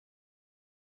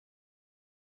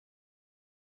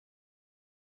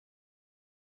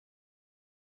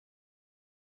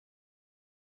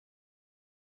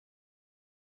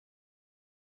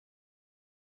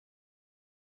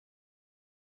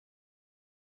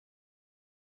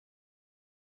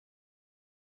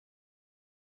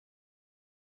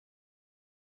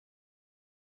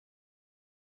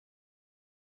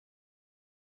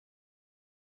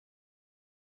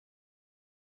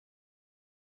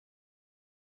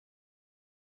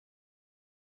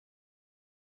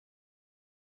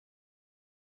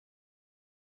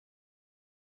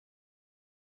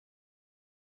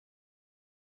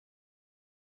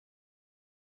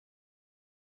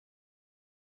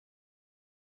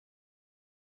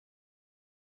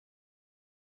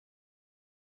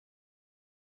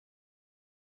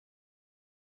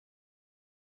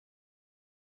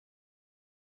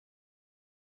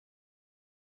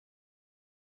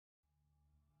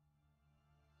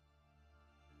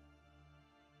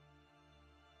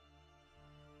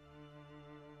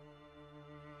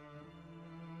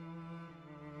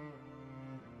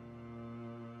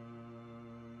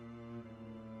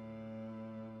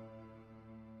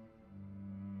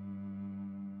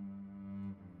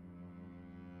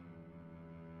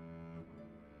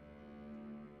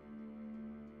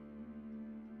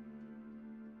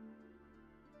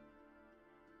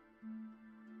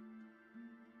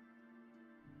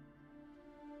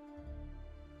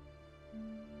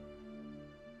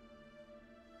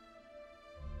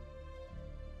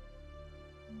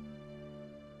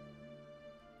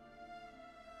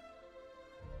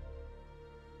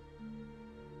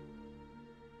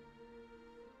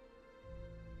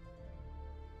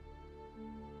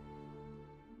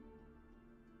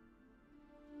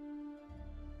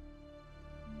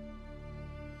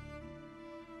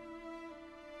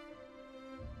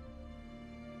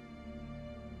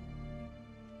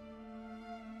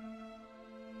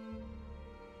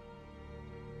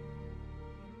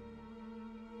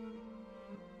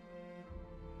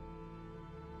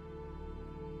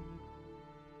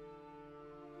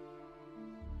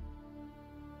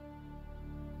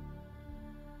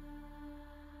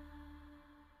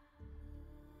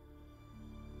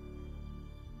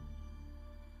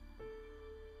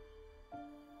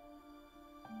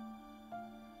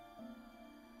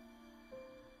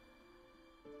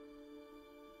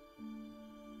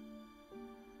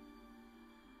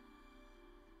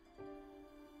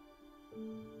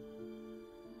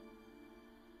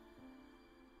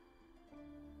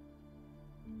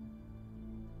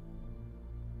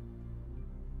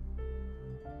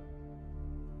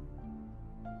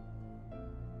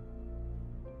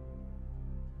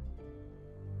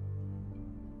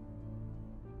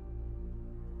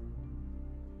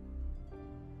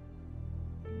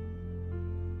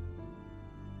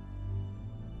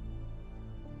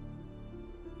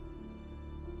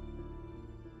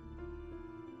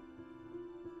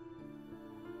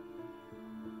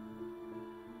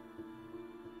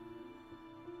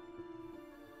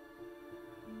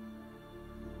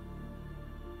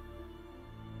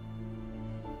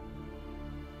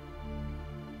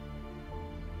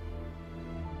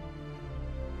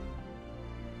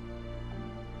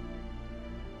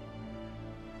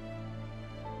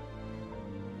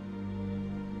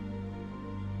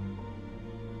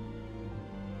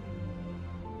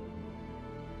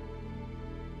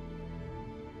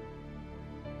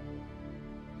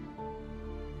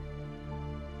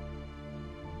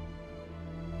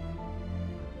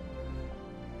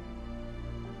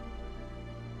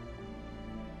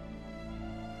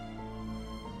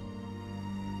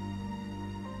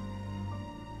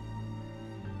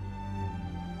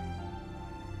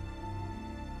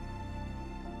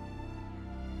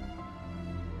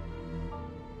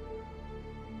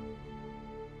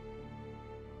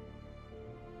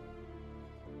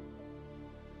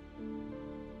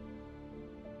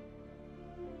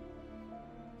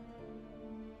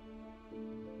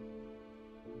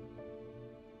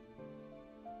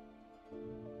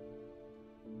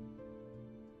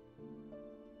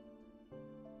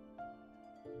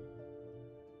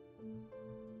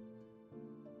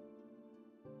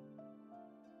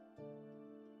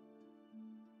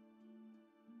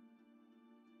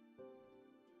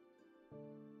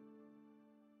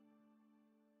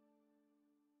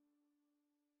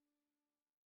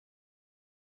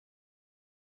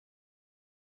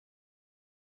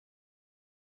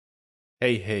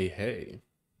Hey, hey, hey.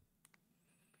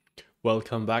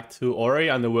 Welcome back to Ori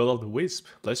and the Will of the Wisp.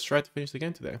 Let's try to finish the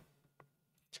game today.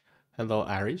 Hello,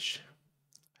 Arish.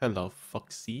 Hello,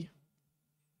 Foxy.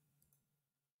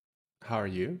 How are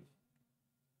you?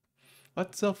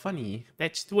 What's so funny?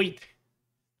 That's sweet.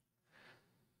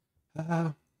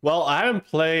 Well, I haven't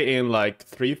played in like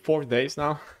 3-4 days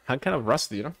now. I'm kind of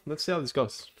rusty, you know? Let's see how this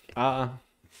goes.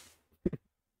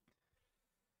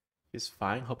 It's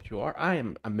fine. Hope you are. I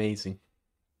am amazing.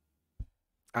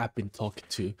 I've been talking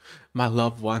to my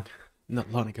loved one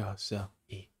not long ago, so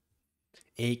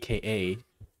AKA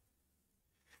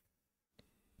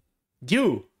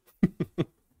you.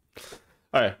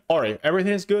 Alright, Ori,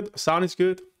 everything is good, sound is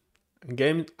good,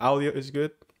 game audio is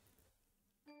good.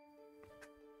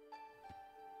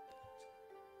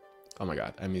 Oh my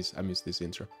god, I miss this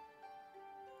intro.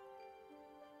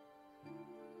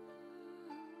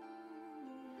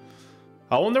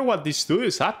 I wonder what these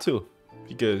studios up to,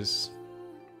 because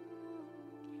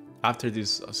after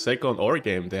this second Ori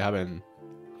game, they haven't.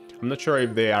 I'm not sure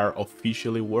if they are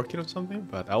officially working on something,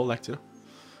 but I would like to know.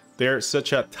 They're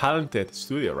such a talented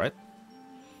studio, right?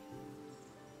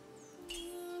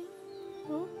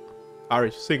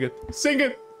 Arish, sing it, sing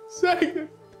it, sing it.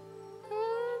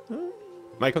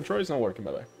 My controller is not working,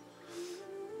 by the way.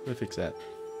 Let me fix that.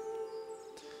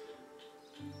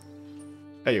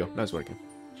 There you go, now it's working.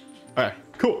 Alright,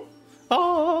 cool.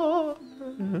 Oh,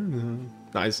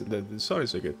 nice, the song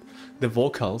is so good. The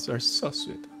vocals are so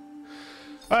sweet.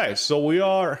 Alright, so we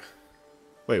are...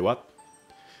 Wait, what?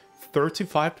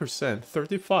 35%.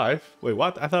 35? Wait,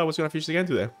 what? I thought I was gonna finish the game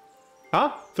today.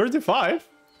 Huh? 35?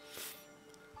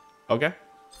 Okay.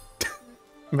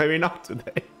 Maybe not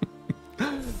today.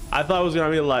 I thought it was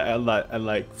gonna be like at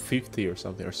like 50 or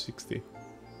something, or 60.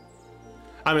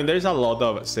 I mean, there's a lot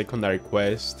of secondary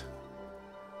quests.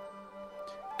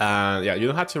 And yeah, you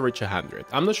don't have to reach 100.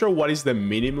 I'm not sure what is the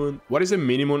minimum. What is the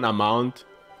minimum amount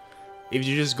if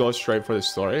you just go straight for the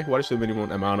story? What is the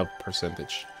minimum amount of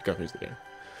percentage you can finish the game?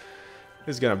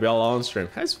 It's gonna be a long stream.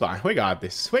 That's fine. We got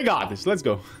this. We got this. Let's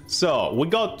go. So we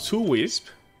got 2 Wisps.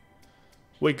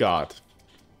 We got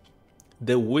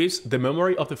the Wisp, the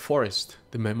Memory of the Forest.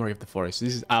 The Memory of the Forest.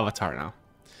 This is Avatar now.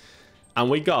 And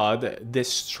we got the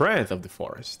Strength of the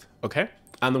Forest. Okay?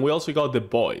 And we also got the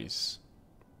Boys.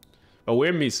 But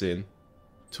we're missing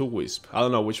 2 Wisps. I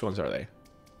don't know which ones are they.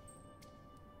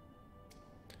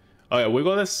 Oh yeah, we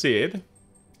got the Seed.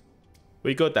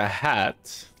 We got the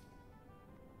Hat.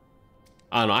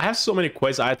 I don't know. I have so many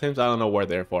quest items. I don't know what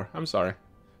they're for. I'm sorry.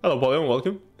 Hello, Pauline.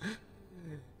 Welcome.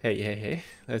 Hey, hey, hey.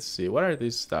 Let's see. What are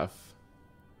these stuff?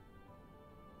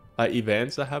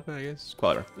 Events that happen, I guess.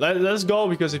 Whatever. Let's go,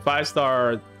 because if I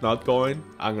start not going,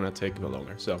 I'm gonna take a bit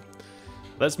longer. So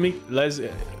let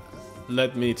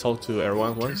me talk to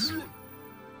everyone once.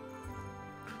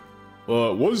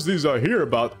 What's this I hear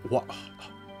about? What?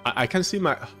 I can see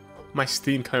my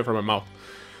steam coming from my mouth.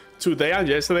 Today and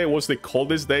yesterday was the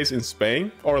coldest days in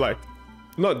Spain, or like,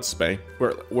 not Spain,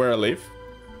 where I live,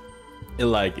 in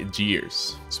like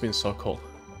years. It's been so cold.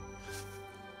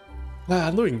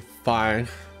 I'm doing fine.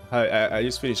 I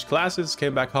just finished classes,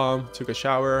 came back home, took a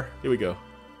shower. Here we go.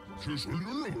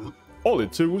 All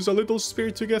it took was a little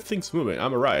spirit to get things moving.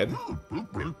 I'm alright.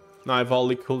 Now if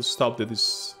only could stop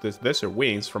this desert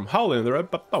winds from howling the red.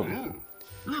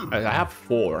 I have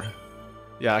 4.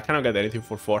 Yeah, I cannot get anything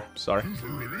for 4. Sorry.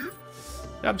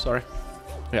 Yeah, I'm sorry.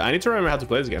 Yeah, I need to remember how to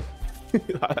play this game.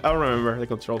 I don't remember the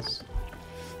controls.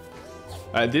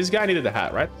 This guy needed the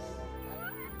hat, right?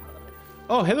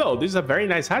 Oh, hello. This is a very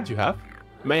nice hat you have.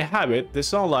 May I have it? The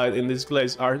sunlight in this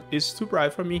glaze is too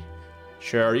bright for me.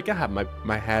 Sure, you can have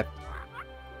my hat.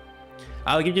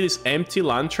 I'll give you this empty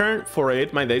lantern. For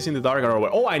it, my days in the dark are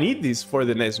over. Oh, I need this for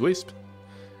the next Wisp.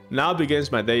 Now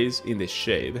begins my days in the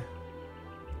shade.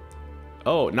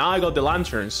 Oh, now I got the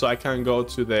lantern, so I can go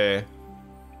to the...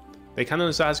 The candle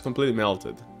inside is completely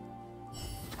melted.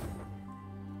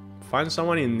 Find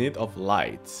someone in need of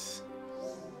light.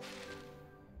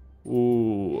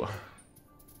 Ooh.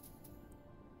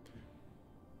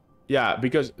 Yeah,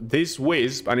 because this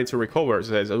wisp I need to recover. It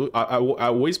says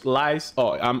a wisp lies...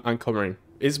 Oh, I'm covering.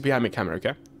 It's behind my camera,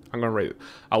 okay? I'm gonna read it.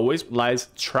 A wisp lies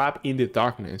trapped in the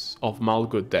darkness of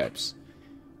Malgut depths.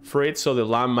 Free it so the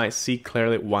lamb might see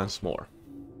clearly once more.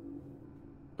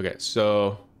 Okay,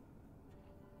 so...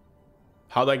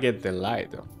 How do I get the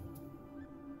light, though?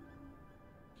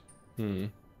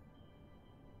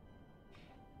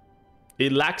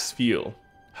 It lacks fuel.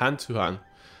 Hand to hand.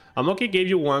 Amoki gave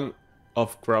you one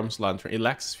of Crumb's lantern. It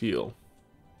lacks fuel.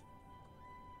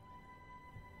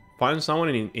 Find someone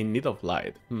in need of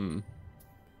light.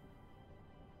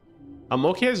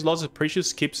 Amoki has lost a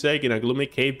precious keepsake in a gloomy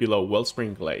cave below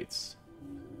Wellspring Glades.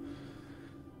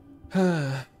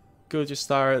 Good to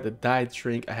start the diet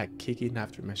drink I had kicking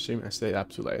after my stream. I stayed up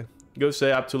too late. Go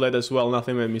stay up too late as well.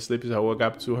 Nothing made me sleepy, so I woke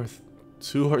up 2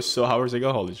 or so hours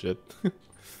ago. Holy shit.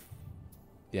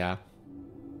 Yeah.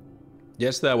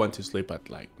 Yesterday I went to sleep at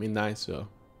like midnight, so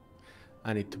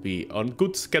I need to be on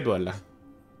good schedule.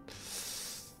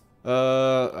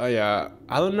 Yeah.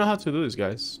 I don't know how to do this,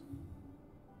 guys.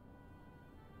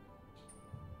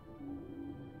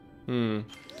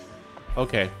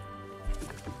 Okay.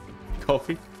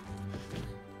 Coffee.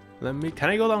 Can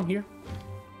I go down here?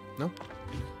 No?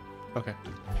 Okay.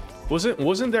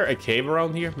 Wasn't there a cave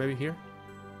around here? Maybe here?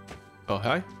 Oh,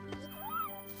 hi.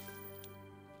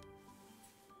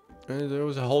 There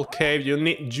was a whole cave.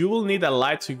 You will need a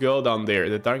light to go down there.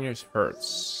 The darkness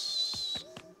hurts.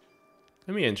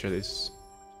 Let me enter this.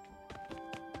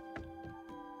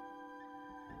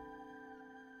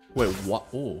 Wait, what?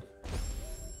 Oh.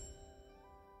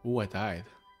 Oh, I died.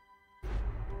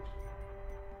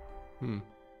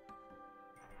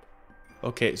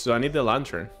 Okay, so I need the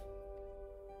lantern.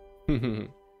 Or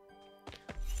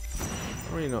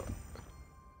you know.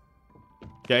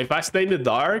 Yeah, if I stay in the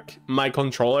dark, my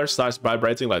controller starts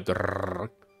vibrating like,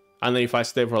 and then if I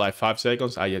stay for like 5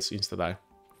 seconds, I just insta die.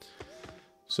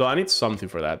 So I need something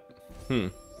for that.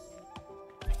 I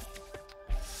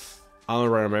don't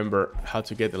remember how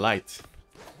to get the light.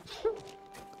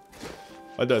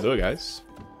 What do I do, guys?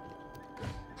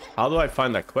 How do I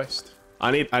find that quest?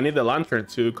 I need the lantern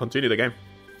to continue the game.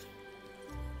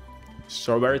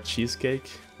 Strawberry cheesecake.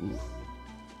 Ooh.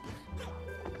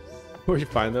 Where do you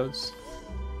find those?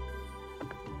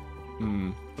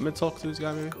 Let me talk to this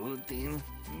guy maybe.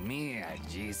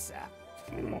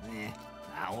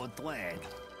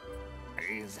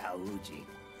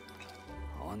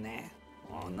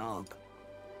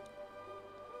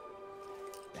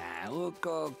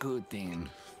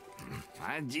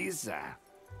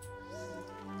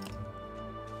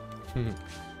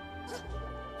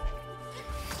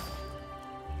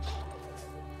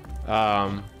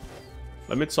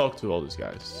 Let me talk to all these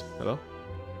guys. Hello?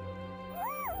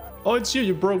 Oh, it's you.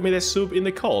 You broke me the soup in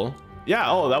the coal.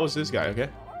 Yeah, oh, that was this guy, okay.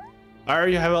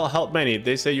 You have helped many.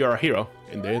 They say you are a hero.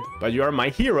 Indeed. But you are my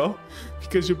hero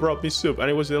because you brought me soup and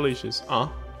it was delicious.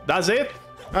 That's it?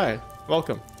 Alright,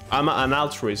 welcome. I'm an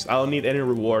altruist. I don't need any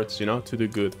rewards, you know, to do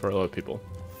good for other people.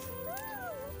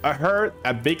 I heard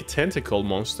a big tentacle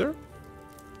monster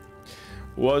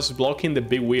was blocking the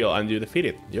big wheel and you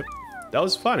defeated. Yep. That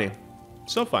was funny.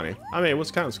 So funny. I mean, it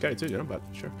was kind of scary too, you know, but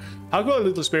sure. How could a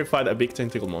little spirit fight a big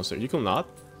tentacle monster? You could not.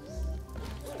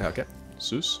 Okay.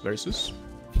 Sus. Very sus.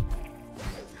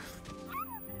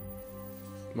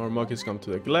 More monkeys come to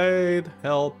the glade.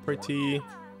 Help, pretty.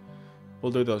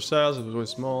 We'll do it ourselves. It was very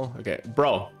small. Okay,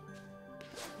 bro.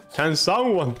 Can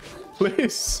someone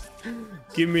please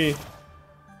give me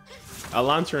a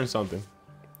lantern or something?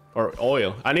 Or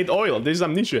oil. I need oil. This is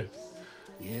amnesia.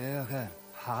 Yeah.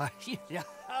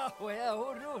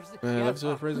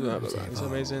 It's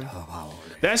amazing.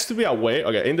 There has to be a way.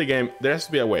 Okay, in the game, there has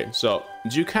to be a way. So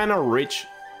you cannot reach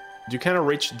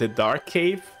the dark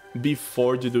cave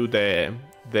before you do the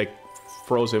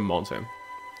frozen mountain.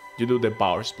 You do the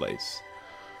Bowers place.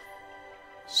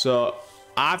 So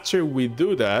after we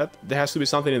do that, there has to be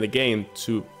something in the game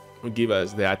to give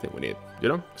us the item we need. You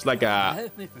know, it's like a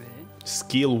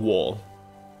skill wall.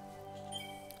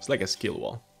 It's like a skill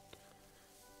wall.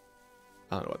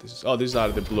 I don't know what this is. Oh, these are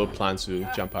the blue plants to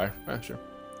jump higher. Sure.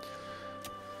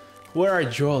 Where are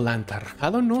your lantern? I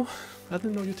don't know. I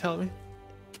don't know. You tell me.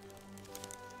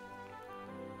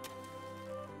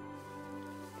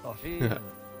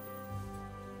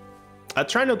 I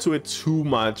try not to eat too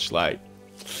much, like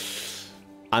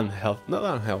unhealthy. Not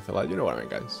unhealthy, like you know what I mean,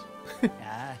 guys.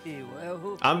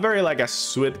 I'm very like a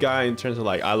sweet guy in terms of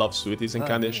like I love sweeties and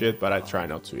candy shit, but I try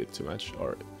not to eat too much.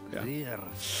 Or yeah.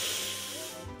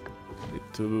 Need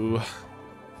to.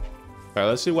 Alright,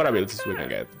 let's see what abilities we can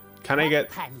get. Can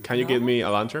you give me a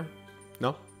lantern?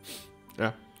 No?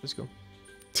 Yeah, let's go.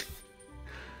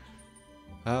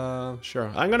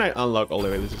 Sure. I'm gonna unlock all the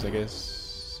abilities, I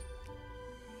guess.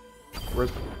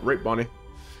 Rip Bonnie.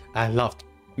 I love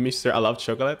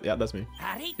chocolate. Yeah, that's me.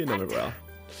 You know me well.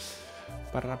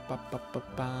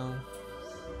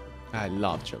 I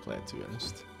love chocolate, to be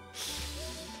honest.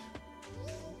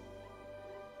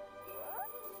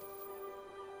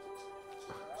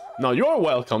 No, you're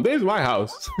welcome. This is my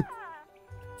house.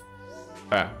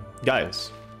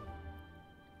 Guys.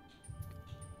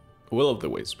 Will of the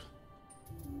Wisp.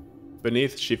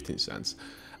 Beneath shifting sands.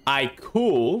 I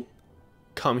could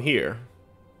come here.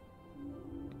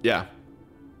 Yeah.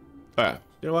 Alright,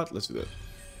 you know what? Let's do that.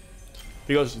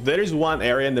 Because there is one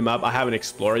area in the map I haven't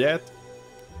explored yet.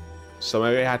 So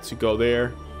maybe I had to go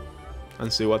there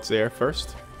and see what's there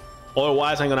first.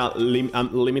 Otherwise, I'm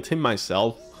limiting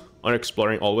myself on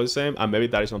exploring always the same. And maybe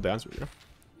that is not the answer, you know?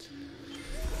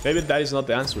 Maybe that is not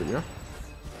the answer, you know?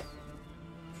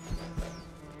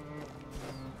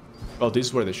 Oh, this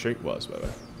is where the shake was, by the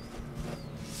way.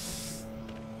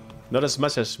 Not as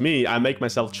much as me. I make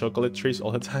myself chocolate trees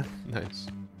all the time. Nice.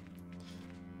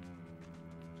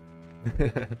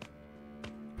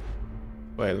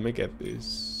 Wait, let me get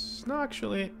this. No,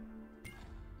 actually.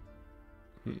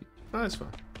 No, that's fine.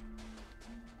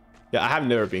 Yeah, I have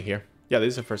never been here. Yeah, this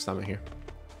is the first time I'm here.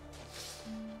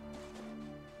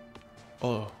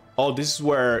 Oh, this is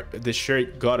where the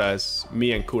shirt got us,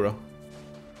 me and Kuro.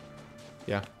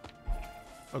 Yeah.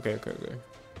 Okay.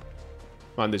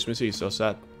 Man, this music is so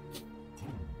sad.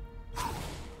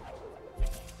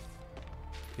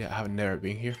 Yeah, I have never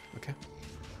been here. Okay.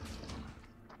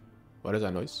 What is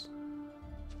that noise?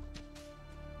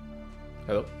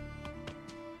 Hello?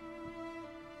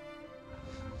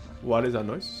 What is that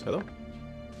noise? Hello?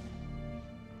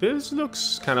 This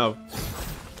looks kind of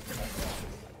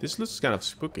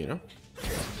spooky, you know?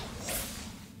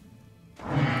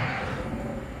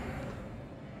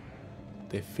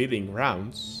 The feeding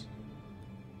rounds.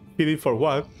 Feeding for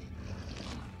what?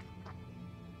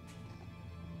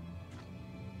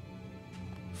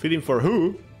 Feeding for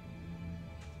who?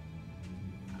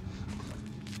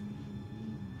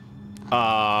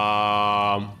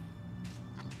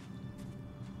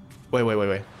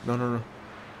 Wait. No.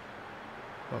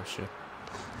 Oh shit.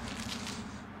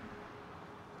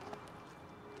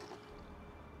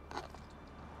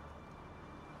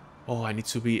 I need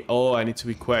to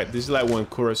be quiet. This is like when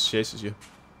Kuro chases you.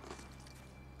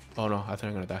 Oh no, I think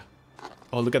I'm gonna die.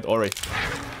 Oh, look at Ori.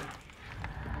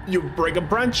 You break a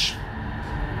branch.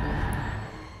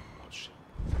 Oh shit.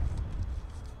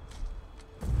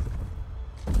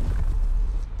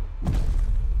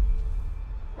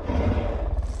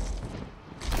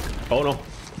 Oh no.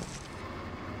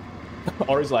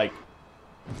 Ori's like.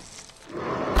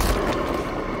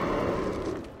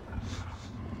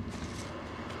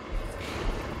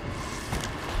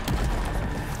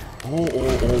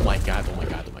 Oh my god.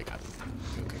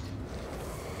 Okay.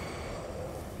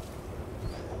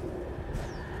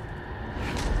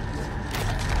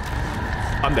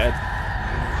 I'm dead.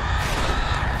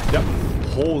 Yep.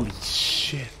 Holy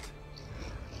shit.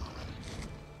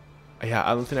 Yeah,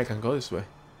 I don't think I can go this way.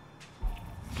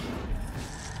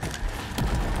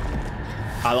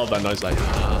 I love that noise, like,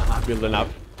 building up.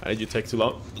 I need you to take too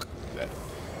long.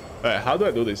 Alright, how do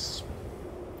I do this?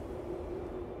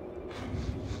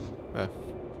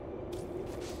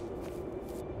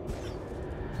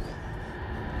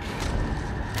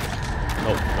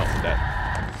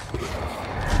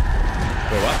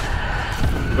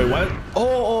 Wait, what?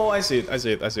 Oh, I see it.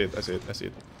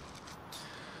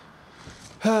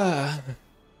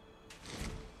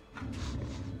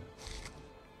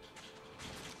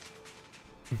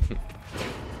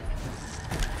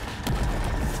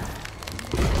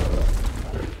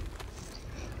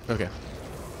 Okay.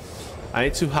 I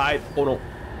need to hide, oh no,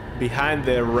 behind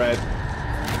the red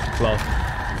cloth.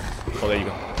 Oh, there you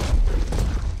go.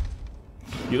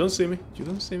 You don't see me.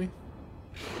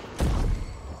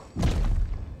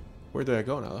 Where do I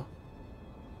go now, though?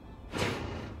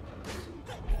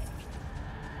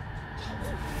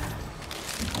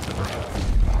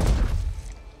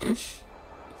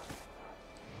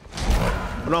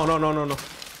 No.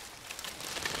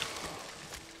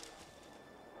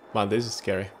 Man, this is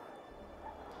scary.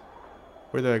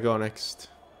 Where do I go next?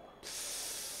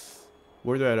 I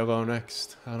don't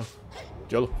know.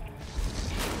 YOLO.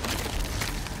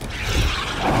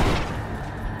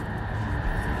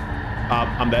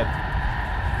 I'm dead.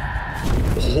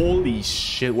 Holy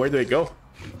shit, where do I go?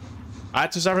 I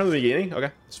had to start from the beginning?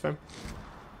 Okay, it's fine.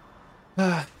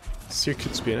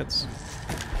 Circuit spinets.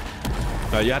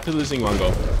 You have to do this in one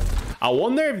go. I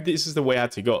wonder if this is the way I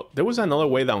had to go. There was another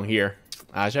way down here.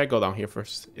 Should I go down here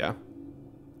first? Yeah.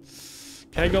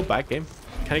 Can I go back, game?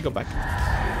 Can I go back?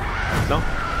 No?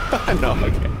 No,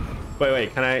 okay.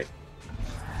 Wait, can I...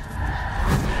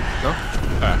 No?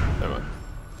 Alright, never mind.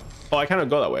 Oh, I cannot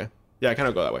go that way. Yeah, I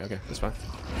cannot go that way. Okay, that's fine.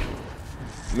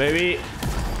 Maybe...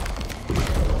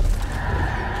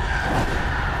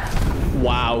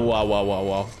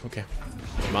 Wow. Okay.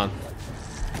 Come on.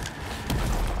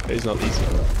 It's not easy.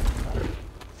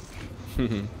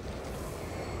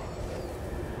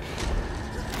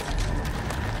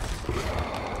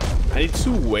 I need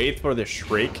to wait for the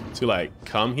shriek to like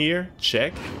come here,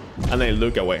 check, and then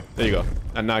look away. There you go.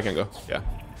 And now I can go. Yeah.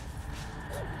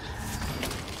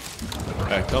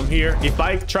 Come here. If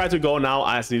I try to go now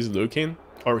as he's looking,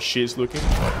 or she's looking,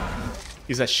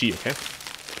 it's a she, okay?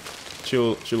 She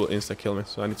will insta kill me,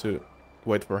 so I need to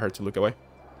wait for her to look away.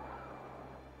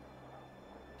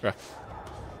 Okay.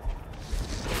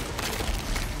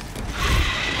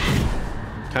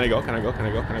 Can I go? Can I go? Can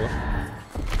I go? Can I go?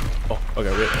 Oh,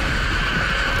 okay, wait.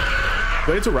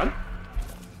 Do I need to run?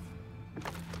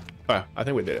 Oh, I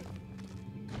think we did it.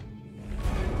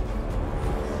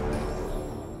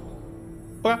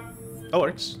 Okay, that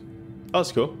works. That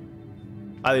was cool.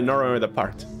 I did not remember that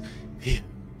part.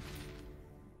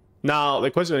 Now, the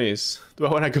question is, do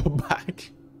I want to go back?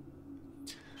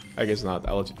 I guess not.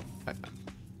 I'll just...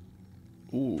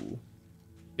 Ooh.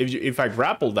 If I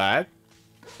grapple that,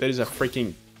 there is a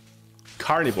freaking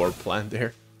carnivore plant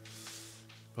there.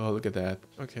 Oh, look at that.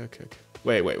 Okay, okay, okay.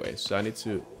 Wait. So I need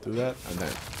to do that and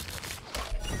then...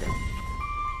 Okay.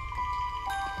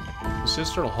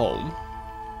 Ancestral home.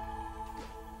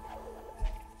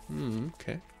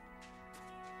 Okay.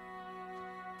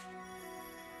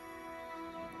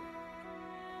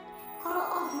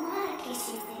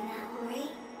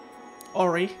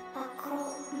 Ori.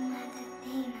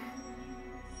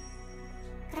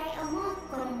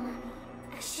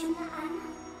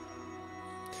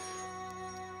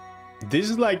 This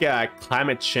is like a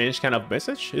climate change kind of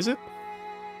message, is it?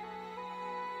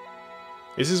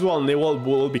 This is what the world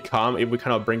will become if we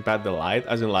cannot bring back the light,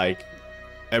 as in like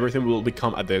everything will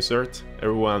become a desert.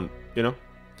 Everyone, you know,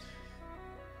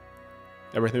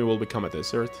 everything will become a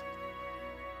desert.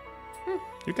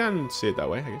 You can see it that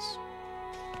way, I guess.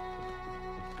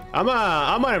 I'm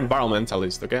an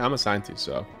environmentalist, okay? I'm a scientist,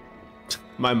 so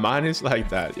my mind is like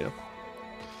that, you know.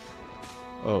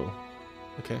 Oh,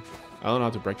 okay. I don't know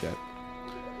how to break that.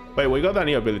 Wait, we got that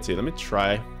new ability. Let me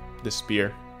try the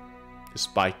spear, the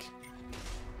spike.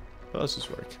 How does this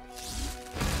work?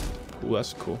 Ooh,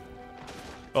 that's cool.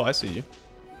 Oh, I see you.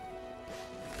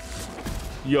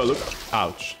 Yo, look.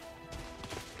 Ouch.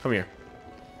 Come here.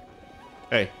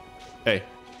 Hey. Hey.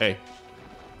 Hey.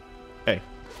 Hey.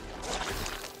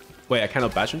 Wait, I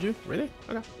cannot bash into you? Really?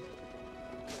 Okay.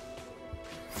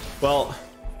 Well,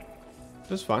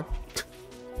 that's fine.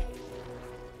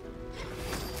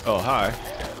 Oh, hi.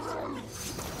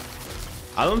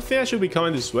 I don't think I should be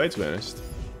coming this way, to be honest.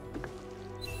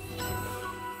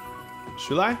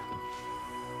 Should I?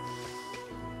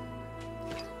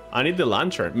 I need the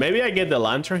lantern. Maybe I get the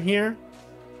lantern here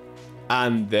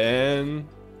and then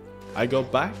I go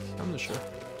back? I'm not sure.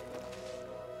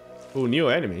 Oh, new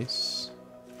enemies.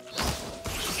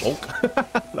 Oh,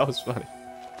 that was funny.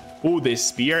 Oh, this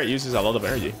spear uses a lot of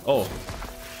energy. Oh.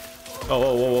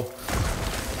 Oh, whoa.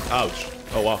 Ouch.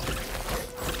 Oh, wow.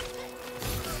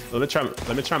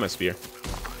 Let me try my spear.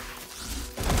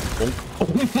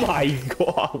 Oh my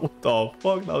god, what the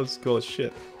fuck? That was cool as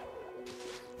shit.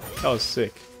 That was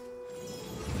sick.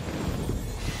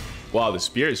 Wow, the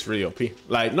spear is really OP.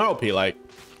 Like, not OP, like,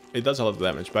 it does a lot of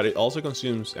damage, but it also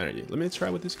consumes energy. Let me try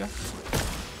with this guy.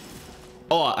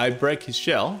 Oh, I break his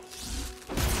shell.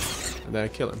 And then I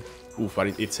kill him. Oof, but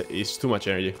it's too much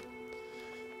energy.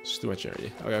 It's too much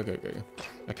energy. Okay.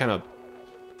 I cannot...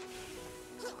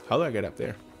 How do I get up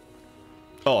there?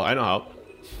 Oh, I know how.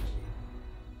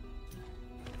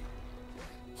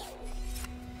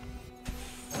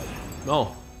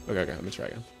 No. Okay, let me try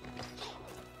again.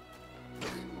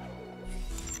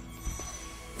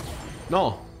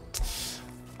 No.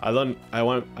 I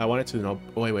wanted to know.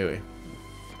 Oh, wait.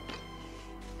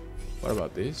 What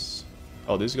about this?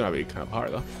 Oh, this is gonna be kind of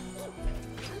hard though.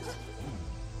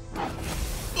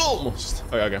 Almost.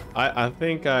 Okay. I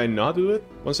think I know how to do it.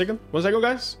 One second,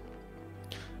 guys.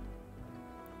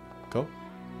 Go.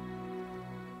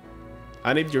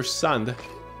 I need your sand.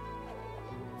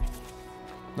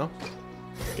 No.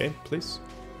 Okay, please.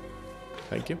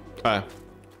 Thank you.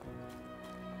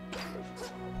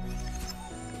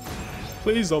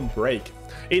 Please don't break.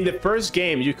 In the first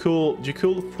game, you could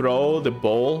throw the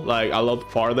ball like a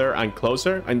lot farther and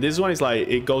closer, and this one is like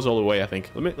it goes all the way. I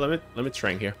think. Let me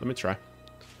train here. Let me try.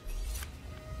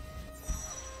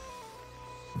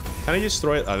 Can I just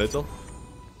throw it a little?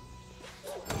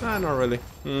 Nah, not really.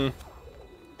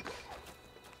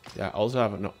 Yeah. Also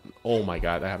have no. Oh my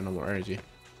god, I have no more energy.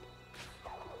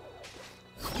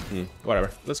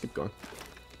 Whatever. Let's keep going.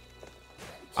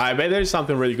 I bet there's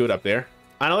something really good up there.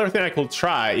 Another thing I could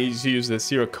try is use the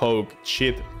zero coke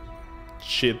cheat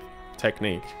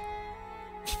technique.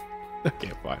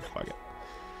 Okay, fine, fuck it.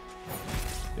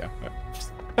 Yeah,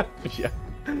 yeah.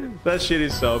 That shit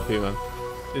is so OP, man.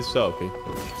 It's so OP.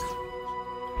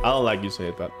 I don't like using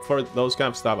it, but for those kind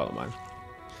of stuff, I don't mind.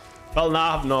 Well, now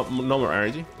I have no more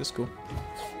energy. That's cool.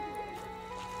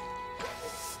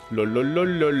 Lol, lol, lol,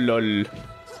 lol, lol.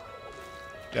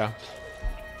 Yeah.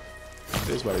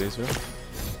 This is what it is, man.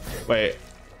 Wait.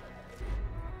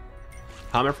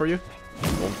 Hammer for you?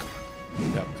 Bonk.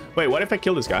 Yeah. Wait, what if I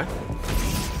kill this guy?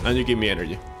 And you give me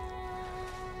energy?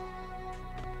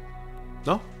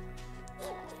 No?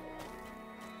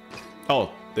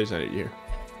 Oh, there's energy here.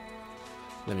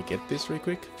 Let me get this real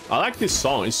quick. I like this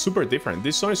song. It's super different.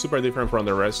 This song is super different from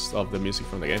the rest of the music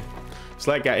from the game. It's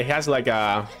like it has like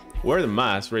a where the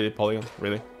mask really polygon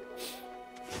really.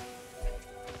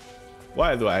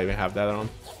 Why do I even have that on?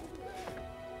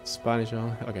 Spanish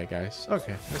on. Okay, guys.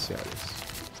 Okay, let's see how it is.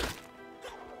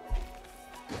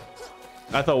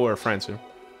 I thought we were friends too.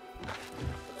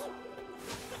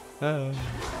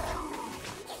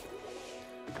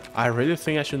 I really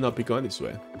think I should not be going this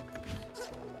way.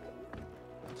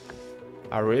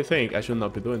 I really think I should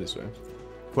not be doing this way.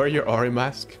 Wear your Ori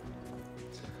mask.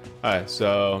 Alright,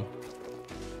 so...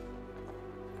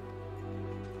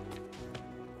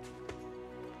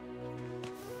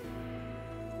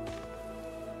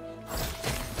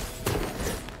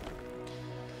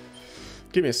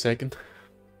 Give me a second.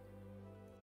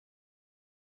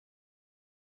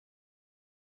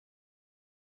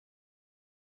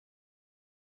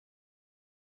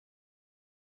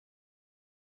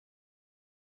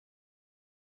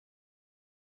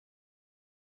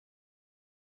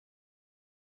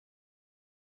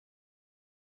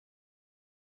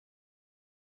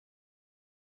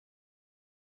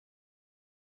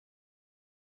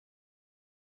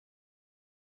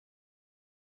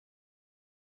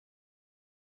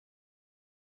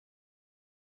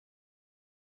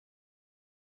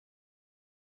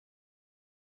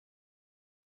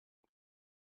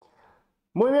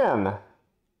 Muy bien.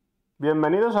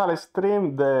 Bienvenidos al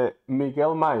stream de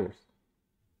Miguel Myers.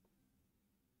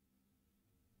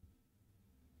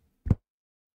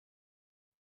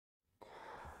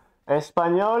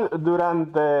 Español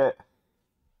durante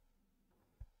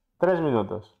 3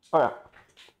 minutos. Ahora,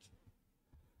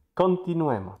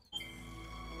 continuemos.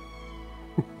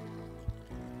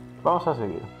 Vamos a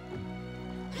seguir.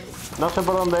 No sé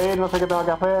por dónde ir, no sé qué tengo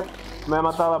que hacer. Me ha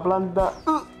matado la planta.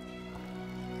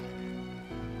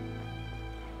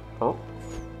 Oh.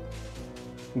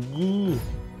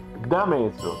 Dame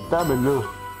eso, dámelo.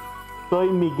 Soy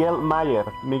Miguel Mayer,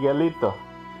 Miguelito.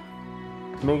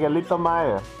 Miguelito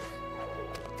Mayer.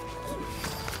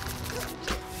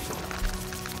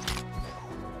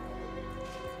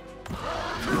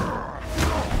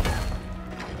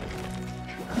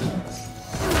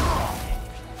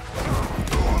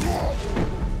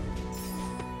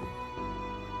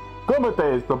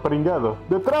 Cómete esto, pringado.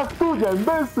 Detrás tuya,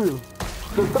 imbécil.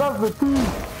 Detrás de ti.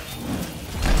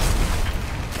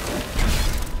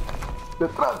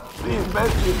 Detrás de ti,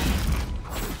 imbécil.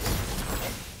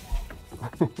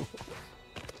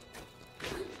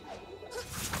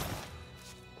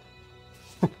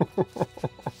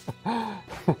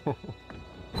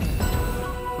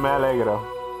 Me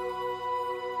alegro.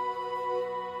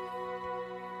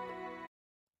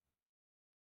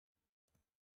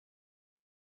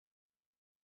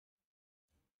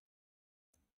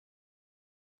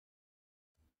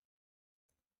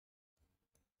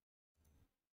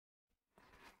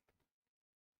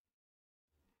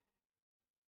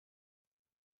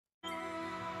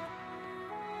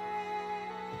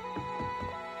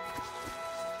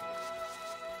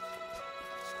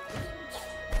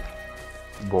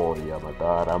 Voy a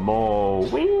matar a Mo.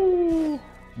 ¡Wii!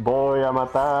 Voy a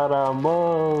matar a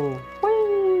Mo.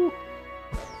 ¡Wii!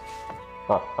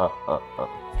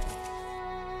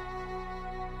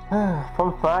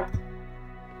 Fun fact.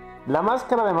 La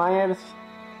máscara de Myers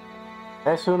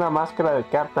es una máscara de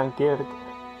Captain Kirk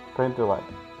Print to Life.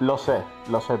 Lo sé,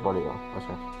 Polygon, lo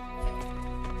sé.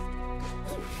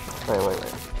 Wait.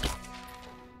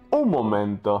 Un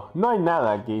momento, no hay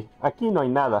nada aquí. Aquí no hay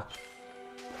nada.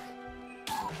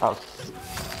 Oh.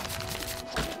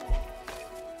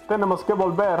 Tenemos que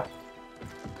volver.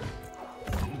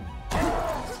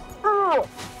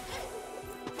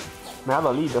 Me ha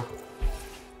dolido.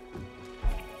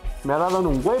 Me ha dado en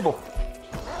un huevo.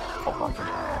 Oh, fuck.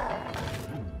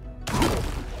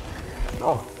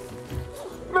 No.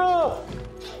 No.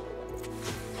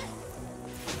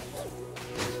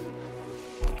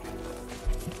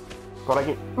 Por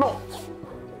aquí. No.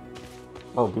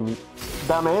 Oh,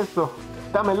 dame eso.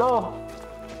 Dámelo.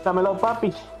 Dámelo,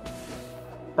 papi.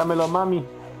 Dámelo, mami.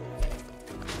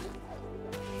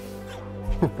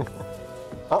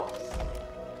 Oh.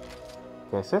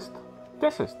 ¿Qué es esto? ¿Qué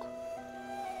es esto?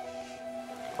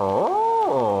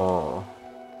 Oh.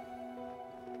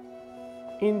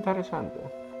 Interesante.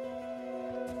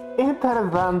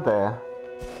 Interesante.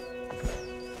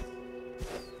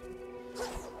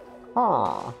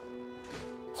 Ah.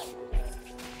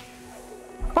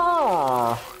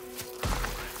 Ah.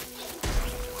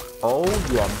 Oh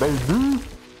yeah, baby.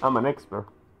 I'm an expert.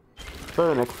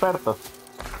 Soy un experto.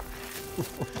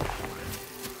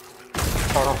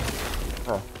 Oh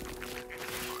no.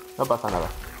 No pasa nada.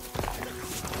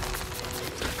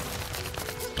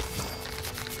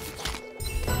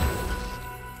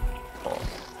 Oh.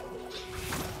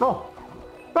 No.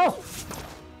 No.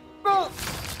 No.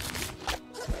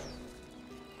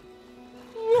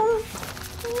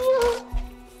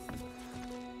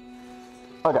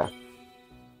 Ok.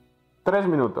 3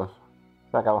 minutos.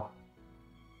 Se acabó.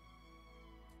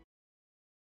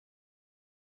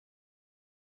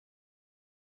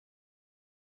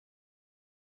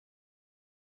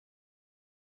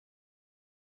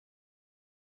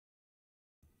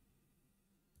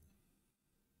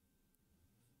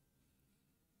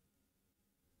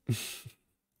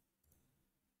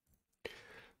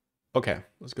 Okay,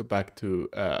 let's go back to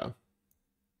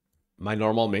my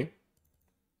normal me.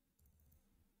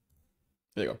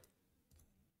 There you go.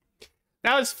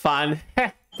 That was fun.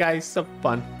 Guys, so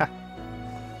fun. That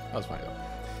was fun though.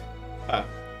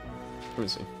 Let me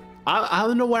see. I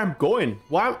don't know where I'm going.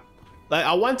 Why? Like,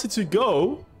 I wanted to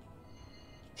go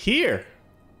here.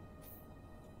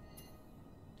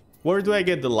 Where do I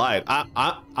get the light?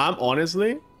 I'm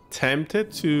honestly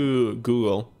tempted to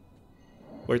Google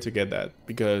where to get that,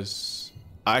 because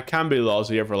I can be lost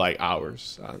here for like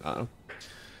hours. I don't know.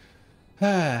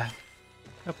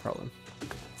 No problem.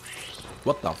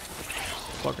 What the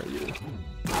fuck are you?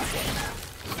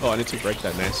 Oh, I need to break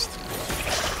that nest.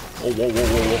 Oh, whoa, whoa,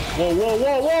 whoa, whoa, whoa,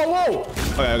 whoa, whoa, whoa!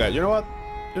 Okay, okay, you know what?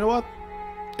 You know what?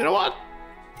 You know what?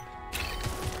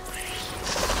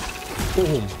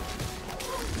 Boom.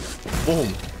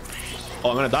 Boom.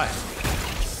 Oh, I'm gonna die.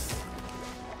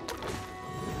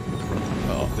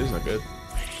 Oh, this is not good.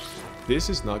 This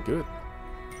is not good.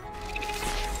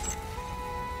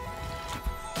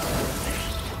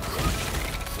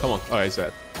 Come on. Oh, he's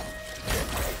dead.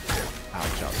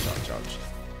 Ouch, ouch, ouch, ouch.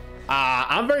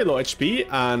 I'm very low HP,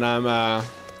 and I'm,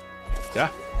 yeah,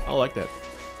 I like that.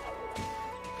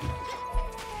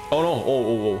 Oh, no.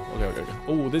 Oh, okay, okay, okay.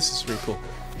 Oh, this is really cool.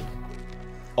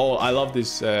 Oh, I love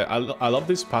this, I love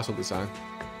this puzzle design.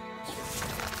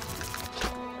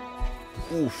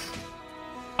 Oof.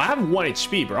 I have 1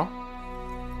 HP, bro.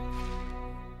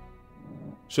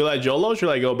 Should I YOLO or should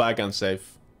I go back and save?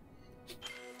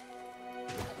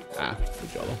 Ah,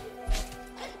 good YOLO.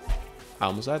 I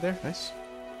almost died there. Nice.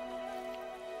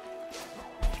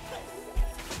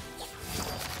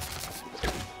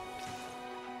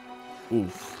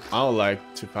 Oof. I don't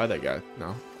like to fight that guy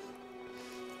now.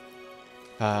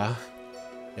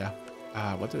 Yeah.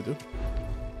 What do I do?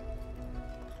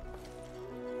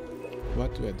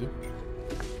 What do I do?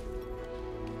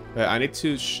 I need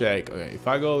to shake. Okay, if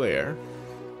I go there.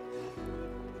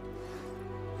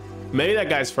 Maybe that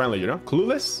guy's friendly, you know?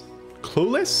 Clueless?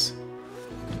 Clueless?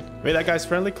 Maybe that guy's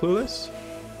friendly, clueless?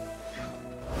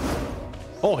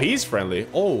 Oh, he's friendly.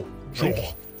 Oh,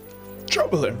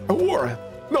 trouble in a war.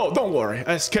 No, don't worry.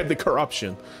 I escaped the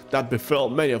corruption that befell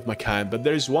many of my kind, but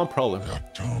there is one problem.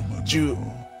 You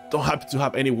don't happen to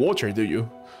have any water, do you?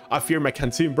 I fear my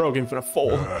canteen broke in a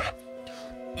fall.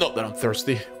 Not that I'm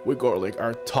thirsty. We Gorlick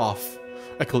are tough.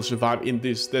 I could survive in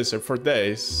this desert for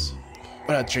days.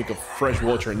 But a drink of fresh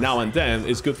water now and then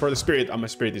is good for the spirit, and my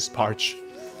spirit is parched.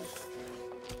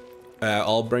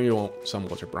 I'll bring you some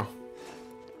water, bro.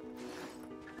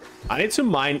 I need to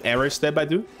mine every step I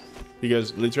do,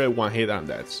 because literally 1 hit I'm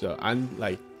dead. So I'm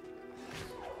like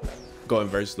going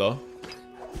very slow.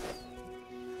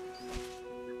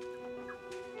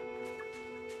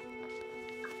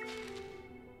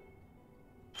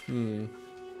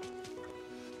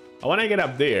 I want to get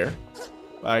up there,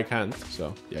 but I can't.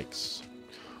 So yikes.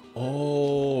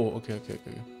 Oh, okay, okay,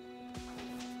 okay.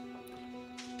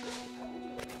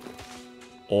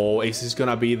 Oh, is this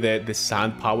gonna be the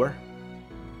sand power?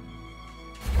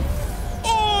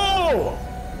 Oh!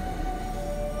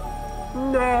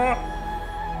 No!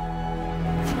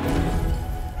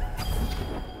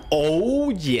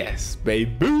 Oh, yes,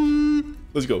 baby!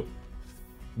 Let's go.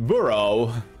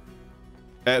 Burrow.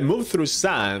 Move through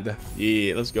sand.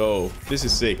 Yeah, let's go. This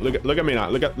is sick. Look at me now.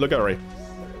 Look at Ray.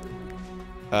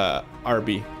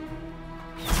 RB.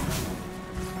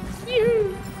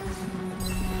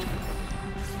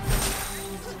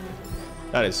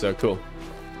 That is so cool.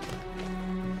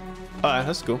 Alright,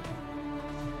 that's cool.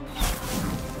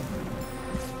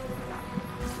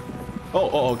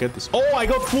 Oh, get this. Oh, I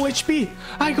got full HP.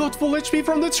 I got full HP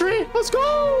from the tree. Let's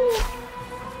go.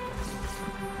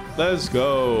 Let's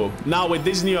go. Now with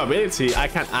this new ability, I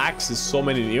can access so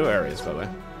many new areas, by the way.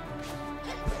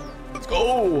 Let's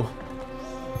go.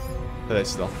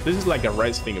 This is like a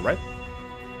race thing, right?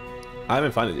 I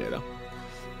haven't found it yet, though.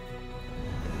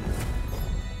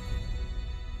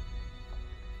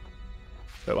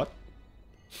 Wait, what?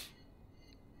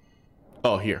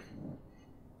 Oh, here.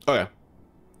 Okay.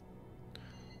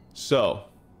 So,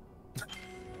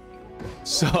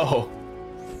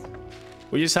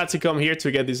 we just had to come here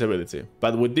to get this ability.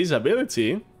 But with this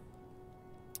ability,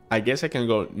 I guess I can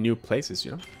go new places,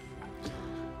 you know?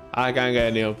 I can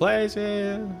get new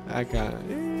places. I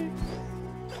can...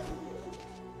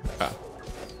 Ah,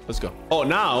 let's go. Oh,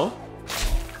 now...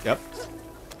 Yep.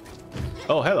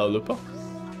 Oh, hello, Lupo.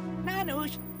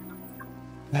 Nanush.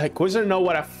 Quizzer know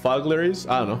what a fuggler is?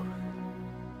 I don't know.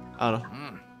 I don't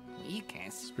know. You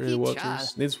can't Spirit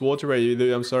waters. Needs water where you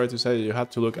do. I'm sorry to say you have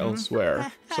to look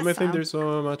elsewhere. Some may think there's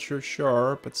so much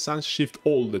sure, but suns shift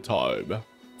all the time.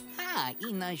 Ah,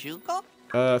 Inajuko?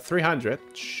 300.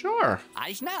 Sure.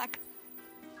 I snack.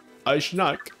 I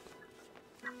snack.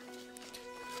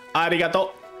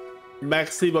 Arigato.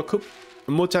 Merci beaucoup.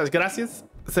 Muchas gracias.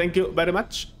 Thank you very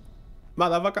much.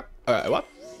 Motherfucker. What?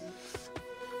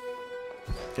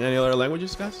 Any other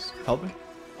languages, guys? Help me.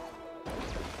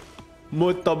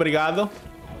 Muito obrigado.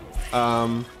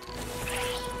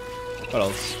 What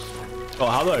else? Oh,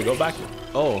 how do I go back?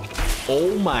 Oh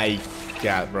my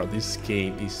god, bro, this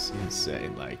game is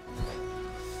insane. Like,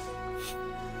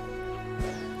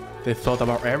 they thought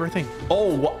about everything.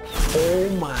 Oh, what? Oh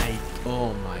my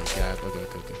god.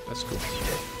 Okay, that's cool.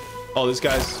 Oh, this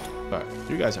guy's... Alright,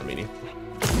 you guys are meanie.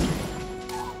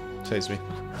 Saves me.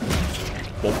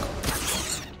 Bulk.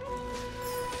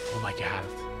 Oh my god.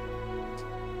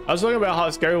 I was talking about how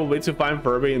scary it will be to find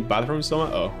Furby in bathroom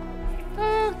somewhere. Oh.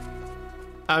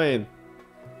 I mean,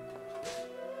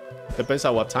 depends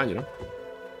on what time, you know?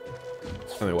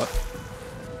 I mean, what?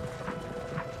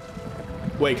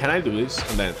 Wait, can I do this?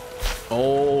 And then...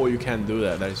 Oh, you can do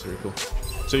that. That is really cool.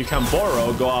 So you can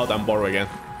borrow, go out and borrow again.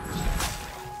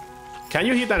 Can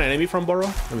you hit an enemy from borrow?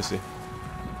 Let me see.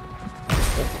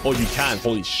 Oh, you can.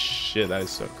 Holy shit, that is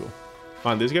so cool.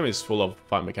 Man, this game is full of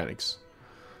fun mechanics.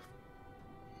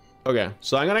 Okay,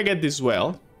 so I'm gonna get this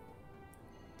well.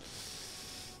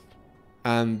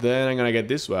 And then I'm gonna get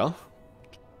this well.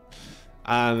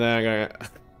 And then I'm gonna...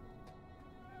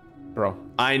 Bro,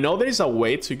 I know there's a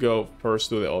way to go first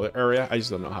to the other area. I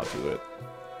just don't know how to do it.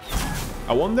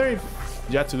 I wonder if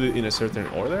you have to do it in a certain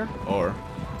order, or...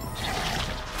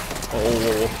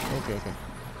 Oh, okay.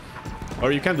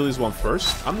 Or you can do this one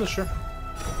first. I'm not sure.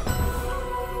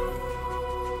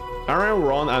 I ran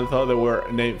around and thought they were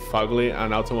named Fugly,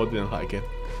 and Automo didn't like it.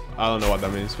 I don't know what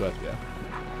that means, but yeah.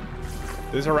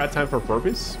 This is a right time for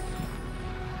Furbies?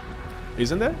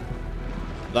 Isn't it?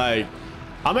 Like,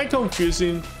 am I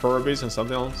confusing Furbies and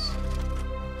something else?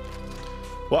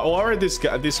 What are these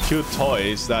cute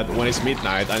toys that when it's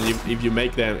midnight and if you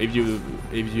make them, if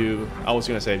you I was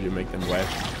gonna say if you make them wet,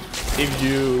 if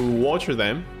you water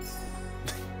them,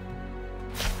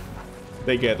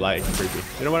 they get like creepy.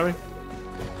 You know what I mean?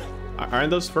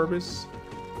 Aren't those Furbies?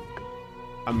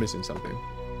 I'm missing something.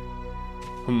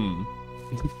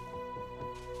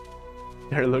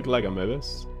 They look like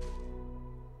amoebas.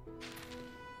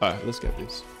 Alright, let's get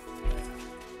this.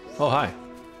 Oh, hi.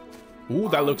 Ooh,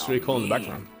 that looks really cool in the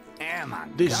background.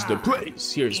 This is the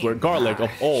place. Here's where Garlic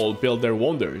of old built their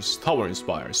wonders. Tower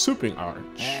inspired, swooping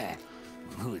arch.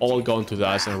 All gone to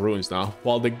dust and ruins now,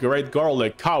 while the great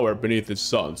Garlic cowered beneath its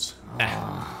suns.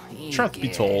 Truth be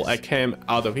told, I came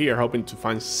out of here hoping to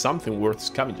find something worth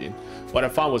scavenging. What I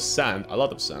found was sand, a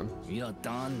lot of sand.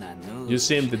 You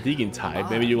seem the digging type,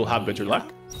 maybe you will have better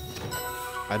luck?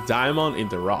 A diamond in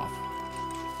the rough.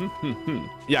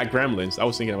 Yeah, gremlins, I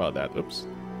was thinking about that, oops.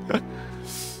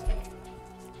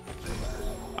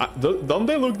 Don't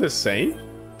they look the same?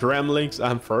 Gremlins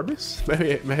and Furbies?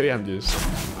 Maybe I'm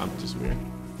just weird.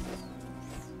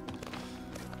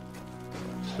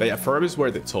 But yeah, Furbies were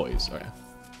the toys. Okay.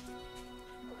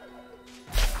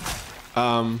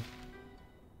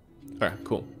 Okay,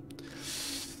 cool.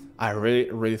 I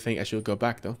really think I should go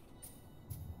back though.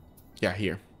 Yeah,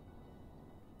 here.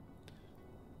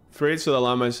 Free to the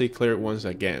llama see clear once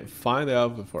again. Find the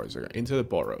alpha forest into the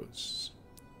burrows.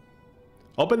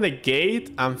 Open the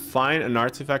gate and find an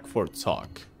artifact for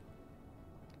talk.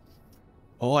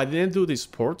 Oh, I didn't do this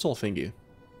portal thingy.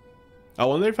 I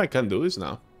wonder if I can do this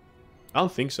now. I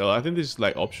don't think so. I think this is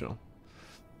like optional.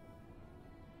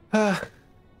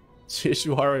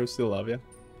 Shishwara, I still love you.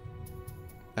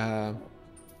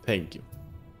 Thank you.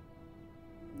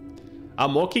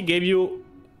 Amoki gave you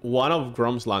one of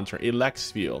Grom's lantern. It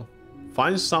lacks fuel.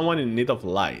 Find someone in need of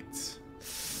light.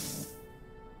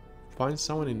 Find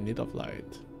someone in need of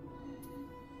light.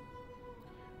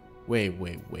 Wait.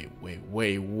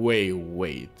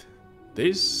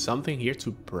 There's something here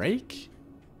to break?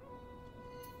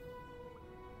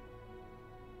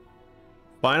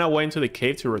 Find a way into the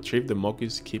cave to retrieve the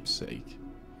monkey's keepsake.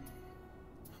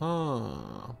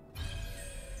 Huh.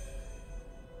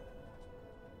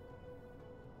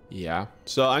 Yeah.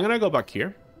 So I'm gonna go back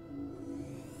here.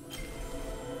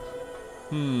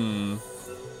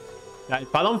 Yeah,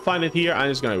 if I don't find it here, I'm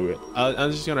just gonna do it.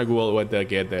 I'm just gonna Google where to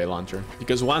get the launcher.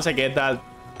 Because once I get that,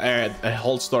 a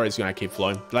whole story is gonna keep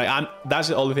flowing. Like that's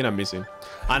the only thing I'm missing.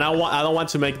 And I don't want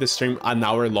to make the stream an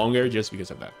hour longer just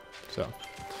because of that. So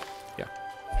yeah.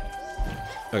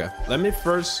 Okay, let me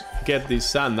first get this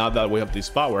sand now that we have this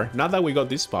power. Now that we got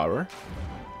this power,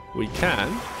 we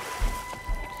can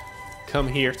come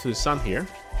here to the sun here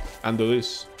and do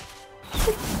this.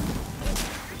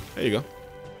 There you go.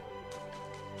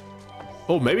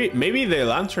 Oh, maybe the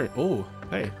lantern. Oh,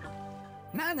 hey.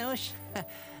 Nanush.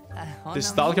 The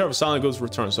Stalker of Silent Ghost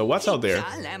returns. So what's out there?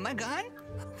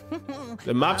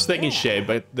 The map's taking shape,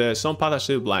 but the sun path is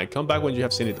still blank. Come back when you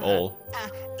have seen it all.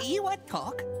 You what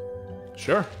talk?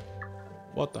 Sure.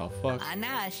 What the fuck?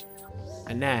 Anash.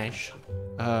 Anash.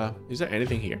 Is there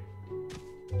anything here?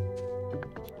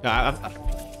 Yeah,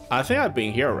 I think I've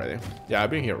been here already. Yeah,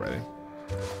 I've been here already.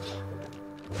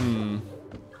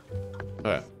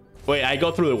 Okay. Wait, I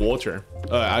go through the water.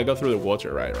 I go through the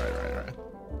water. Right.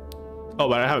 Oh,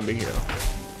 but I haven't been here though.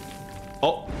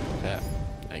 Oh, yeah.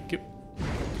 Thank you.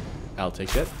 I'll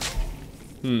take that.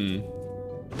 Yeah,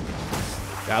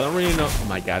 I don't really know. Oh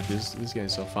my god, this game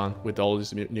is so fun with all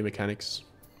these new mechanics.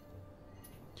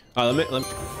 Let me. Oh,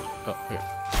 okay.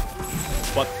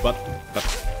 What?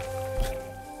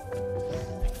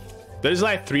 There's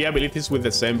like 3 abilities with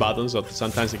the same buttons, so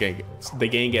sometimes the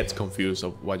game gets confused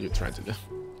of what you're trying to do.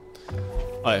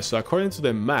 Alright, so according to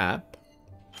the map,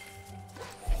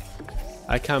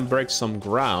 I can break some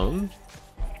ground.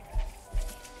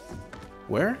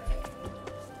 Where?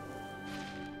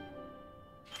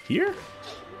 Here?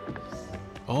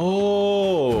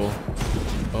 Oh.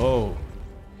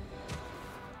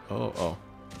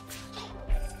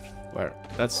 Where?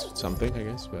 That's something, I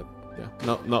guess, but yeah,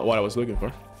 not what I was looking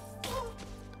for.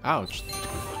 Ouch.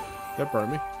 That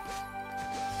burned me.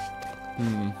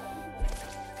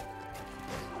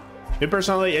 Me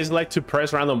personally, it's like to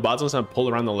press random buttons and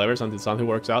pull random levers until something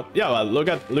works out. Yeah, well, look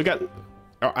at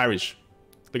oh, Irish.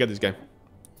 Look at this game.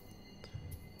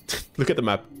 Look at the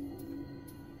map.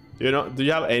 You know, do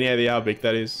you have any idea how big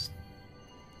that is?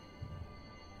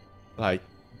 Like,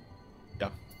 yeah.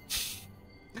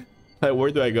 Like,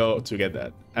 where do I go to get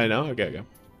that? I know. Okay.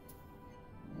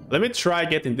 Let me try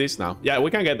getting this now. Yeah, we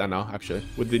can get that now, actually,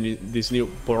 with this new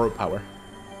borrow power.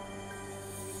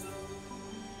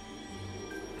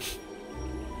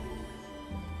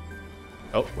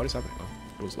 Oh, what is happening? Oh,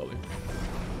 it was loading.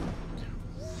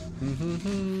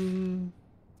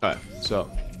 Alright,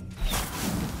 so.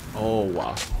 Oh,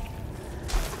 wow.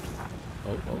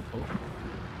 Oh.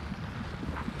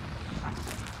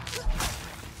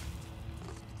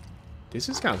 This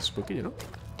is kind of spooky, you know?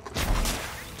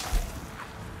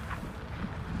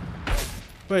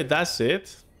 Wait, that's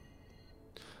it?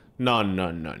 No.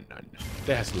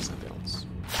 There has to be something else.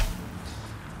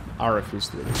 I refuse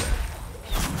to believe that.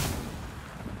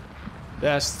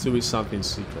 There has to be something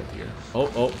secret here.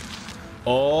 Oh,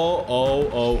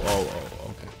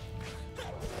 okay.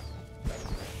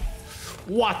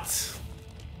 What?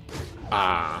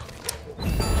 Ah.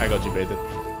 I got you baited.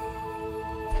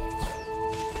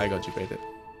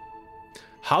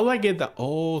 How do I get that?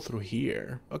 Oh, through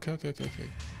here. Okay.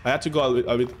 I have to go a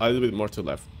little bit more to the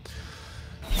left.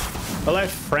 I like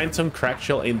Phantom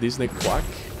Crackshell in Disney Quack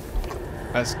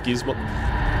as Gizmo.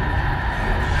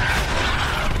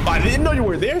 I didn't know you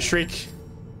were there, Shriek.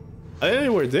 I didn't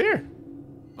know you were there.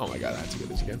 Oh my god, I have to get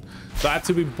this again. So I had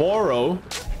to be borrow.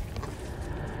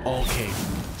 Okay.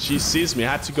 She sees me.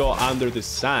 I had to go under the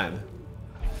sand.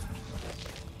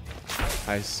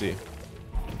 I see.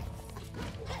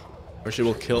 Or she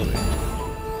will kill me.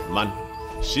 Man.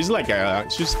 She's like,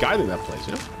 she's guiding that place,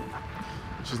 you know?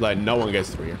 She's like, no one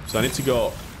gets through here. So I need to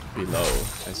go below.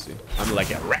 I see. I'm like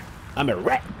a rat. I'm a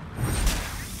rat.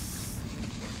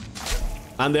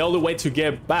 And the only way to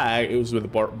get back, it was with the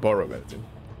borrow ability.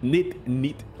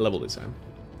 Neat level design.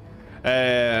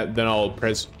 Then I'll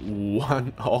press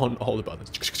 1 on all the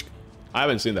buttons. I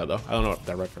haven't seen that though. I don't know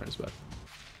that reference, but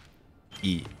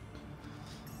E.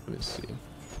 Let me see.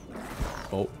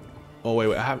 Oh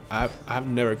wait. I have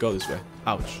never go this way.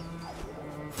 Ouch.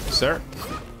 Sir,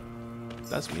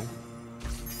 that's me.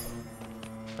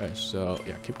 Okay, so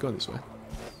yeah, keep going this way.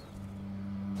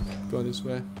 Keep going this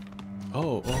way.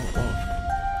 Oh, oh,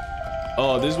 oh.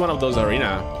 Oh, this is one of those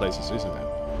arena places, isn't it?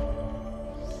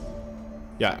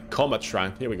 Yeah, combat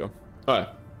shrine. Here we go. Alright.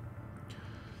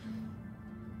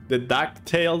 The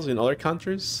DuckTales in other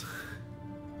countries?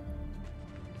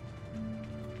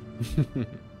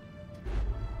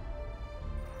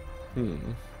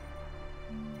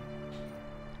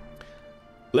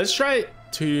 Let's try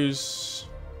to use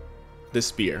the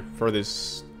spear for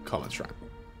this combat shrine.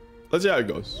 Let's see how it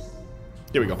goes.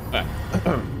 Here we go. Alright.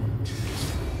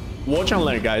 Watch and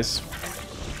learn, guys.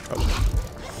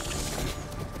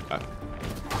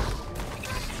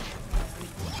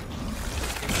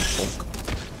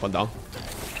 One down.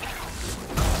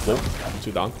 Whoa.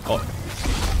 Two down. Oh.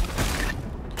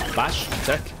 Bash.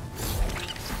 Attack.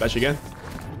 Bash again.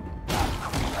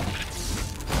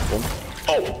 Boom.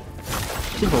 Oh.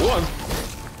 2 for 1.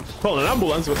 Call an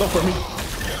ambulance, but not for me.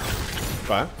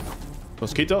 Fine.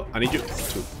 Mosquito, I need you to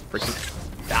freaking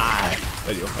die.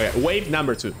 There you go. Okay, wave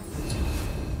number 2.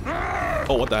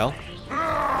 Oh, what the hell?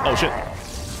 Oh, shit.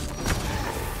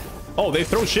 Oh, they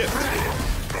throw shit.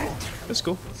 That's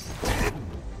cool.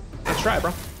 Let's try it,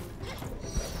 bro.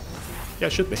 Yeah,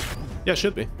 should be. Yeah,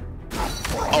 should be.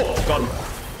 Oh, got him.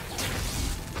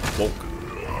 Whoa.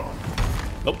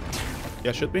 Nope.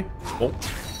 Yeah, should be. Whoa.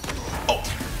 Oh.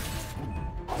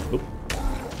 Nope.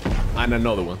 And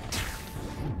another one.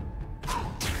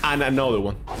 And another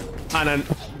one. And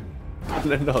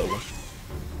another one.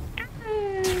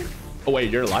 Oh,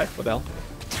 wait, you're alive? What the hell?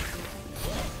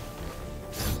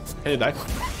 Can you die?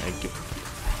 Thank you.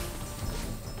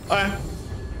 Alright.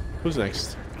 Who's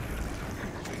next?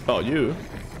 Oh, you?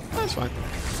 That's fine.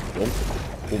 Boom.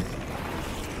 Boom.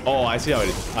 Oh, I see how it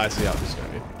is. I see how this is going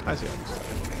to be. I see how this is going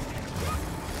to be.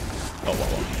 Oh, wow,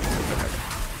 wow. Okay.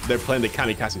 They're playing the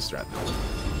kamikaze strat now.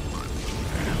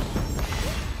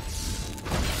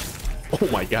 Oh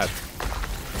my god.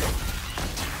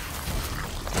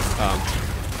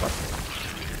 What?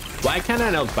 Why can't I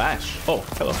not bash? Oh,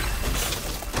 hello.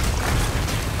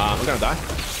 I'm gonna die.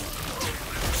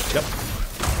 Yep.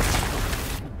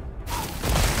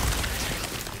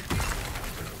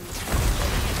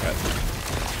 Okay.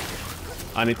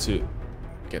 I need to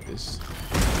get this.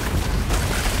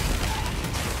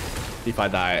 If I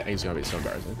die, it's gonna be so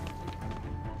embarrassing.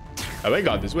 Oh, we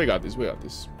got this, we got this, we got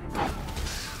this.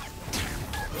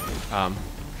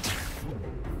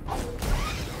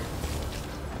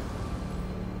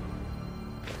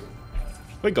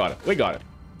 We got it. We got it.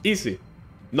 Easy.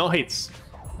 No hits.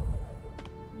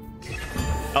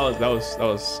 That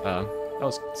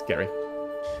was scary.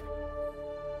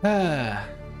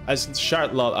 As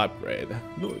shard lot upgrade.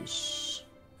 Nice.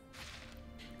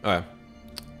 Alright.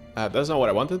 That's not what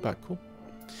I wanted, but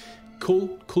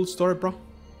cool. Cool story, bro.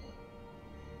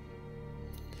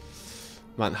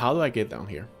 Man, how do I get down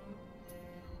here?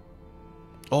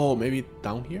 Oh, maybe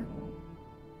down here?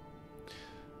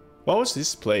 What was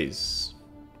this place?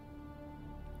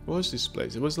 What was this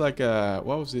place? It was like a...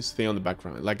 What was this thing on the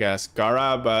background? Like a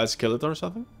scarab skeleton or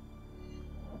something?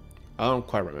 I don't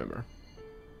quite remember.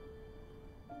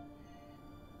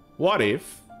 What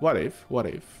if? What if? What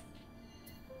if?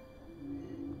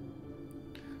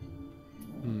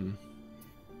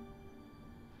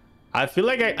 I feel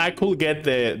like I could get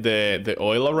the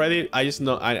oil already. I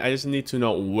just need to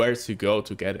know where to go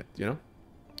to get it, you know?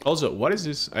 Also, what is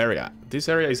this area? This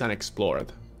area is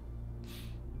unexplored.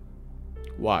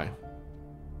 Why?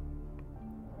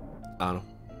 I don't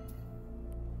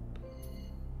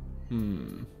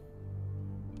know.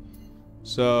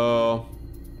 So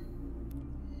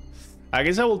I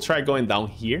guess I will try going down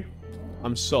here.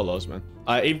 I'm so lost, man.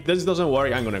 If this doesn't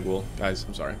work, I'm gonna go, guys.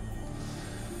 I'm sorry.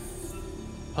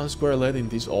 Unsquare LED in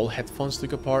these old headphones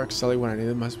took apart. Exactly when I need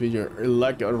it. Must be your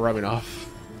luck rubbing off.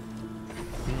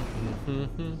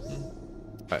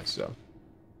 Alright, so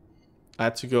I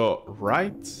had to go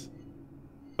right.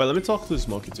 But let me talk to the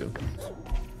Smokey too.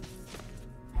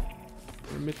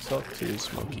 Let me talk to the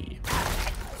Smokey.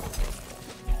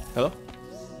 Hello?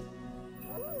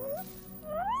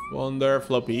 Wonder,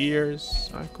 floppy ears.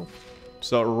 Alright, cool.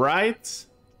 So right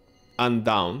and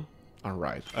down and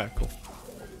right. Alright, cool.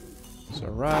 So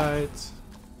right.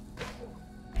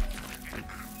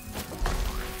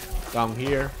 Down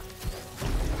here.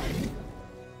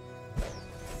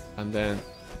 And then...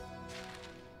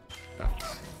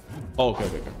 Oh, okay. I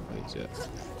didn't see that.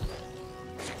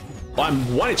 Oh,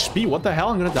 I'm 1 HP. What the hell?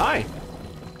 I'm gonna die.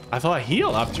 I thought I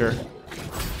healed after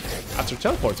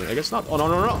teleporting. I guess not. Oh,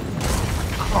 no.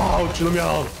 Oh, let me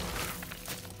out.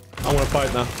 I want to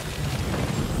fight now.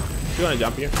 You gonna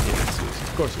jump here? Yes,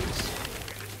 of course it is.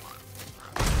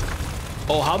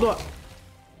 Oh, how do I...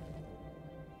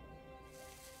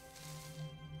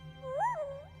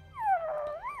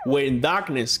 When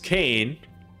darkness came,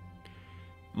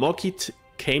 Moki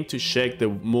came to shake the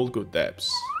Mulgu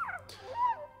depths.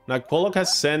 Now, Pollock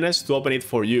has sent us to open it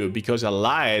for you because a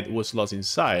light was lost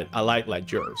inside, a light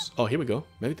like yours. Oh, here we go.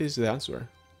 Maybe this is the answer.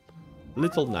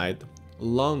 Little night,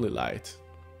 lonely light.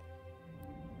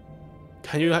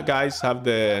 Can you guys have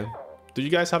the... Do you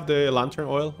guys have the lantern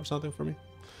oil or something for me?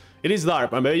 It is dark,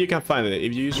 but maybe you can find it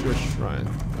if you use your shrine.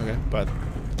 Okay, but...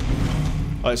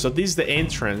 Alright, so this is the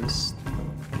entrance.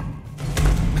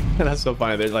 That's so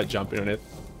funny, they're like jumping on it.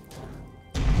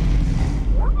 Yeah.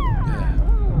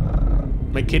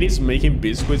 My kid is making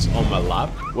biscuits on my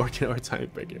lap, working overtime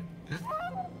baker.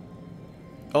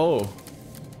 Oh.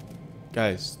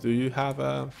 Guys, do you have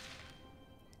a...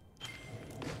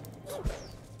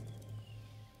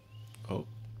 Oh.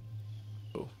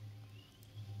 Oh.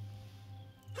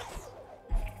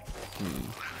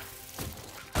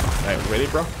 Alright, ready,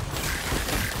 bro?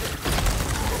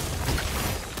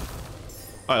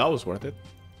 Oh, that was worth it.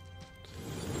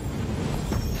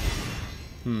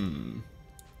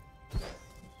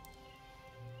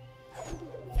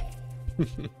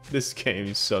 This game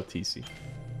is so TC.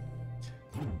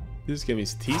 This game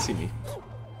is teasing me.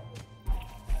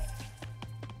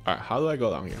 Alright, how do I go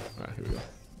down here? Alright, here we go.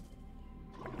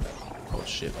 Oh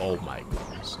shit, oh my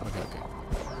goodness. Okay, okay.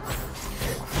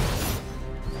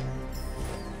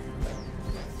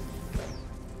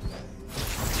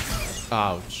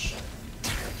 Ouch.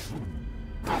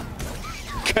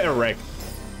 Get wrecked.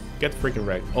 Get freaking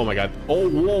wrecked. Oh my god. Oh,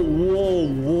 whoa, whoa,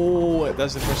 whoa.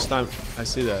 That's the first time I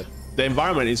see that. The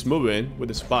environment is moving with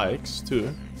the spikes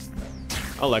too.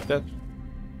 I like that.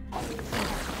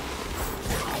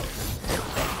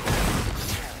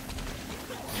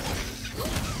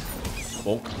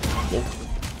 Bonk, bonk.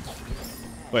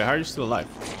 Wait, how are you still alive?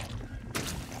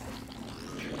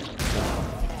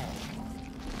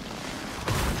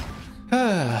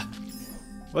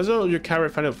 What's your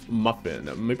carrot kind of muffin?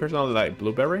 Me personally like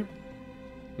blueberry.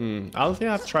 I don't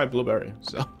think I've tried blueberry,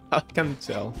 so I can't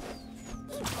tell.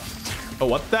 Oh,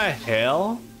 what the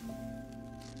hell?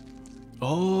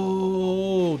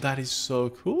 Oh, that is so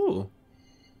cool.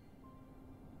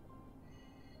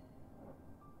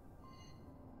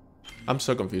 I'm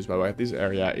so confused, by the way. This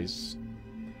area is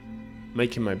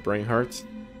making my brain hurt.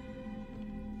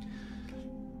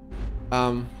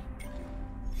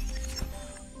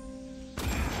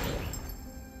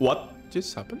 What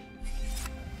just happened?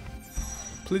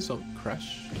 Please don't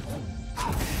crash.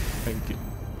 Thank you.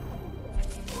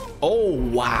 Oh,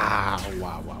 wow.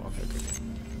 Wow, wow. Okay, okay,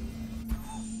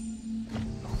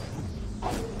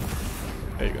 okay.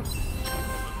 There you go.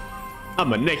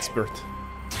 I'm an expert.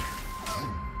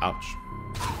 Ouch.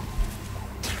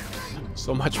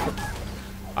 So much for...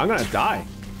 I'm gonna die.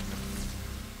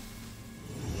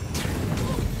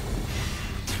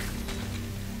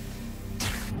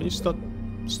 Can you stop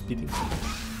speeding?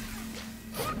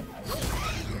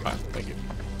 Ah, thank you.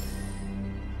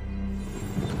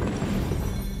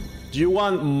 Do you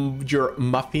want your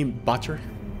muffin butter?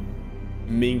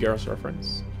 Mean Girls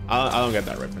reference? I don't get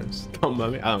that reference. Don't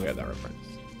mind me. I don't get that reference.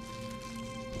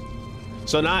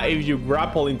 So now if you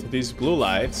grapple into these blue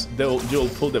lights, you'll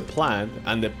pull the plant,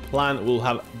 and the plant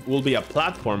will be a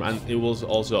platform, and it will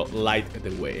also light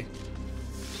the way.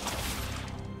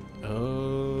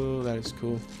 Oh, that is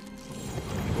cool.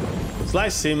 It's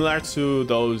like similar to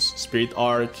those Spirit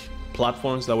Arc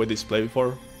platforms that we displayed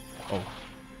before. Oh.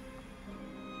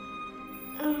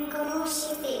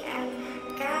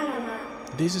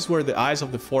 This is where the eyes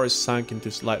of the forest sank into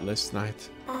lightless night.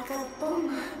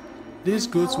 These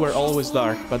goods were always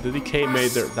dark, but the decay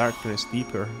made their darkness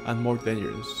deeper and more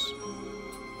dangerous.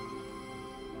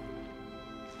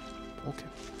 Okay.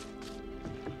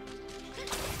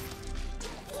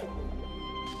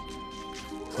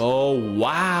 Oh,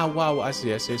 wow, wow, I see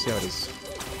how it is.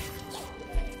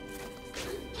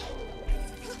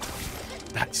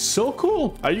 That's so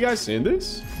cool. Are you guys seeing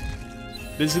this?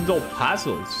 These little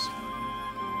puzzles.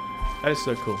 That is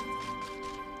so cool.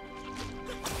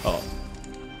 Oh.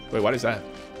 Wait, what is that?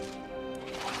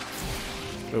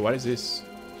 Wait, what is this?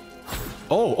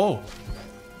 Oh, oh.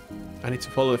 I need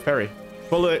to follow the ferry.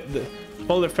 Follow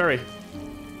the ferry.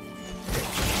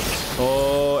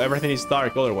 Oh, everything is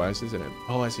dark otherwise, isn't it?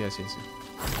 Oh, I see.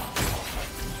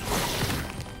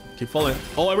 Keep following.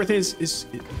 Oh, everything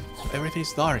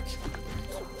is dark.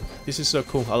 This is so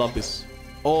cool. I love this.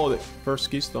 Oh, the first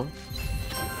keystone.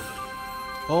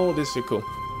 Oh, this is so cool.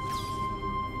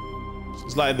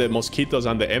 It's like the mosquitoes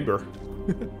and the ember.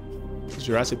 It's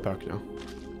Jurassic Park now.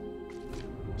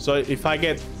 So if I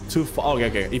get too far,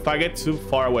 okay. If I get too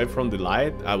far away from the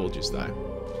light, I will just die.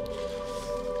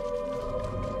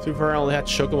 Too far, I only had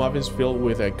chocolate muffins filled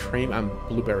with a cream and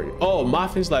blueberry. Oh,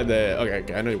 muffins like the...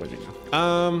 Okay, I know what you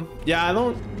mean. Yeah, I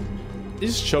don't...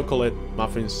 This chocolate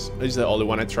muffins is the only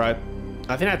one I tried.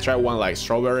 I think I tried one like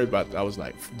strawberry, but that was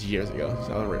like years ago,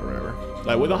 so I don't really remember.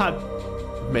 Like, we don't have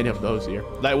many of those here.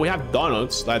 Like, we have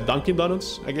donuts, like Dunkin'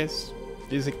 Donuts, I guess,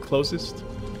 is the closest.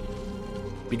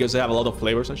 Because they have a lot of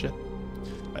flavors and shit.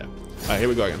 But yeah. All right, here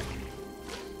we go again.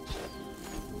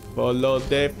 Follow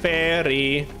the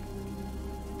ferry.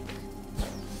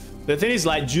 The thing is,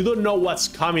 like, you don't know what's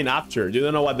coming after. You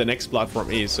don't know what the next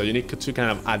platform is, so you need to kind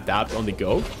of adapt on the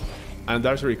go. And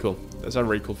that's really cool. That's a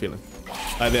really cool feeling.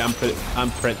 Like the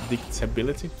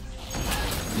unpredictability.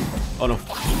 Oh no.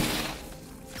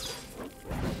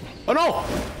 Oh no!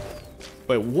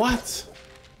 Wait, what?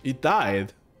 It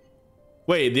died.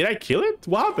 Wait, did I kill it?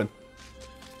 What happened?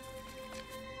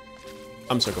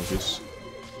 I'm so confused.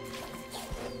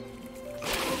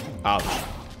 Ouch.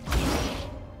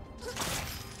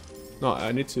 No,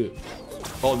 I need to...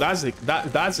 Oh, that's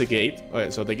the gate. Okay,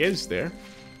 so the gate is there.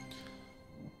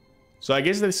 So I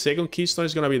guess the second keystone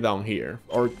is gonna be down here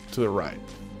or to the right.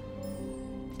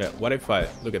 Yeah, what if I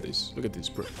look at this? Look at this,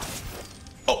 bro.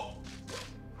 Oh!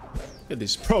 Look at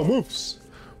these pro moves.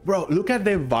 Bro, look at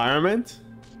the environment.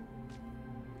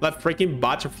 Like freaking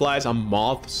butterflies and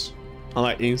moths and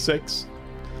like insects.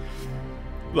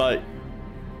 Like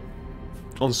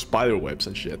on spider webs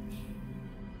and shit.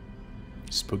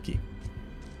 Spooky.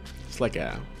 It's like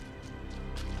a...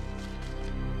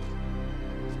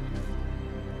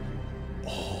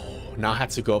 Oh, now I have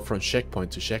to go from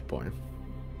checkpoint to checkpoint.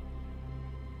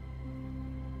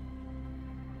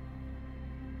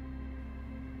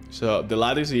 So the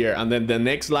light is here, and then the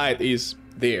next light is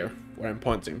there, where I'm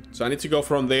pointing. So I need to go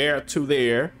from there to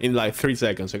there in like 3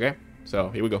 seconds, okay? So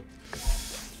here we go.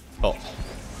 Oh.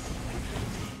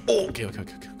 Oh, okay.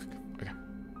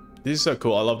 This is so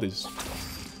cool. I love this.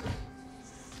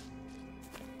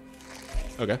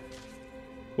 Okay.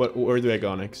 Where do I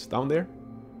go next? Down there?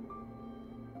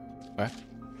 Okay.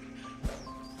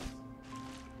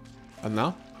 And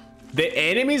now? The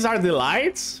enemies are the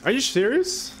lights? Are you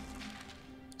serious?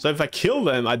 So if I kill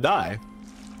them, I die.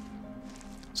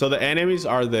 So the enemies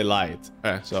are the light.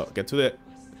 Okay, so get to the...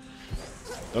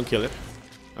 Don't kill it.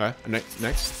 Alright,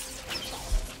 next.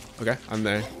 Okay, and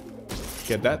then...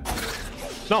 Get that.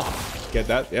 No! Get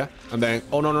that, yeah. And then...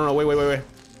 Oh, no, wait.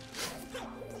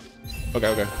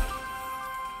 Okay.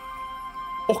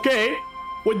 Okay,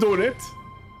 we're doing it.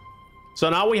 So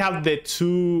now we have the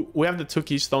two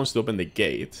keystones to open the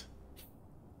gate.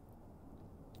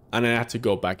 And then I have to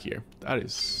go back here. That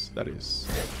is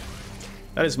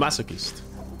masochist.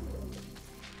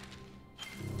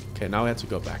 Okay, now I have to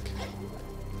go back.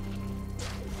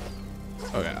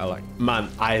 Okay, man,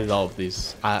 I love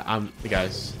this. I'm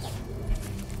guys.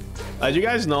 As you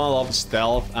guys know, I love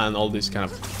stealth and all this kind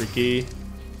of freaky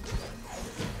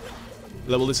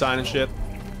level design and shit.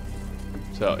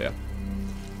 So yeah.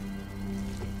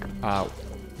 Ow.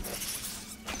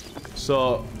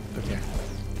 So okay.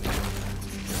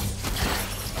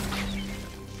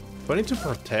 Do I need to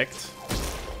protect?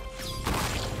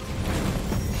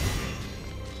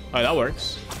 Oh, that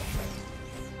works.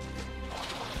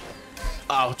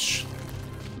 Ouch.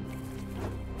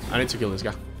 I need to kill this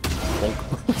guy. Bonk.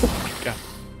 God.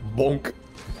 Bonk.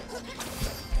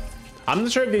 I'm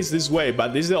not sure if it's this way,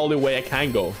 but this is the only way I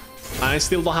can go. And I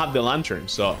still don't have the lantern,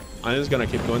 so I'm just gonna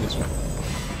keep going this way.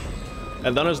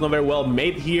 A donut is not very well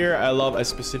made here. I love a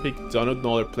specific donut,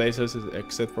 no other places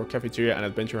except for cafeteria and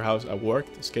adventure house. I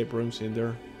worked, escape rooms in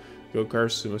there,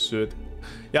 go-karts, sumo suit.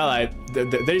 Yeah, like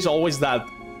there's always that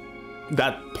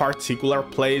particular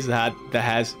place that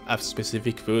has a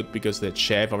specific food because the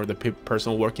chef or the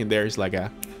person working there is like a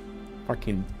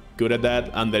fucking good at that,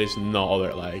 and there is no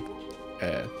other like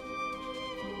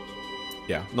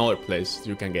yeah, no other place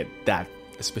you can get that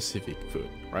specific food,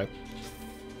 right?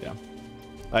 Yeah.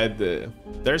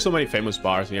 There's so many famous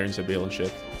bars here in Seville and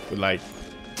shit with like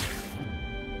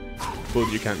food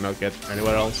you cannot get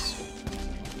anywhere else.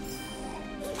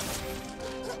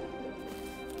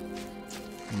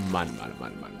 Man.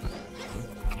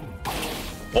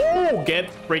 Oh, get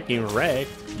freaking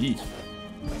wrecked. Yee.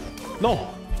 No.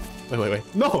 Wait.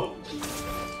 No.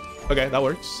 Okay, that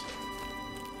works.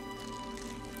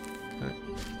 Right.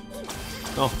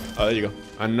 No. Oh, there you go.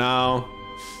 And now,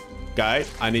 guy,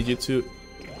 I need you to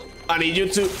not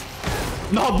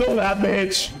do that,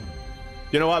 bitch.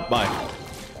 You know what? Bye.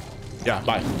 Yeah,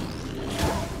 bye.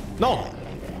 No.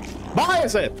 Bye, I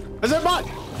said bye.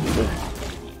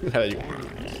 There you go.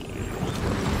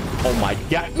 Oh my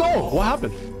god. No! What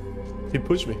happened? He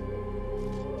pushed me.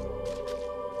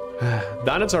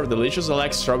 Donuts are delicious. I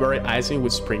like strawberry icing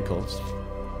with sprinkles.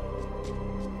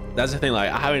 That's the thing.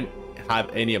 Like, I haven't had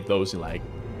any of those in like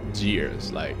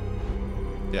years. Like,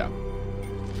 yeah.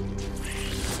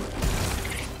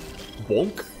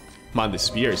 Bonk? Man, the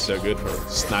spear is so good for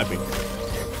sniping.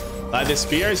 Like, the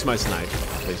spear is my snipe,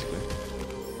 basically.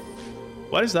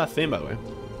 What is that thing, by the way?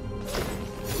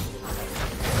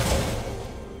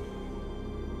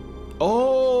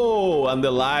 Oh, and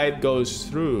the light goes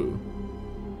through.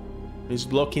 It's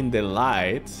blocking the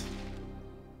light.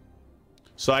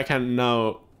 So I can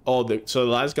now... Oh, so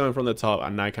the light's coming from the top,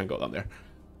 and I can go down there.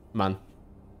 Man.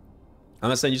 I'm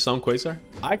gonna send you some, Quasar.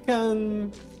 I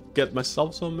can get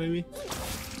myself some, maybe.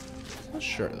 Not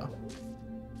sure, though.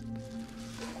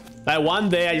 Like, one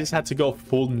day I just had to go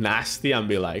full nasty and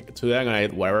be like, today I'm gonna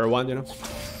eat whatever I want, you know?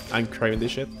 I'm craving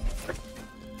this shit.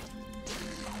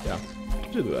 Yeah,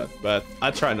 I should do that, but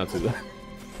I try not to do that.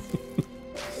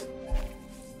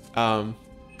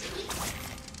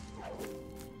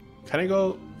 Can I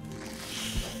go?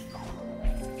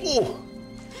 Oh!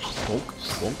 Bonk,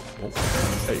 bonk, bonk.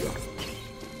 There you go.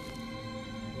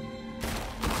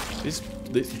 This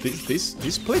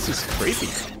place is creepy.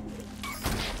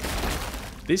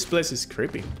 This place is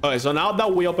creepy. Okay, so now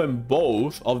that we open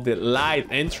both of the light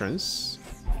entrance,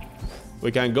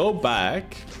 we can go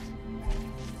back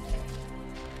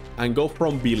and go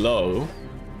from below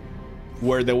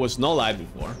where there was no light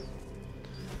before.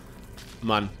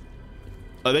 Man.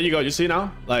 Oh, there you go. You see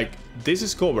now? Like, this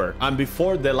is covered. And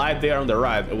before, the light there on the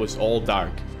right, it was all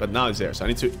dark. But now it's there. So I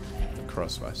need to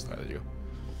cross fast. There you go.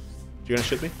 You gonna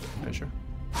shoot me? Yeah, sure.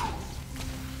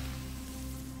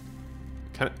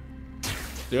 Can I...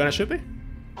 You gonna shoot me?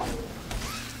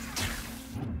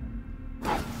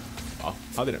 Oh,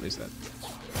 how did I miss that?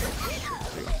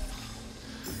 There you go.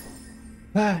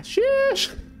 Ah,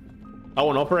 sheesh. I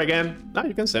won't offer again. No,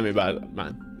 you can send me back,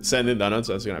 man. Sending donuts,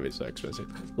 that's gonna be so expensive.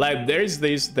 Like,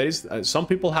 some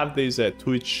people have this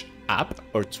Twitch app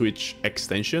or Twitch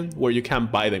extension where you can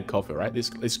buy them coffee, right?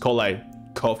 It's called like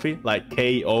coffee, like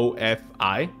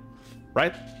KOFI,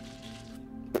 right?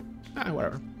 Ah,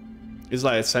 whatever. It's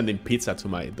like sending pizza to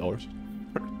my doors,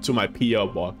 to my PO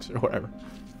box or whatever.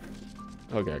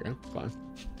 Okay, fine.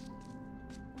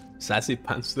 Sassy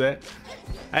pants today.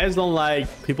 I just don't like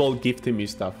people gifting me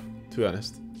stuff, to be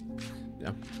honest.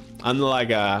 Yeah. I'm like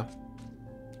yeah.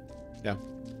 Yeah.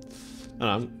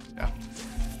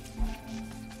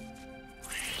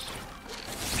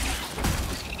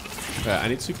 Okay, I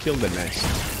need to kill the nest.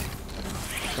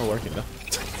 It's not working though.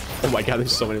 Oh my god,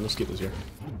 there's so many mosquitoes here.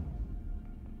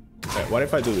 Okay, what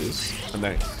if I do this and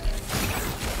then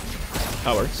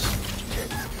that works.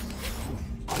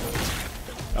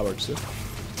 That works too.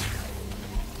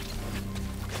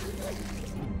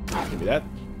 Give me that.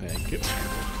 Thank you.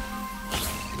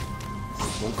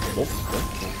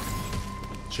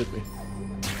 Shoot me.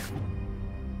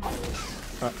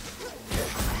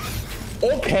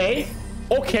 Okay.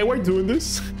 Okay, we're doing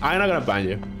this. I'm not gonna ban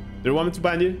you. Do you want me to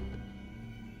ban you?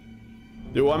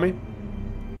 Do you want me?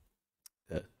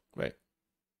 Wait.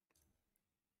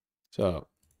 So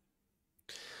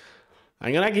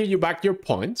I'm gonna give you back your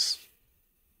points.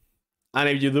 And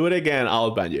if you do it again,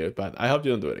 I'll ban you. But I hope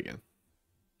you don't do it again.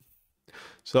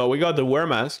 So we got the wear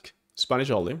mask, Spanish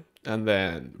only, and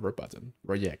then red button,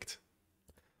 reject.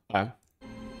 Yeah,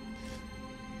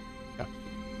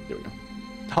 here we go.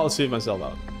 I'll see myself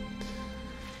out.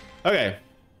 Okay.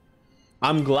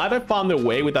 I'm glad I found a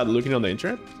way without looking on the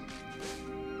internet.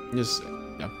 Just,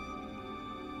 yeah.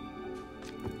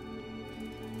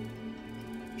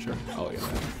 Sure, I'll get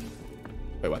that.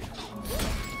 Wait, what?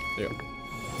 There you go.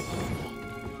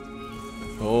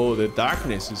 Oh, the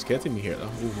darkness is getting me here though.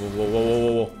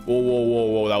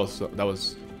 Whoa. That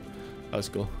was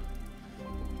cool.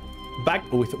 Back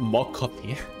with more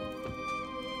coffee.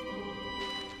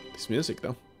 This music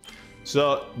though.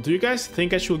 So, do you guys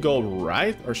think I should go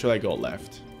right or should I go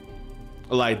left?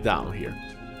 Like down here.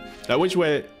 Like which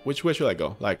way should I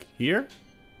go? Like here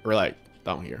or like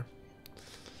down here?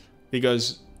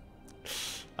 Because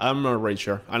I'm not really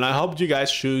sure. And I hope you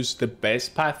guys choose the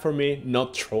best path for me,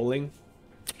 not trolling.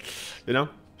 You know?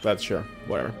 But sure,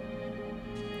 whatever.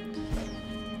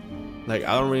 Like,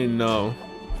 I don't really know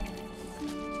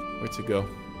where to go.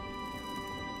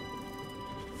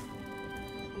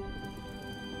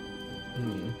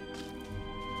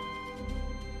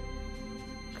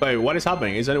 Wait, what is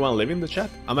happening? Is anyone leaving the chat?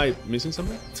 Am I missing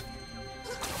something?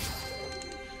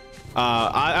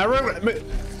 I regret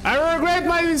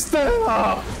my mistake.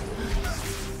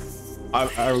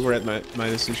 I regret my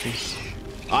decisions.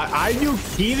 Are you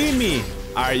kidding me?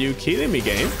 Are you kidding me,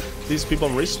 game? These people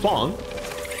respawn.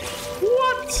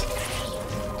 What?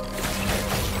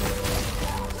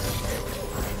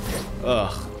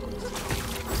 Ugh.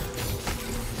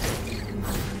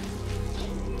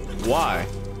 Why?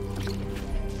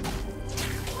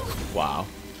 Wow.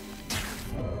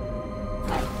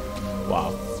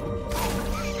 Wow.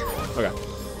 Okay.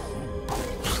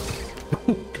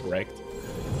 Correct.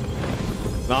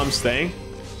 Now I'm staying.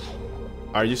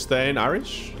 Are you staying,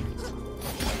 Irish?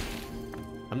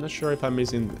 I'm not sure if I'm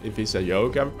missing, if it's a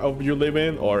joke of you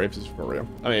living or if it's for real.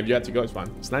 I mean, if you have to go, it's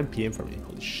fine. It's 9 p.m. for me.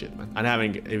 Holy shit, man. I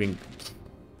haven't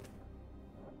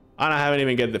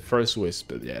even get the first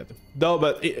wisp yet. Though,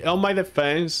 but on my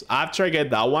defense, after I get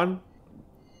that one,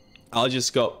 I'll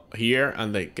just go here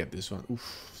and then get this one.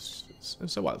 Oof,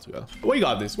 it's a while to go. We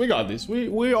got this. We got this.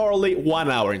 We are only 1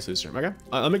 hour into the stream. Okay,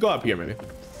 let me go up here maybe,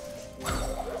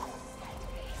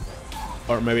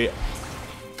 or maybe.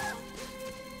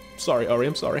 Sorry, Ori.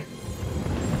 I'm sorry.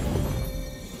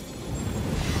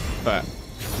 Alright,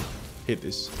 hit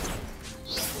this.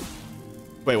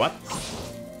 Wait, what?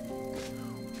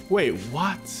 Wait,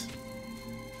 what?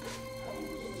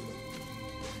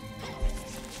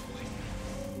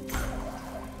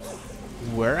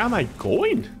 Where am I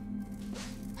going?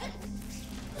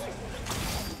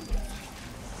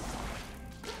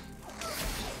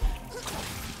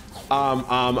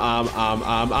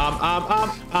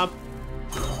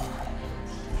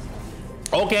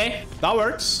 Okay, that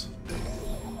works.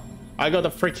 I got a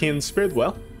freaking spirit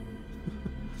well.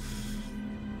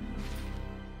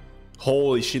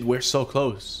 Holy shit, we're so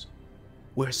close.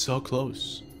 We're so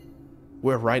close.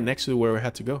 We're right next to where we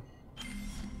had to go.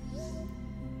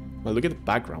 Well, look at the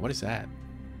background. What is that?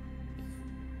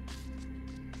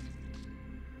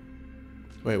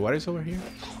 Wait, what is over here?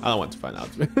 I don't want to find out.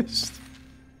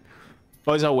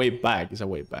 Oh, it's our way back. It's our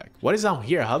way back. What is down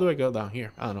here? How do I go down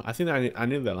here? I don't know. I think I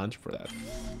need the lunch for that.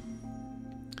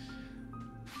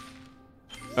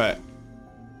 All right.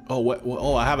 Oh, what?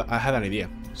 Oh, I have an idea.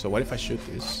 So what if I shoot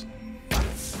this?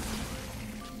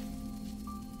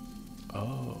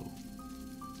 Oh.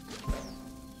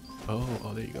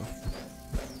 Oh, there you go.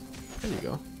 There you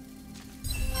go.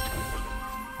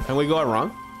 Can we go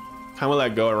around? Can we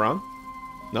like go around?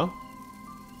 No?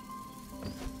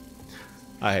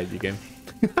 I hate you, game.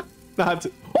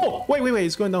 Oh, wait,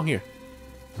 it's going down here.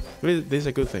 Maybe this is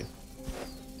a good thing.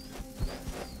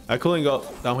 I couldn't go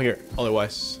down here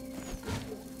otherwise.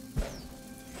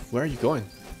 Where are you going?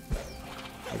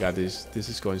 I got this. This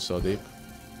is going so deep.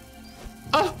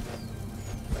 Ah!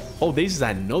 Oh, this is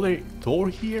another door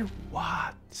here?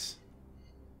 What?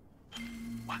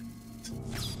 What?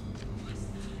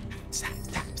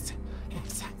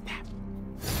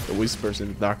 The whispers in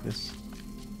the darkness.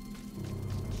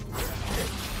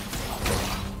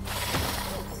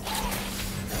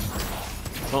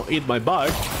 Don't eat my bug.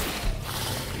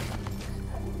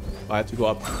 I have to go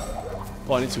up.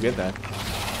 Oh, I need to get that.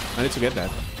 I need to get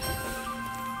that.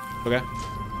 Okay.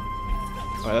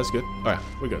 Alright, that's good. Alright,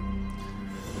 we're good.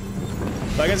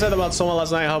 Like I said about Soma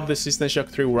last night, I hope the System Shock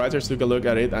 3 writers took a look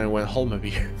at it and went, hold my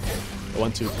beer. I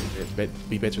want to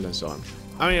be better than Soma.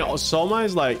 I mean, Soma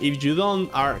is like, if you don't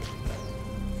are...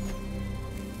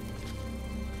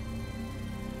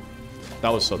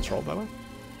 That was so troll, by the way.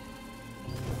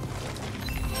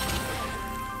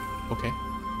 Okay.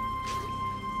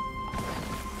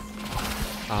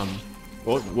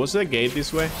 Was the gate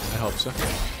this way? I hope so. I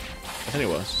think it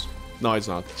was. No, it's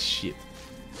not. Shit.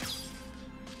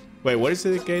 Wait, what is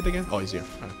the gate again? Oh, it's here.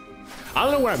 Right. I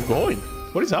don't know where I'm going.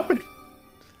 What is happening?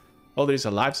 Oh, there's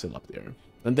a live cell up there.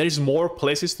 And there's more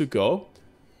places to go.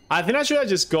 I think I should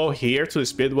just go here to the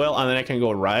speedwell and then I can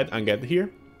go right and get here.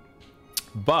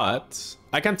 But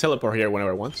I can teleport here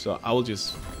whenever I want, so I will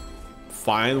just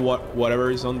find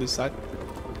whatever is on this side.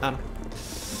 I don't know.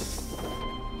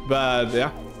 But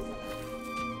yeah.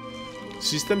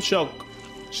 System Shock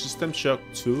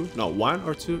 2, no, 1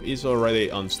 or 2 is already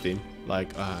on Steam.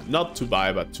 Like, not to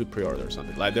buy, but to pre-order or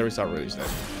something. Like, there is a release date.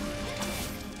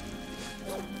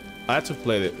 I had to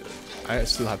play it. I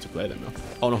still have to play them now.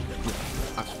 Oh no.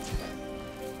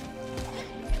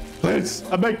 Please,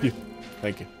 I beg you.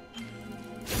 Thank you.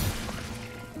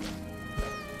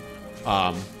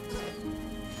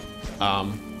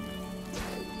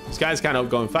 This guy's kind of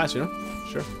going fast, you know?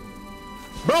 Sure.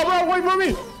 Bro, wait for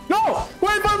me! No!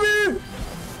 Wait for me!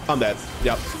 I'm dead.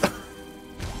 Yep.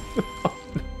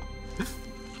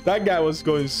 That guy was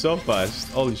going so fast.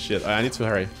 Holy shit. I need to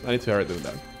hurry. I need to hurry to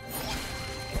that.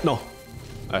 No.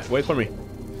 Wait for me.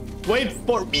 Wait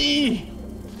for me!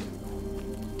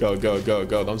 Go.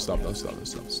 Don't stop. Stop.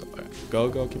 Right.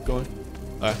 Go. Keep going.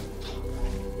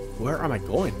 Where am I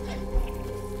going?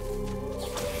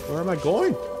 Where am I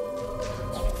going?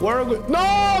 Where are we? No,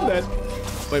 I'm dead.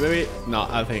 Wait, maybe. No,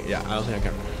 I think. Yeah, I don't think I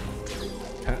can.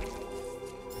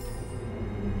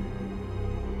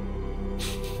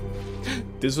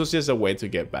 This was just a way to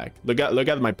get back. Look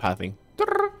at my pathing.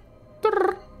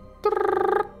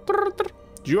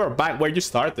 You are back where you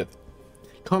started.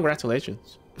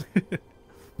 Congratulations.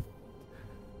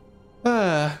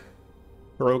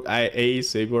 Rogue IA,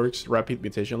 Saveworks, Rapid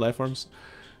Mutation Lifeforms.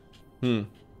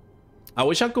 I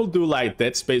wish I could do like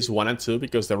Dead Space 1 and 2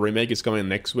 because the remake is coming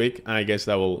next week, and I guess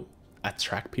that will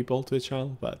attract people to the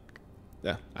channel, but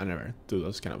yeah, I never do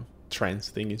those kind of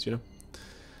trends thingies, you know.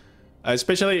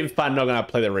 Especially if I'm not gonna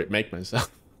play the remake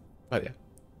myself. But yeah.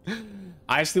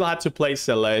 I still had to play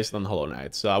Celeste and Hollow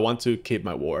Knight, so I want to keep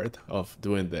my word of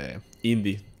doing the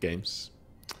indie games.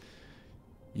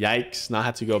 Yikes, now I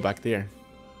had to go back there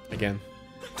again.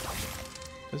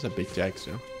 That's a big yikes,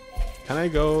 you know. Can I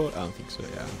go? I don't think so.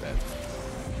 Yeah, I'm dead.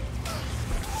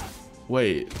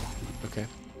 Wait. Okay.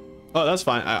 Oh, that's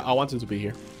fine. I wanted to be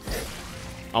here.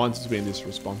 I wanted to be in this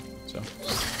respawn, so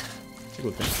it's a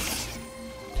good thing.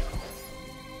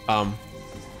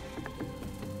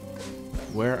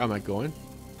 Where am I going?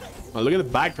 Oh, look at the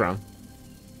background.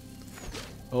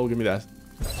 Oh, give me that.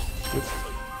 Good.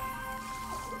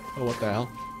 Oh, what the hell?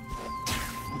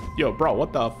 Yo, bro,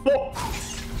 what the fuck?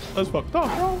 That's fucked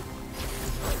up, bro.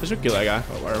 I should kill that guy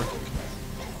or whatever.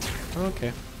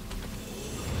 Okay.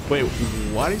 Wait,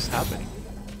 what is happening?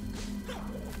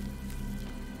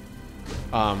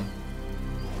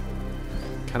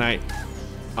 Can I?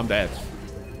 I'm dead.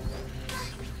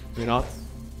 You're not.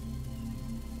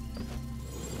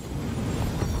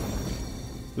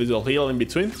 Little heal in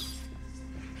between.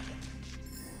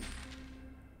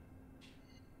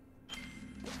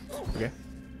 Okay.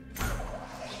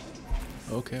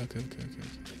 Okay.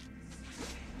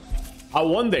 I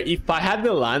wonder if I had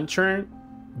the lantern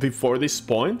before this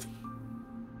point,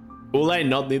 will I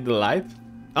not need the light?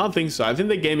 I don't think so. I think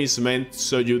the game is meant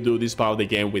so you do this part of the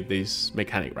game with this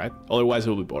mechanic, right? Otherwise it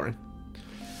will be boring.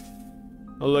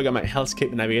 Oh, look at my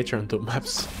Hellscape Navigator on top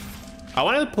maps. I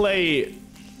wanted to play...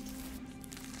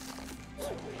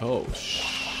 Oh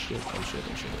shit.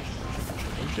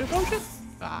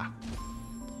 Ah.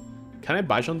 Can I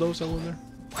bash on those, I wonder?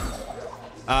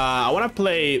 I want to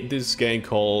play this game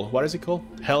called... What is it called?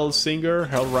 Hellsinger?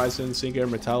 Hellrising Singer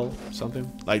Metal something?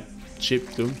 Like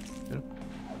Chip Doom, you know?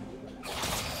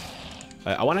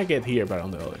 I want to get here, but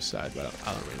on the other side, but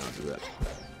I don't really know how to do that.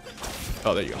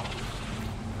 Oh, there you go.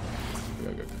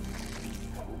 Go.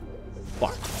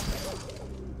 Fuck.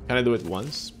 Can I do it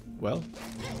once? Well,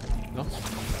 no.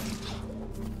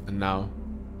 And now.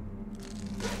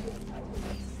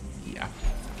 Yeah.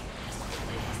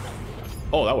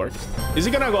 Oh, that worked. Is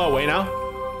it gonna go away now?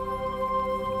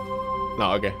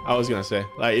 No, okay. I was gonna say,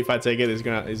 like, if I take it, is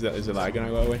the light gonna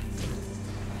go away?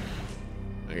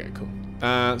 Okay, cool.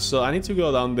 So I need to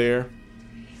go down there.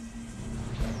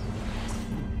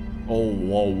 Oh,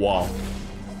 whoa, wow.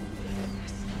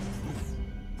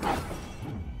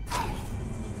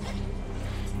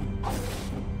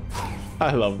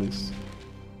 I love this.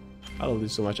 I love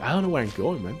this so much. I don't know where I'm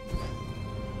going, man.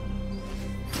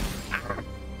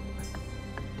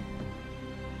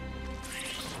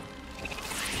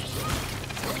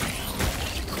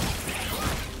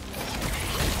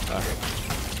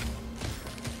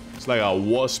 It's like a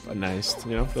wasp nest,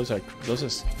 you know. Those are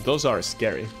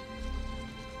scary.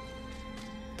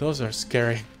 Those are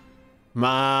scary.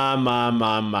 Man.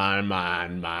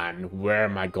 Where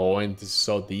am I going? This is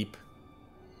so deep.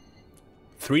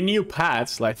 3 new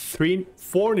paths, like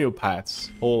 4 new paths.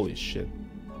 Holy shit.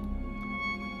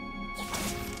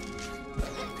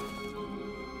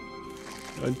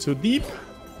 Going too deep.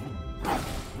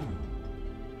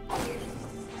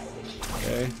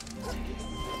 Okay.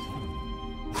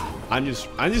 I'm just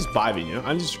vibing, you know.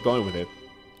 I'm just going with it.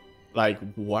 Like,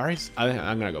 where is?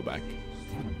 I'm gonna go back.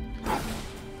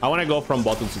 I want to go from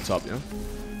bottom to top, you know.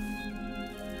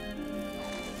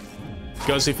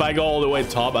 Because if I go all the way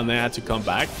top and then I have to come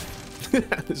back,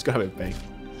 it's gonna be a pain.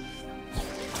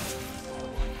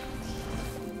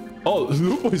 Oh,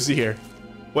 Lupo is here.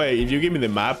 Wait, if you give me the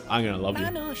map, I'm gonna love you.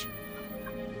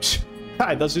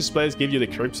 Does this place give you the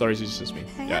creeps or is it just me?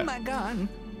 Yeah.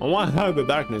 On one hand, the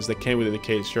darkness that came with the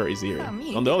case sure is eerie.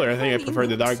 On the other, I think I prefer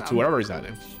the dark to whatever is at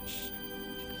him.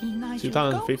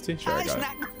 2050? Sure, I got it.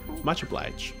 Much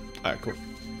obliged. Alright, cool.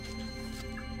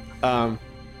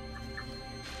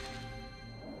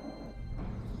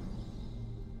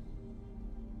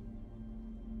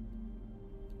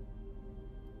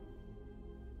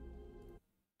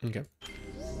 Okay.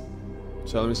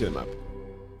 So let me see the map.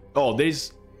 Oh,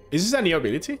 is this a new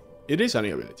ability? It is a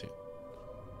new ability.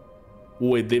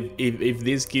 Ooh, if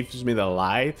this gives me the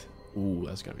light, ooh,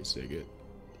 that's gonna be so good.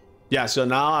 Yeah, so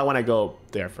now I want to go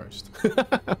there first.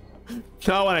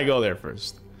 Now I want to go there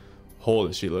first.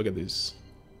 Holy shit, look at this.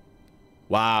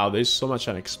 Wow, there's so much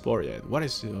unexplored yet. What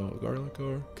is it? Oh, garlic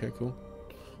ore. Okay, cool.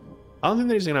 I don't think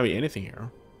there's gonna be anything here.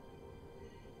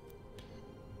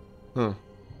 Huh.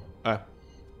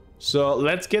 So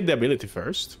let's get the ability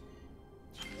first.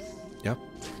 Yep.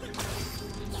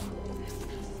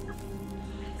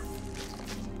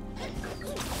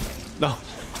 No.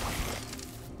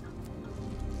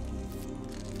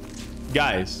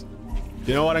 Guys,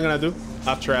 you know what I'm gonna do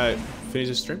after I finish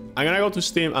the stream? I'm gonna go to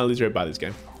Steam and literally buy this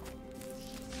game.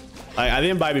 I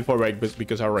didn't buy it before, right?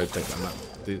 Because I already played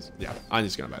it. Yeah, I'm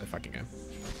just gonna buy the fucking game.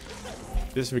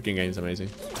 This freaking game is amazing.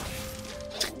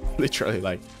 Literally,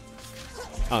 like,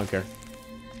 I don't care.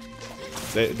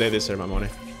 They deserve my money.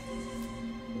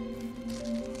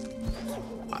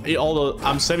 Although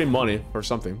I'm saving money for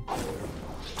something,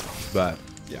 but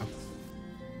yeah,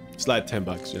 it's like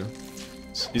 $10, you know.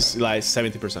 It's like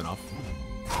 70% off.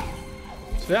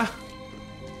 So yeah,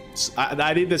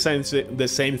 I did the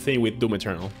same thing with Doom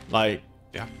Eternal. Like,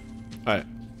 yeah. All right.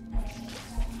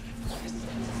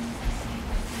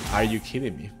 Are you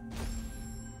kidding me?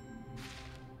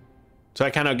 So I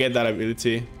cannot get that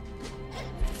ability.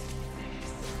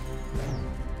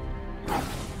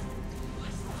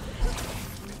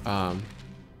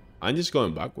 I'm just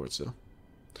going backwards though.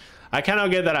 I cannot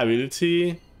get that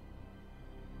ability.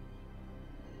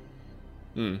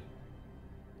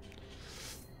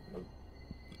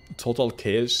 Total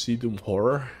Chaos C Doom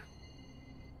Horror.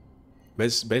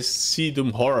 Best C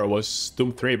Doom Horror was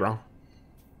Doom 3, bro.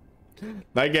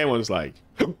 That game was like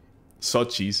so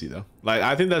cheesy though. Like,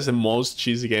 I think that's the most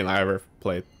cheesy game I ever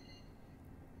played.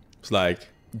 It's like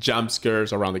jump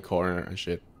scares around the corner and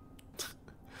shit.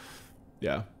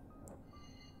 Yeah.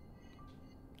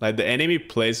 Like, the enemy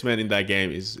placement in that game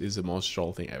is the most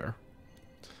troll thing ever.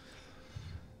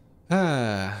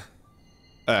 I'm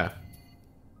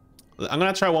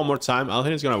gonna try one more time. I don't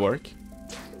think it's gonna work.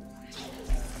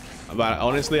 But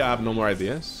honestly, I have no more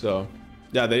ideas. So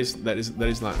yeah, there is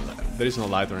no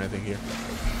light or anything here.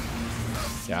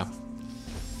 Yeah.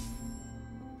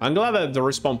 I'm glad that the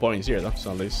respawn point is here though,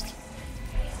 so at least.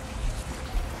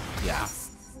 Yeah.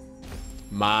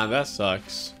 Man, that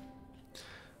sucks.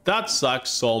 That sucks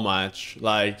so much.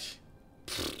 Like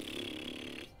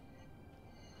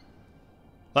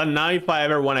now if I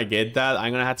ever want to get that,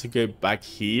 I'm gonna have to go back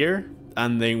here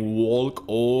and then walk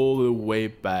all the way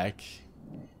back.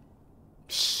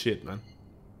 Shit, man.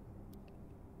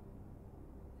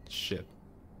 Shit.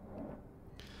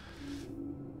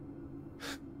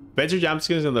 Better jump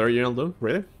skins than the original Doom?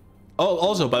 Really? Oh,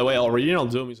 also, by the way, original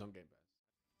Doom is on Game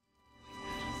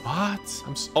Pass.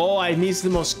 What? Oh, I missed the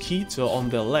mosquito on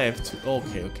the left.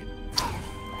 Okay.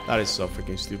 That is so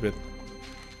freaking stupid.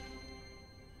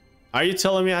 Are you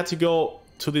telling me I had to go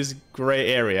to this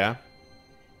gray area?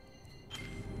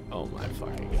 Oh my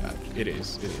fucking god. It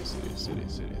is gonna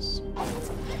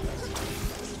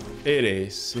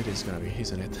be,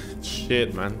 isn't it?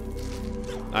 Shit, man.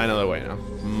 I know the way now.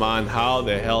 Man, how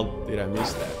the hell did I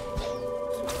miss that?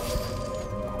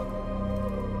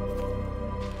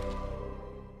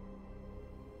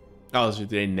 I was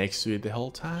right next to it the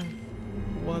whole time.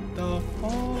 What the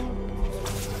fuck?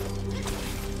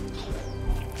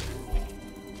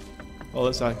 Well,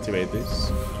 let's activate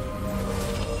this.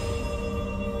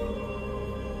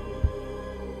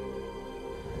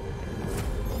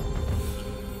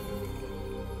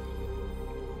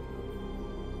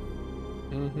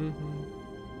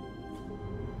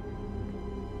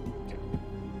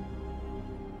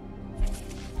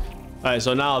 Alright,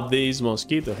 so now this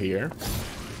mosquito here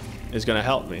is gonna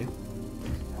help me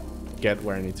get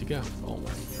where I need to go. Oh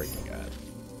my freaking god.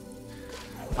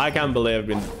 I can't believe I've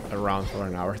been around for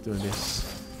an hour doing this.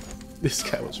 This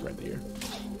guy was right here.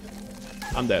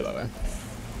 I'm dead, by the way.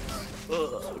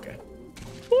 Okay.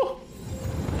 Woo.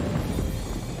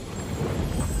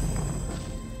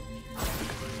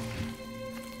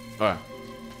 Alright.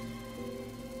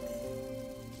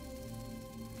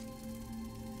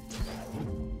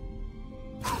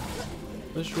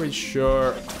 Not really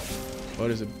sure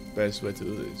what is the best way to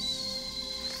do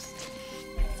this.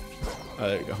 Oh,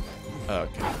 there you go.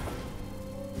 Okay.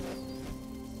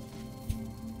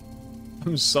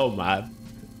 I'm so mad.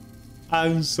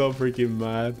 I'm so freaking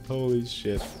mad. Holy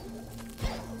shit.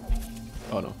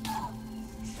 Oh no.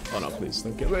 Oh no, please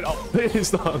don't get rid of. Oh,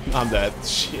 please don't. I'm dead.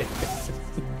 Shit.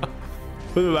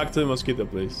 Put me back to the mosquito,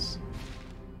 please.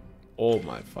 Oh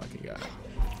my fucking god.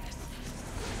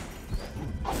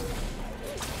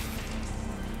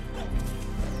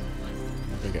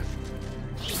 Okay.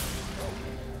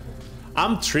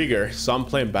 I'm triggered, so I'm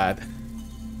playing bad.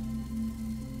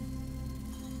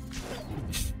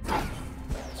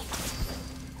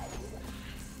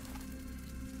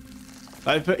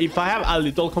 If I have a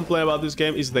little complaint about this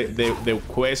game, is the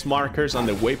quest markers and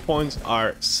the waypoints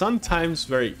are sometimes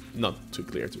very not too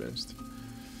clear, to be honest.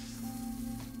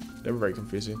 They're very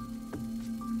confusing.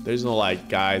 There's no like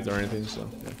guides or anything, so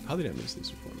yeah. How did I miss this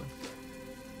before now?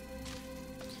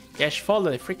 Yes,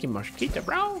 follow the freaking mosquito,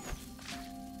 bro.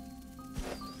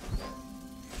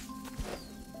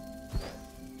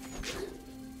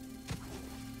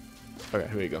 Okay,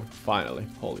 here we go. Finally.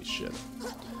 Holy shit.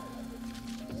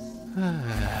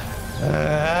 Man.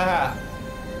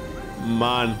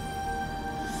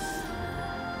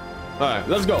 Alright,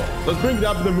 let's go. Let's bring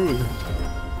up the mood.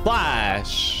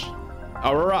 Flash.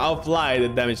 Aurora of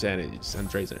light, damage energies, and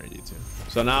trace energy too.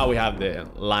 So now we have the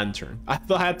lantern. I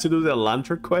thought I had to do the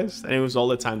lantern quest, and it was all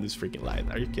the time this freaking light.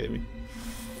 Are you kidding me?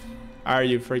 Are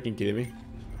you freaking kidding me?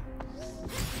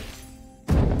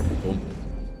 Boom.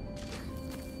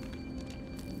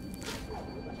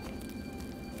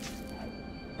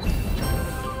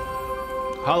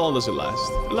 How long does it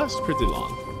last? It lasts pretty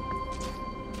long.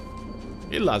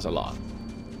 It lasts a lot.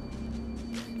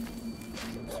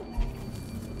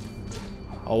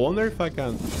 I wonder if I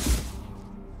can...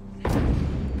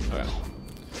 Okay.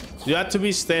 You have to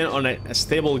be staying on a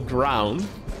stable ground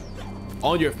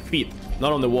on your feet,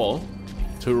 not on the wall,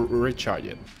 to recharge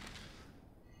it.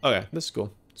 Okay, that's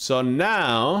cool. So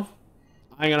now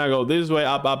I'm gonna go this way,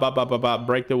 up, up, up, up, up, up,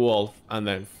 break the wall, and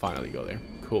then finally go there.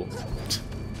 Cool.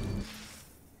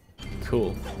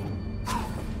 Cool.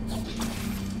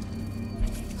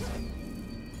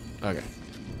 Okay.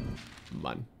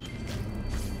 Man.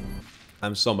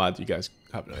 I'm so mad you guys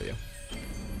have no idea.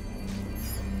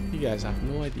 You guys have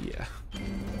no idea.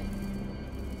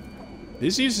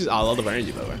 This uses a lot of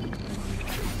energy, by the way.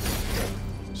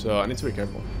 So I need to be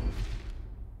careful.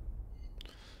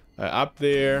 Up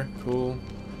there, cool.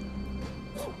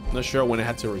 Not sure when I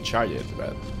had to recharge it,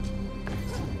 but...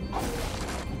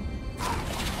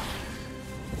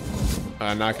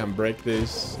 now I can break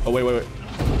this. Oh, wait, wait, wait.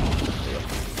 There you go.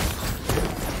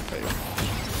 There you go.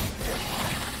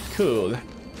 Cool.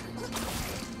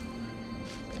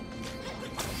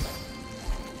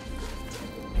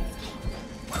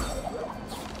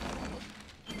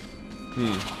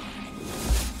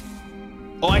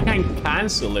 Oh, I can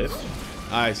cancel it.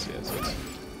 I see, I see, I see.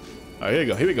 Oh, here we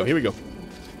go, here we go, here we go.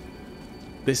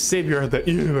 The savior of the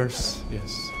universe.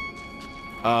 Yes.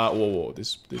 Whoa, whoa,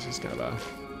 this is kind of a...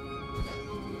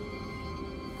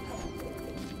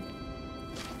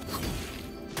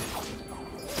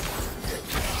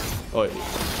 Oh, yes,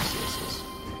 yes, yes.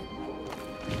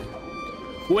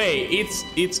 Wait,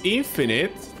 it's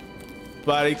infinite,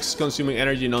 but it's consuming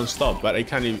energy non-stop. But it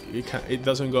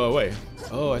doesn't go away.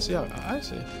 Oh, I see. I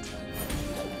see.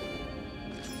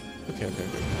 Okay, okay,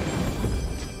 okay.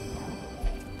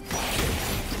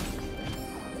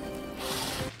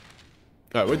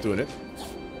 Alright, we're doing it.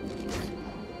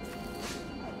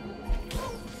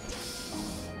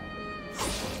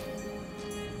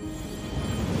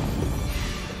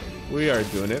 We are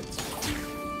doing it.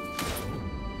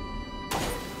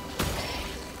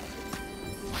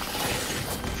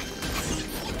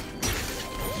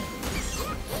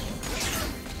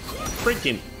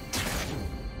 Freaking.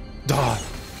 Duh.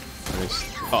 Nice.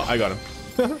 Oh, I got him.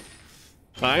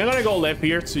 I'm gonna go left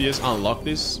here to just unlock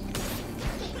this.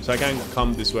 So I can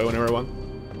come this way whenever I want.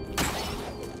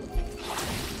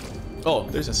 Oh,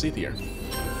 there's a seat here.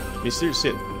 Mysterious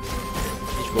seat.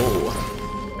 Let's go.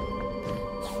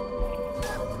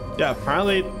 Yeah,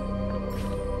 apparently,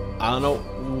 I don't know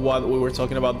what we were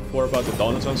talking about before about the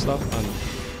donuts and stuff,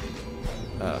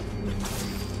 and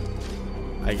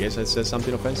I guess I said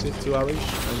something offensive to Arish,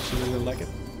 and she didn't like it.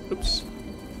 Oops.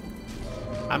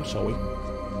 I'm sorry.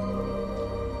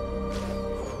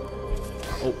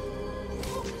 Oh.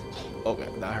 Okay,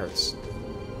 that hurts.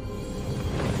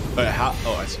 Oh, how?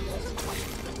 Oh, I see.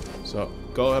 So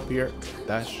go up here,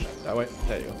 dash that way.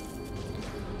 There you go.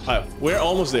 Alright, we're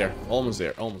almost there. Almost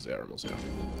there. Almost there. Almost there.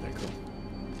 Very cool.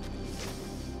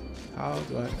 How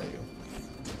do I... There you go.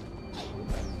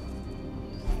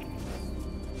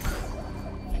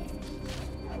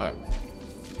 Alright.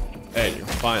 There you go.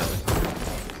 Finally.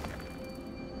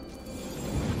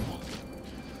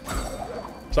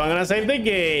 So I'm gonna save the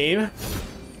game.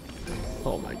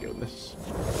 Oh my goodness.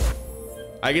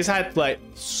 I guess I had to like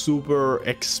super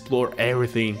explore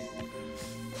everything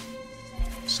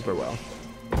super well.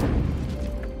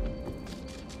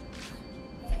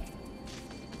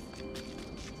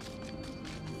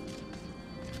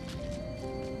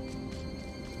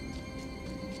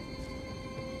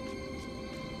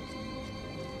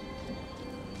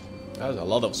 That's a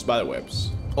lot of spider webs.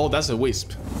 Oh, that's a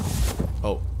wisp.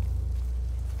 Oh.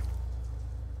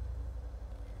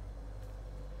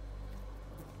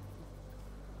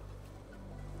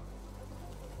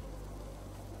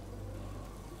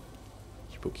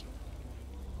 Spooky.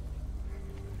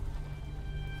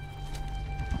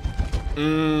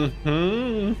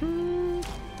 Mm-hmm.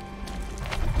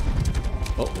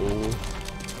 Uh-oh.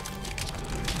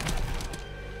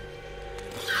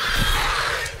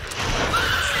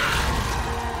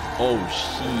 Oh,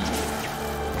 shit.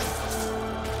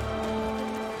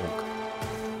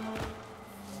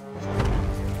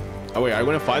 Oh, wait, are you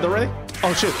gonna fight already?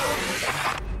 Oh, shit.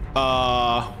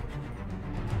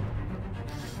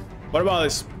 What about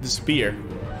this spear?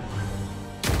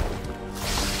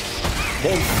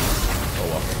 Boom. Oh,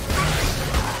 well.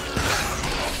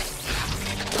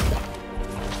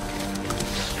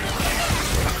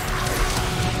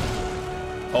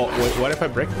 Oh, wait, what if I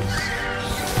break this?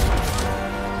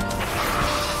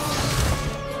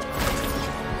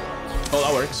 Oh,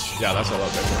 that works. Yeah, that's a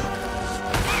lot better.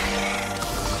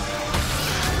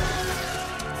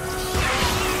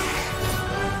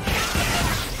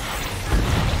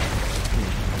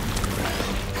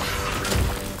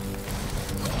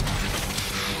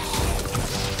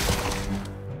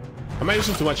 Am I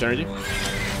using too much energy?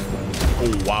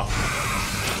 Oh, wow.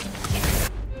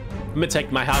 Let me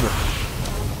take my hammer.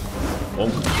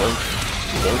 Bonk, bonk,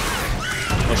 bonk.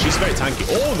 Oh, she's very tanky.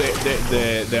 Oh,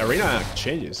 the arena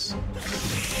changes.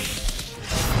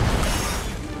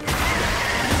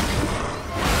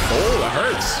 Oh, that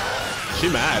hurts. She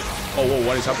mad. Oh, whoa,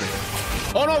 what is happening?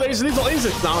 Oh no, there's little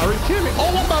insects now. Are you kidding me?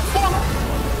 Oh, what the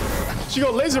fuck? She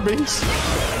got laser beams.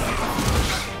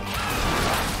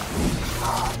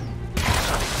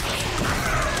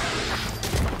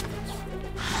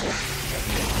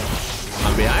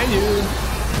 I'm behind you.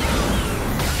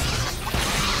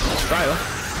 Let's try though.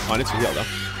 Oh, I need to heal though.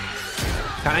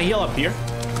 Can I heal up here?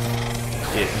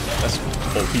 Yeah, that's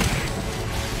OP.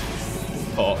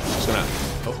 Oh, she's gonna.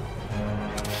 Oh.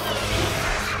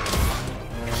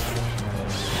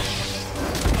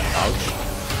 Ouch.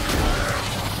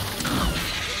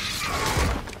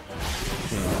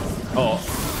 Oh.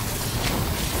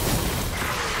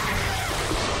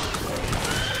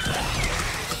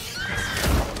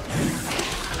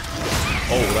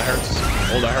 Oh, that hurts.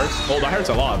 Oh, that hurts. Oh, that hurts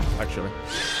a lot, actually.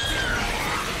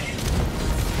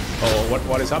 Oh,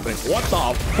 what is happening? What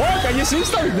the fuck? I just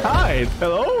instantly died.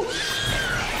 Hello?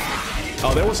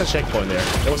 Oh, there was a checkpoint there.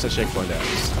 There was a checkpoint there.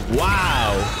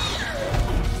 Wow.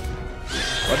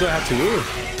 What do I have to do?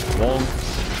 Won't.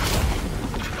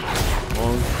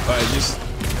 Oh, I just.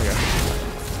 Okay.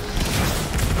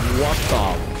 What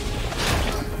the?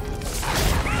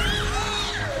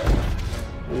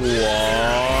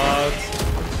 What?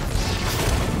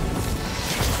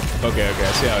 Okay, I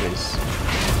see how it is.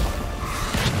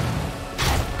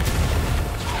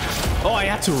 Oh, I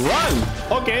have to run.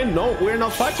 Okay, no, we're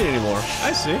not fighting anymore.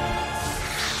 I see.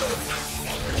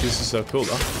 This is so cool,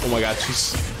 though. Oh my god,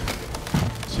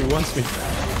 she wants me.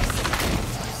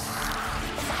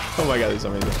 Oh my god, this is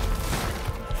amazing.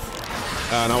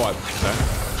 Now what? Okay.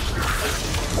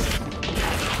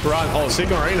 Run. Oh,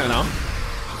 second arena now.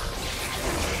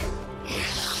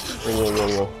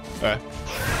 Whoa. Okay.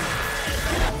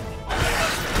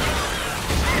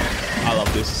 I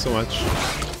love this so much.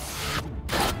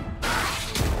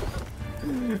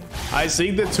 I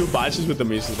think the two batches with the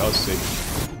music, that was sick.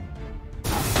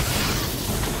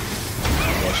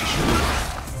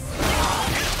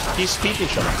 He's speaking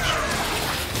so much.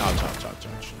 Ouch.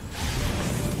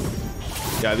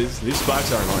 Yeah, these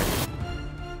bugs are annoying.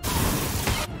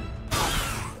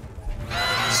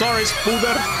 Sorry,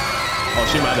 Spooder. Oh,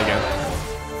 she mad again.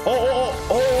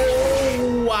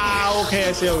 Oh, wow. Okay,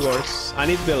 I see how it works. I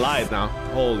need the light now.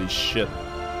 Holy shit.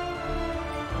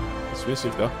 It's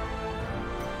music though.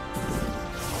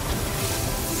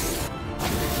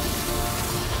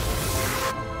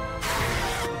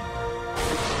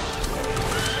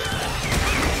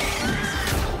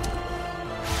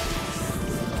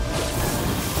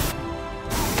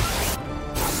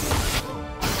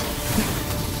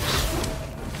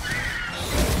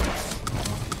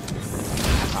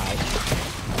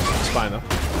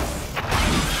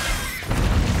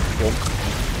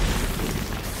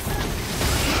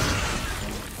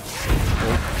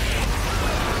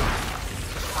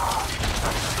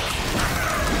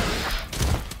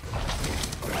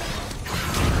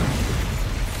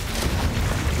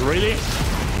 Really?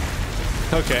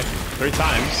 Okay, 3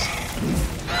 times.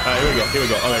 Here we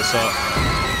go. Okay, so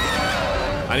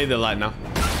I need the light now.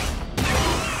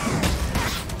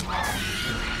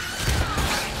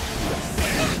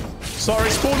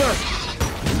 Sorry, Spooner.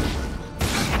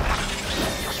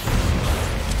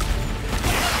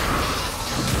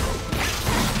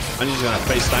 I'm just gonna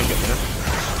face tank it, man.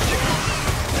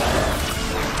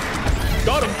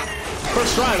 Got him!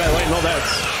 First try, by the way, no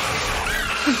deaths.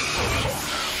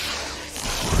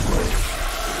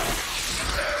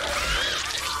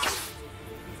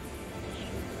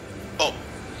 Oh.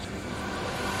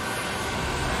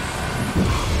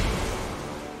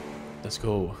 Let's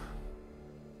go.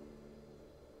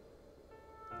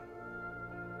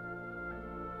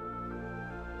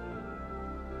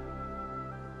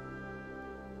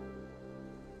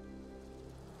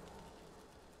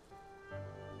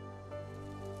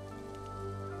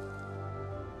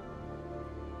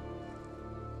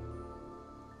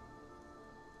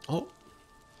 Oh.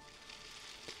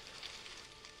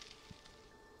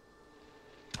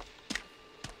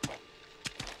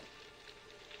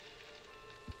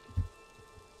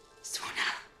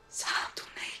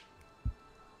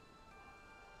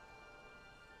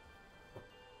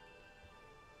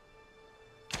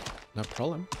 No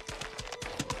problem.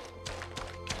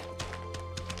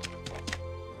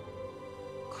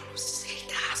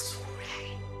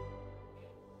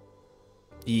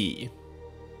 E.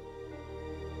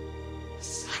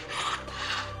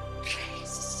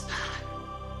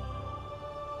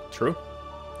 True.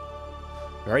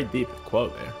 Very deep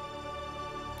quote there.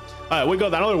 Alright, we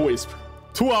got another wisp.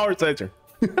 2 hours later.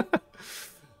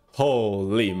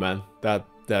 Holy man. That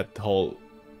whole,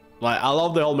 like, I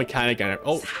love the whole mechanic and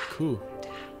oh, cool.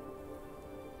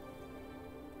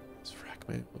 It's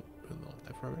fragment.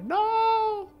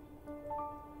 No.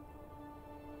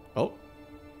 Oh.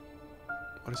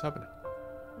 What is happening?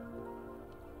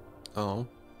 Oh.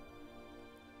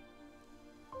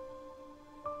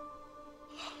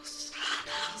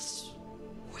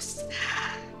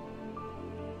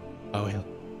 Oh, well,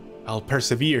 I'll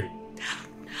persevere.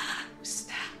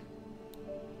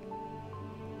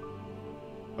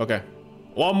 Okay.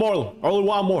 One more. Only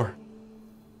one more.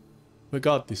 We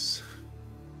got this.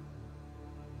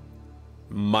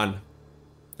 Man.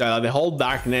 The whole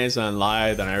darkness and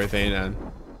light and everything. And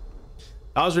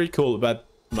that was really cool. But,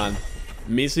 man,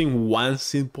 missing one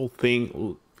simple thing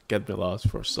will get me lost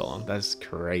for so long. That's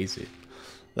crazy.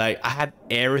 Like, I had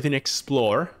everything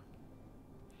explore.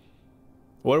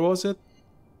 Where was it?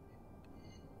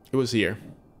 It was here.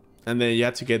 And then you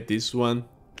had to get this one.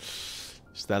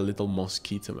 It's that little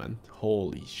mosquito, man.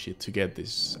 Holy shit, to get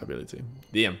this ability.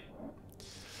 Damn.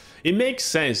 It makes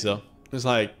sense, though. It's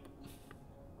like...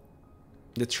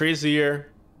 the trees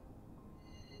here.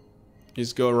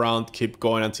 Just go around, keep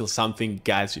going until something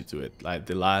guides you to it. Like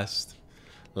the last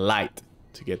light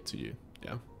to get to you.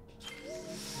 Yeah.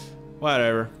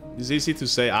 Whatever. It's easy to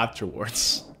say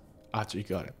afterwards. After you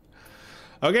got it.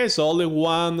 Okay, so only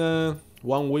one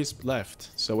wisp left.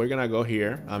 So we're gonna go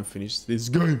here and finish this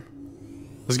game.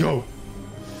 Let's go.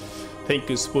 Thank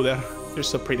you, Spooder. You're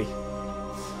so pretty.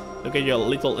 Look at your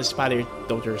little spider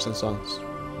daughters and sons.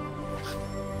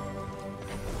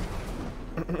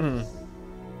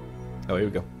 Oh, here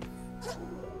we go.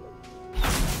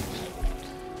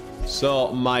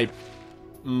 So my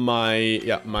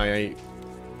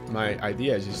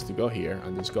idea is just to go here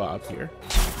and just go up here.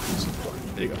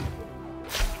 There you go.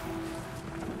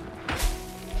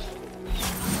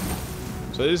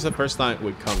 So this is the first time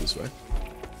we come this way.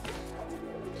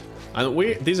 And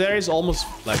this area is almost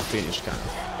like finished, kind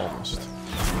of. Almost.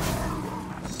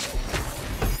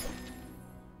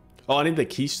 Oh, I need the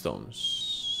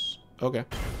keystones. Okay.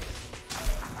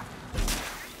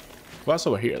 What's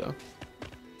over here, though?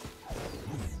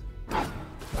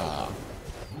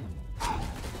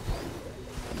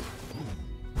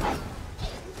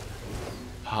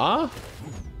 Huh?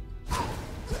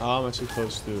 How am I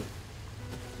supposed to...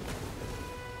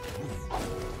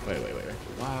 Wait.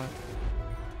 What?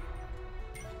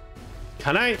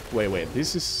 Can I... Wait.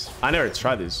 This is... I never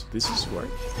tried this. This is work.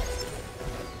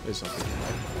 There's something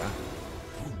like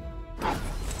that.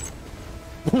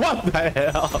 What the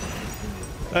hell?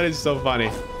 That is so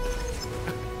funny.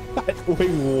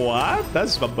 Wait, what?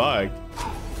 That's a bug.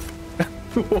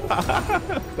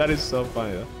 What? That is so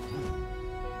funny, though.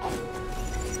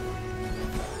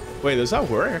 Wait, does that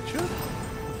work, actually?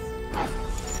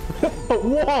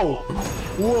 Whoa!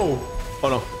 Whoa! Oh,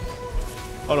 no.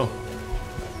 Oh, no.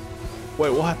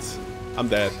 Wait, what? I'm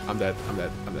dead. I'm dead.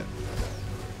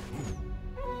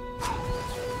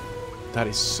 That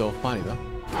is so funny, though.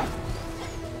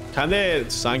 Can the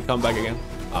sun come back again?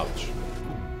 Ouch.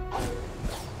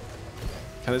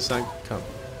 Can the sun come?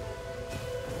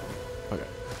 Okay.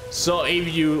 So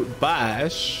if you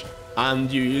bash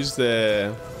and you use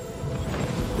the...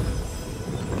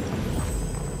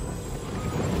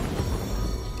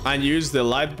 and use the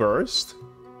light burst,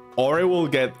 or it will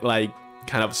get like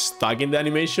kind of stuck in the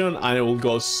animation and it will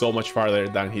go so much farther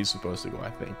than he's supposed to go, I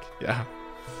think. Yeah.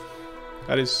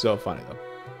 That is so funny though.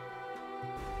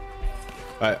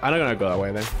 Alright, I'm not gonna go that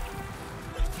way then.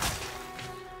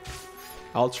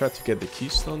 I'll try to get the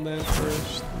keystone then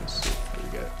first. Let's see if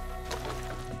we get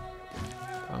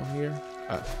down here.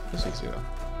 This is easy though.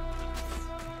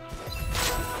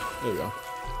 There we go.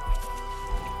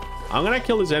 I'm gonna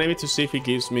kill this enemy to see if he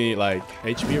gives me like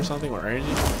HP or something or energy.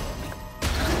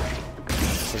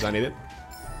 Because I need it.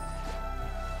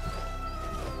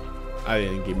 He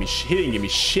didn't give me shit. He didn't give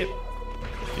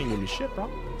me shit,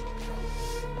 bro.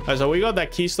 Alright, so we got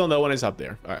that keystone. That one is up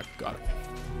there. Alright, got it.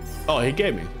 Oh, he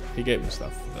gave me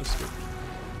stuff. That's good.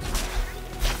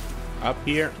 Up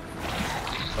here.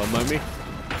 Don't mind me.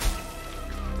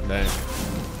 Then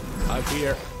up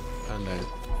here. And then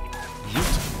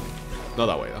yeet. Not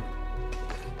that way though.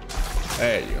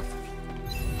 There you go.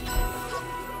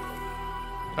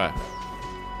 Alright.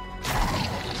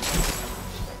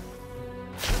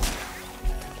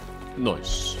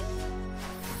 Nice.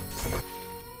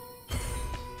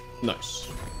 Nice.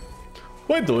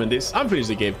 We're doing this. I'm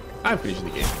finishing the game.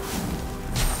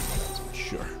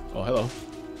 Sure. Oh, hello.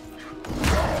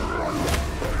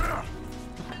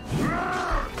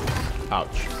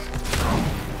 Ouch.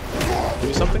 Give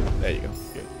me something? There you go.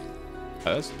 Good.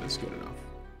 That's good enough.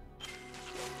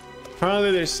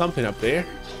 Apparently there's something up there.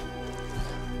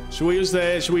 Should we use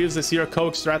the zero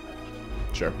coke strat?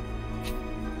 Sure.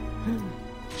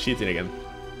 Cheating again.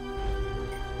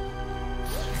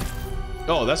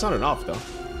 Oh, that's not enough though.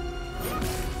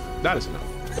 That is enough.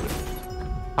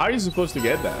 How are you supposed to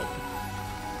get that?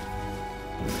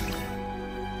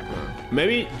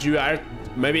 Maybe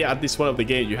maybe at this point of the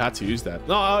game you had to use that.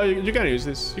 No, you can use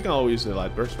this. You can always use the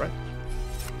light burst, right?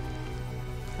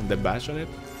 And then bash on it.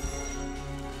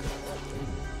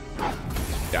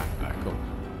 Yeah, alright, cool.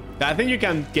 I think you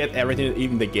can get everything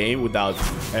in the game without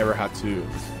ever have to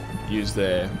use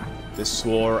the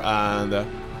sword and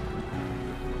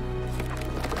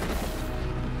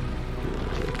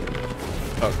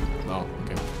oh no,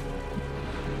 okay.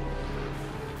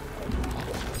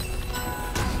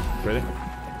 Ready?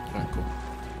 Alright, cool.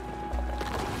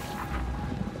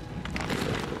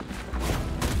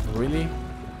 Really?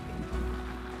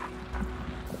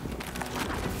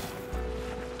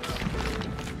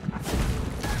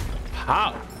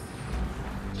 How?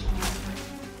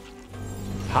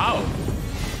 How?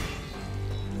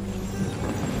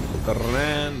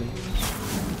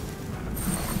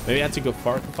 Maybe I have to go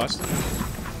faster.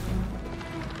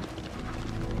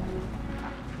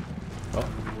 Oh.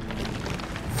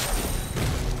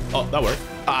 Oh, that worked.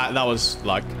 That was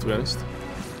luck, to be honest.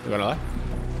 Not gonna lie.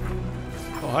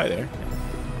 Oh, hi there.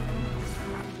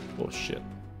 Oh, shit.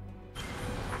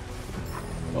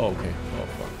 Oh, okay. Oh,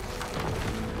 fuck.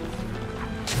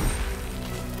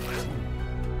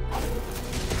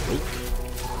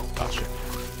 Oh, shit.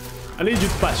 I need you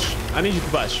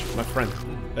to bash. My friend.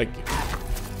 Thank you.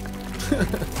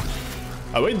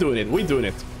 Oh, we're doing it.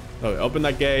 Okay, open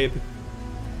that gate.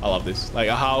 I love this. Like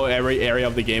how every area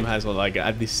of the game has like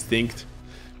a distinct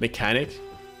mechanic.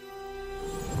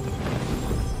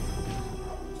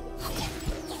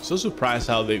 So surprised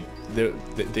how they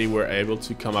were able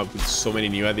to come up with so many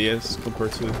new ideas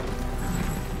compared to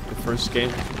the first game.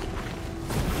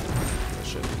 Oh,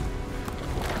 shit.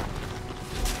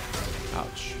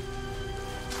 Ouch.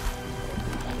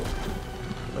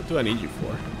 What do I need you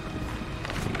for?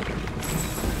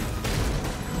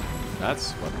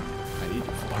 That's what I need you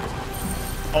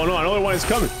for. Oh no, another one is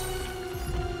coming.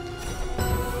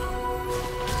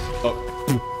 Oh.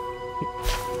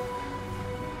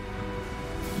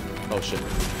 Oh shit.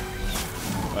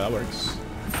 Oh, that works.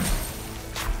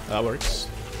 That works.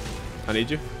 I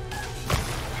need you.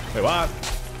 Wait, what?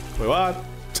 Wait, what?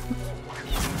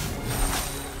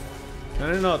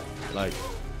 Can I not, like...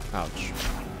 Ouch.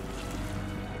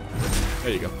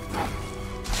 There you go.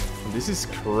 This is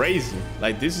crazy.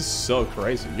 Like, this is so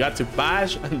crazy. You got to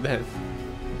bash and then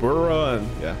burrow and...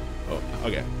 Yeah. Oh,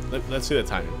 okay. Let's see the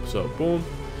timing. So, boom.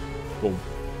 Boom.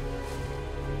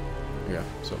 Yeah.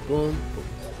 So, boom. Boom.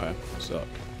 Alright. So,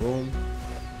 boom.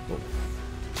 Boom.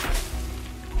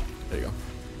 There you go.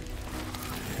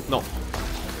 No.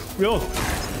 No.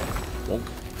 Bonk.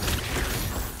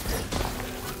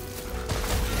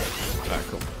 Alright,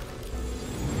 cool.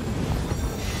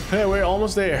 Hey, we're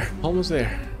almost there. Almost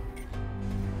there.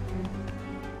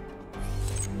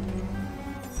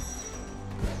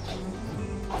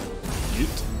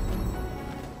 Yeet.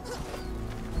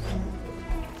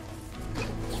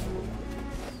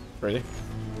 Ready?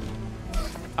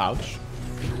 Ouch.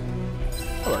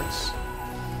 works.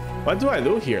 What do I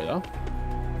do here, though?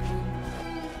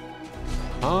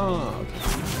 Ah, okay.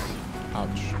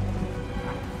 Ouch.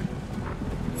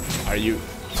 Are you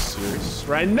serious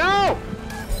right now?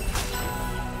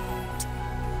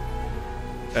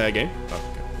 Game? Oh,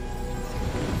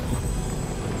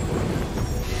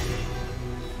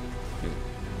 okay.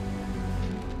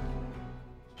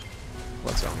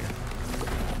 What's on here?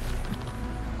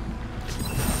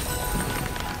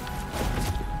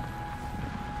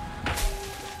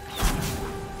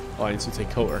 Oh, I need to take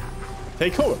cover.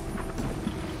 Take cover!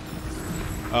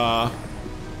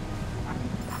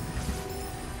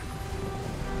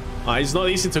 It's not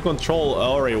easy to control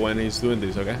Ori when he's doing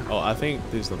this, okay? Oh, I think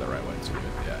this is not the right way to do it.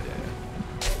 Yeah.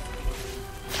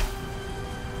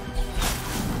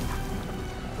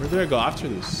 Where do I go after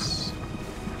this?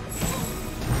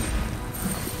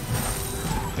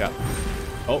 Yeah.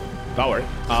 Oh, that worked.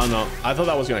 Oh, no. I thought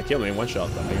that was gonna kill me in one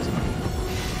shot, but I guess not.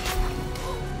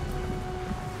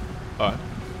 Alright.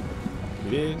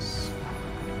 It is.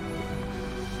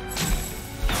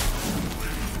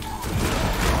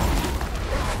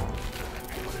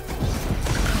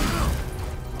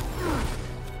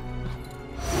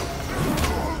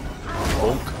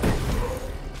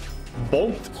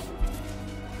 Bonked.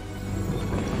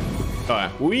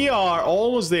 Alright, we are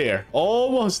almost there.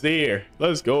 Almost there.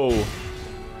 Let's go.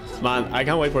 Man, I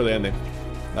can't wait for the ending.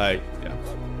 Like, yeah.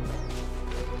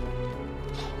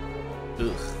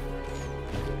 Ugh.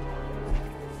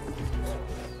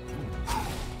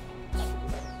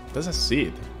 That's a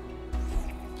seed.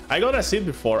 I got a seed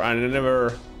before and I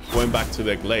never went back to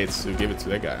the glades to give it to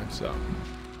the guy, so.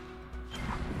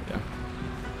 Yeah.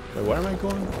 Wait, where am I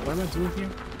going? What am I doing here?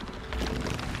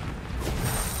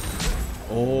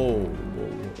 Oh,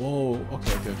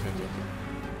 okay.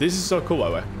 This is so cool, by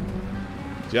the way.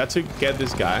 So you have to get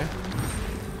this guy.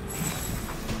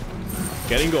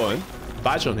 Get him going.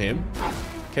 Badge on him.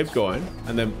 Keep going.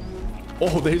 And then...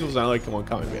 Oh, this was like, come on,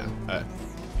 coming, man.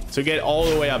 So get all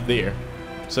the way up there.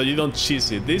 So you don't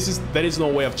cheese it. There is no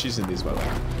way of cheesing this, by the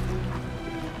way.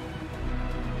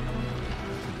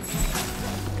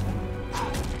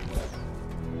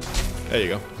 There you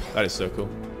go. That is so cool.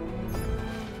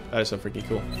 That is so freaking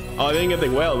cool. Oh, I didn't get the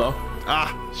whale though.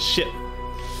 Ah, shit.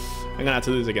 I'm gonna have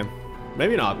to do this again.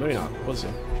 Maybe not. Maybe not. We'll see.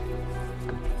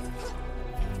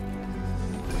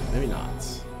 Maybe not.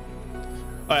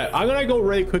 Alright, I'm gonna go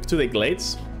really quick to the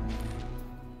glades.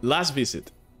 Last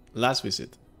visit. Last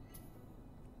visit.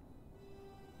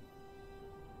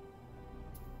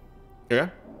 Yeah.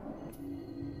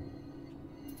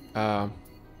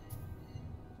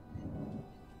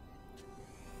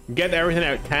 Get everything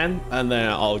I can, and then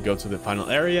I'll go to the final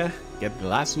area, get the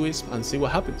last wisp, and see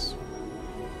what happens.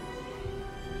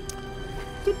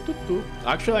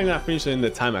 Actually, I'm gonna finish it in the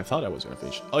time I thought I was gonna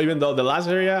finish. Oh, even though the last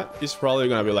area is probably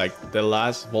gonna be like the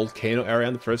last volcano area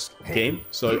in the first game.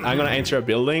 So I'm gonna enter a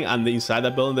building, and inside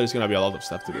that building, there's gonna be a lot of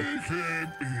stuff to do.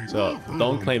 So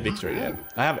don't claim victory yet.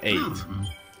 I have 8.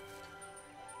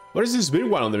 What is this big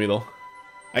one in the middle?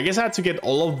 I guess I had to get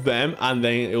all of them, and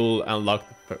then it will unlock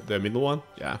the middle one.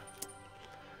 Yeah.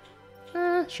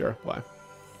 Sure. Why?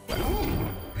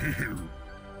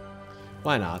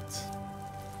 Why not?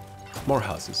 More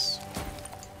houses.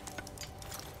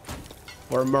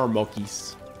 Or more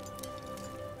monkeys.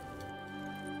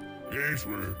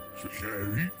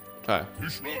 Okay.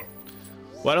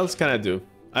 What else can I do?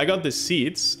 I got the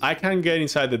seeds. I can get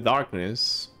inside the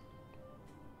darkness.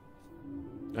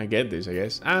 I get this, I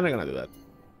guess. I'm not gonna do that.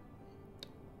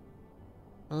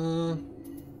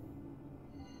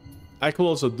 I could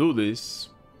also do this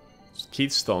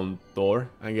keystone door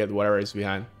and get whatever is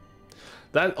behind.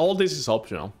 That all this is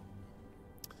optional.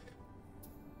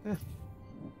 Yeah.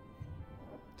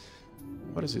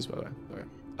 What is this, by the way?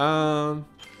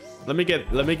 Okay.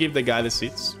 Let me give the guy the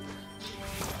seats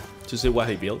to see what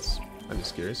he builds. I'm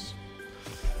just curious.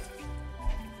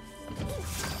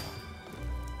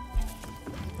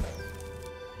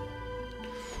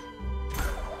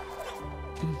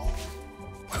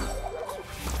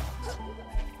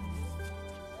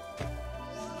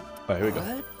 Oh, here we go.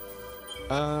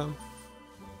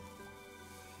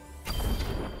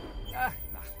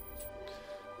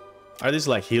 Are these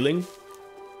like healing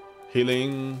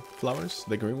flowers?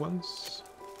 The green ones?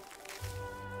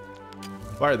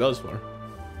 What are those for?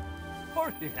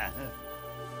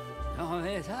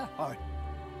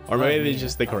 Or maybe it's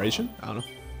just decoration? I don't know.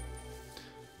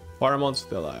 Paramount's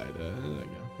delight. There you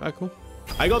go. Ah, cool.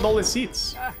 I got all the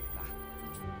seats.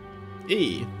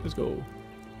 Hey, let's go.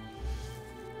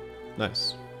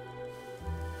 Nice.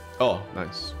 Oh,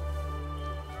 nice.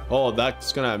 Oh,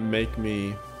 that's gonna make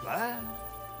me...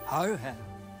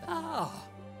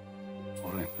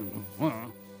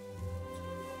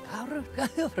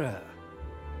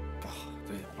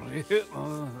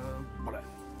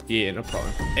 Yeah, no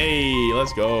problem. Hey,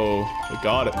 let's go. We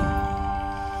got it.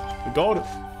 We got it.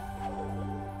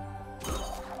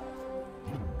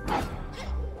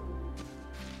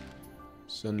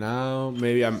 So now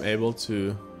maybe I'm able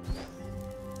to...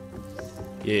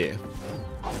 Yeah.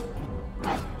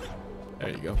 There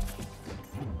you go.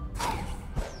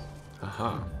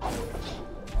 Aha.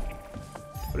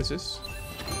 What is this?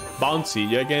 Bouncy.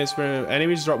 You again experiment.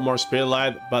 Enemies drop more spirit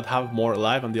light but have more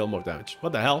life and deal more damage.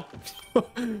 What the hell?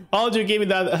 How did you give me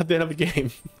that at the end of the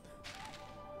game?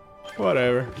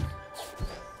 Whatever.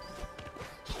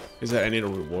 Is there any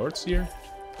rewards here?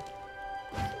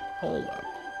 Hold up.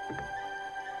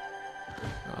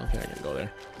 I don't think I can go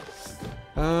there.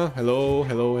 Hello.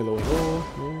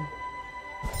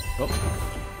 Oh.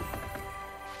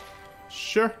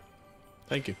 Sure.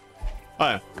 Thank you.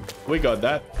 Alright, we got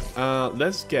that.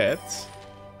 Let's get...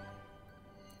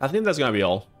 I think that's gonna be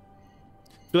all.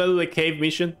 Do I do the cave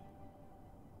mission?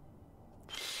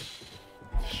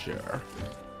 Sure.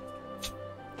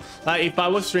 Like, if I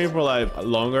was streaming for like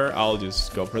longer, I'll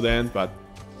just go for the end, but...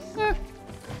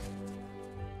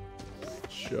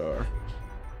 Sure.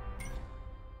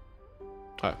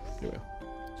 Alright, here we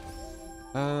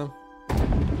go.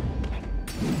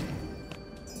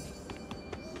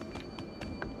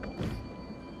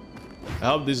 I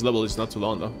hope this level is not too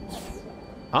long though.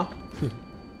 Huh?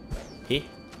 Hey.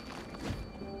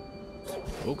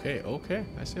 Okay.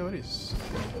 I see how it is.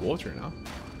 Water now.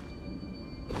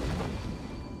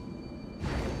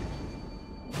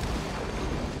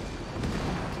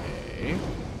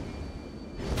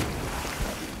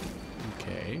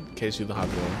 Okay. In case you don't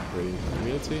have your breathing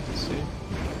ability, let's see.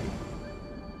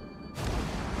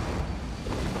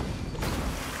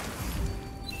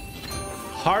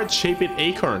 Heart-shaped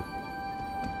acorn.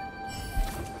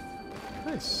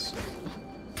 Nice.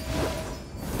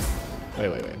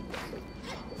 Wait.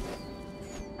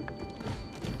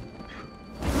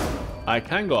 I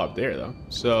can go up there though,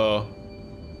 so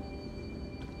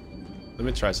let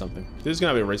me try something. This is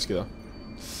gonna be risky though.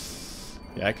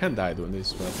 Yeah, I can die doing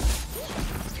this, but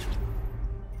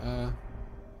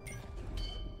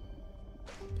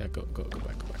yeah, go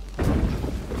back.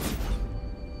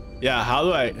 Yeah, how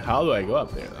do I go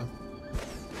up there though?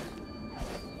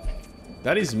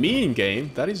 That is mean,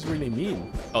 game. That is really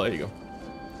mean. Oh, there you go.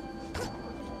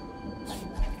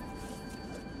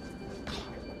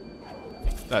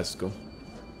 That's cool.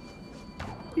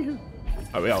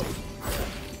 Are we out?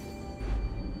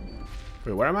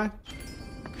 Wait, where am I?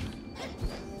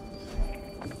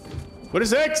 What is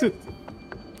the exit?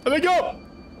 Let me go!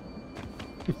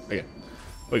 Okay,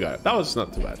 we got it. That was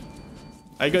not too bad.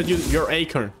 I got your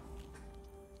acorn.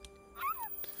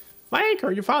 My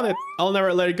acorn, you found it. I'll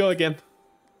never let it go again.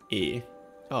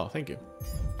 Oh, thank you.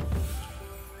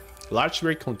 Large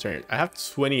break container. I have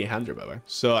 2800 by the way.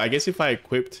 So I guess if I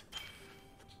equipped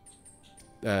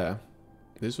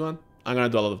this one, I'm gonna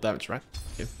do a lot of damage, right?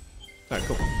 Okay. Alright,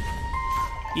 cool.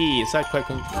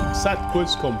 Side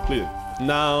quest completed.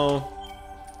 Now,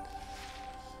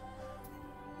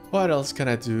 what else can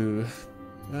I do?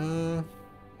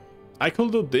 I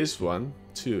could do this one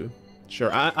too.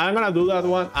 Sure, I'm gonna do that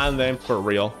one and then for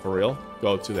real,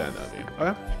 go to the end of it.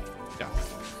 Okay? Yeah.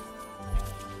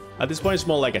 At this point, it's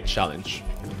more like a challenge.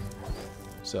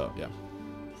 So, yeah.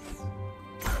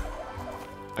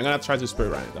 I'm gonna try to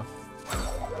spirit run it though.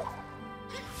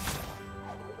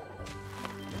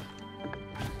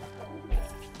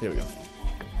 Here we go.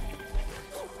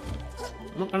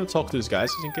 I'm not gonna talk to these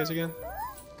guys just in case again.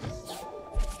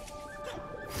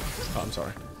 Oh, I'm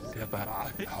sorry.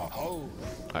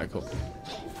 Alright, cool.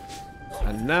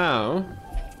 And now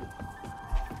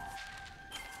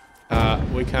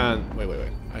we can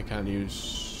wait. I can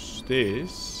use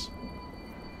this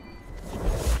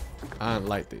and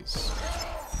light this.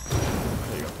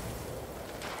 There you go.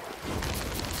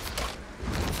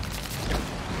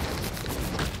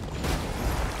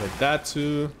 Like that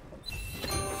to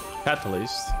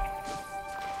catalyst.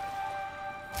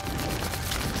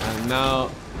 And now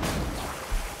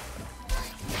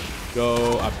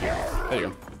go up here. There you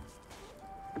go.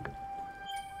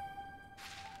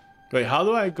 Wait, how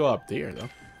do I go up there though?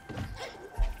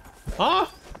 Huh?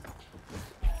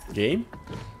 Game?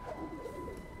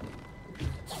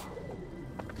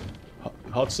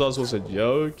 Hot sauce was a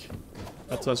joke.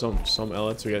 That's why some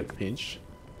Ella to get pinched.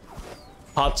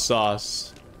 Hot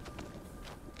sauce.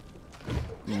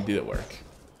 Did it work?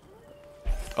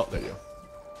 Oh, there you go.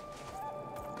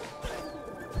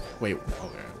 Wait, okay,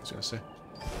 I was gonna say.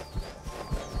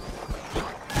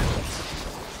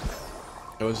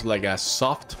 It was like a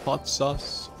soft hot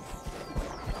sauce.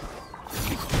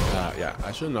 Yeah,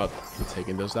 I should not be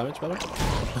taking those damage, by the way.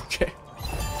 Okay.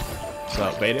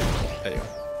 So, bait it. There you go.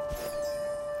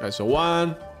 Alright, so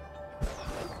 1.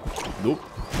 Nope.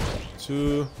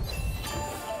 2.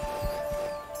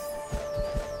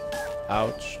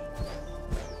 Ouch.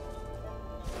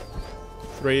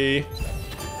 3.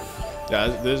 Yeah,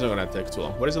 this isn't gonna take too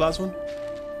long. What is the last one?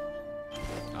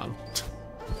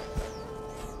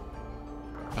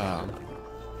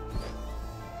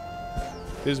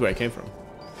 This is where I came from.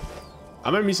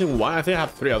 Am I missing 1? I think I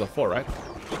have 3 out of 4, right?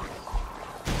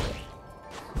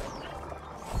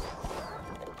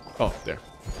 Oh, there.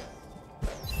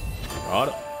 Got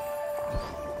it.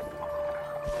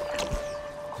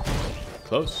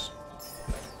 Close.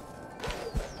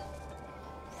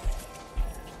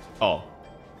 Oh.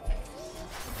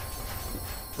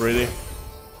 Really?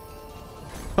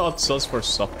 Hot sauce for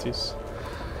softies.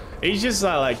 It's just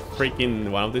like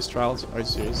freaking one of these trials. Are you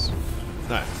serious?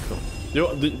 Alright, cool.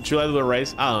 Should I do the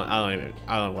race? I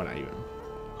don't want to even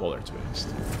bother, to be honest.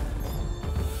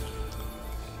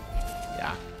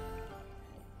 Yeah.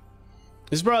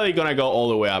 It's probably gonna go all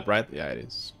the way up, right? Yeah, it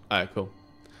is. Alright, cool.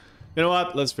 You know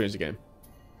what? Let's finish the game.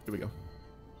 Here we go.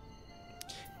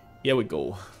 Here we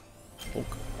go. Okay.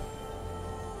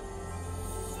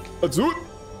 Let's do it!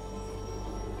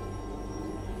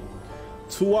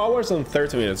 2 hours and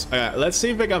 30 minutes. Okay, let's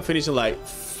see if I can finish in like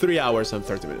 3 hours and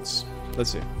 30 minutes.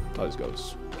 Let's see how this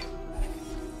goes.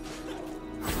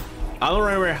 I don't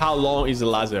remember how long is the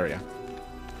last area,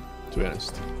 to be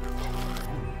honest.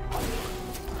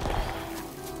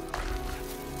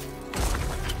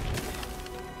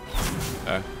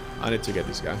 I need to get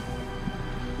this guy.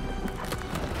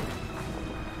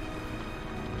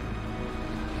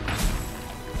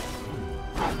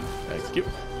 Thank you.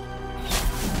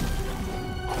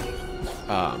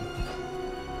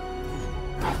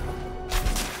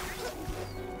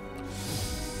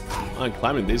 Man,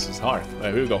 climbing this is hard.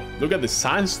 Right, here we go. Look at the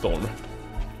sandstorm.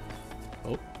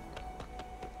 Oh.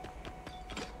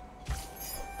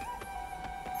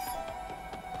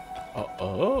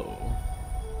 Oh.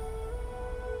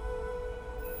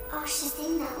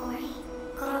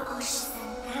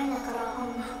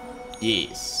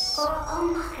 Yes.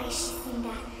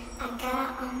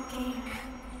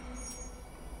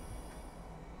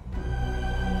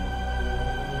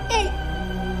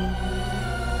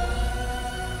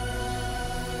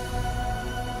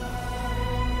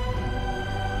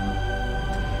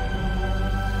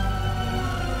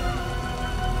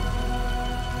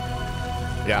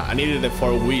 Yeah, I needed the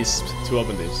 4 Wisps to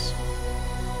open this.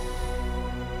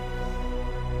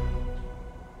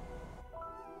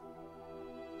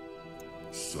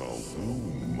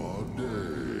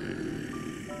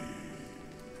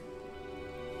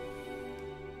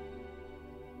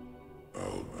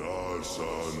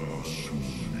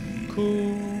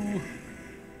 Cool.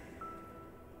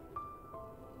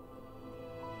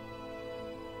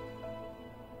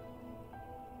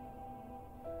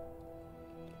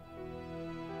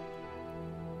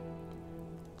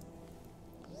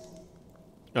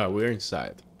 Oh, we're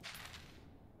inside.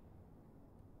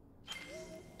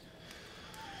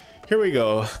 Here we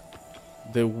go.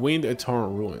 The Wind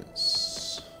Eternal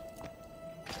Ruins.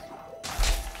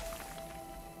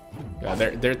 Yeah,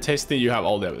 they're testing you have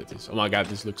all the abilities. Oh my god,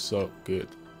 this looks so good.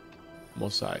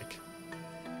 Mosaic.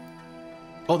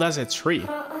 Oh, that's a tree.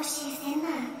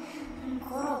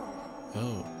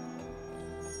 Oh.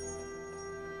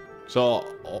 So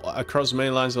across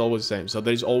main lines, always the same. So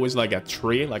there's always like a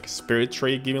tree, like a spirit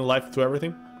tree, giving life to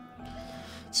everything.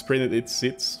 Spirit that it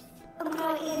sits.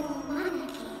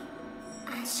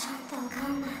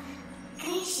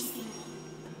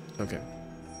 Okay.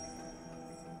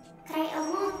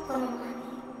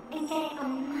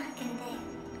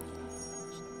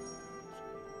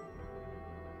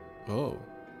 Oh.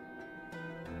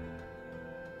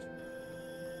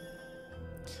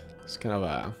 It's kind of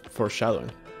a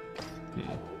foreshadowing.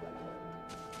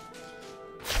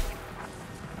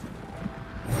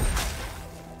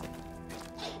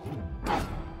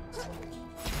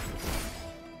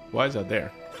 Why is that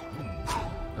there?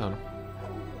 I don't know.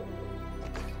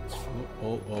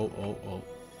 Oh.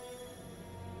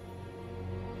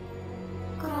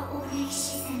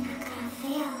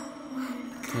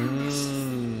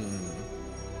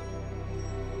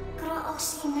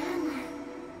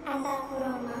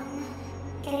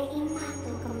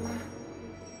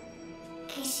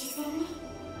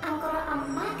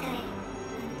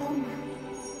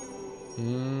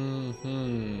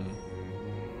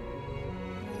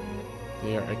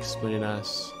 They are explaining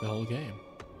us the whole game.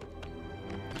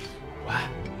 Wow.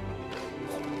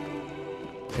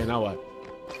 Okay, now what?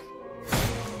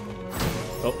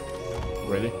 Oh,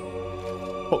 really?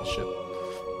 Oh shit.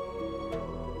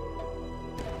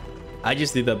 I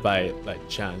just did that by like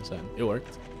chance and it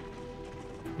worked.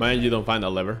 Mind you don't find that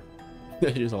lever.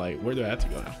 You're just like, where do I have to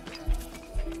go now?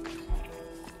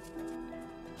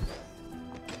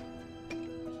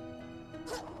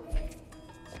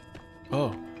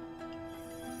 Oh.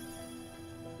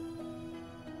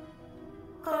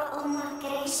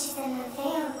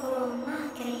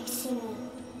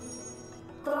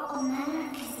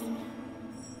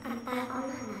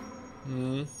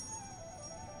 Hmm.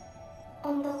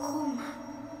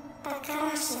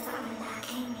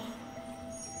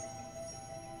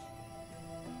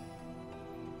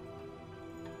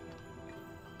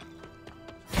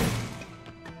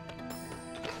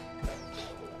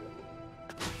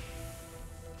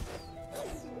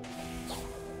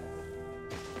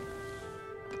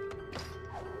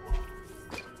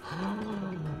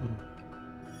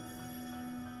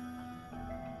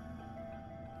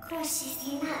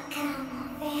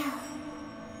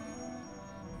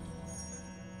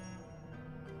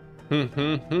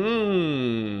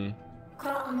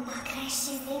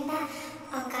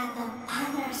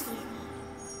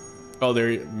 Oh,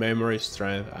 their memory,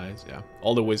 strength, eyes, yeah.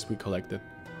 All the wisps we collected.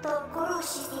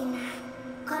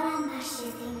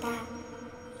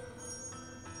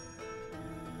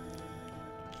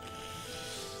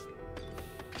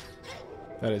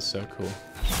 That is so cool.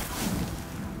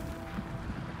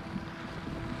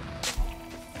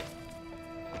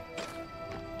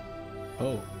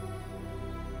 Oh.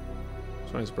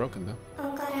 This one is broken though.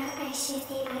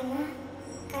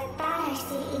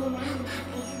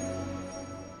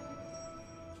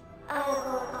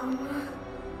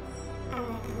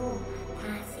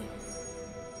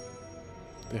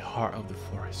 The heart of the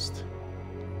forest.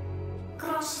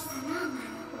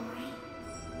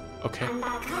 Okay.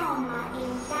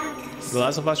 The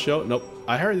Last of Us show? Nope.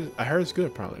 I heard it's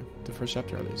good probably. The first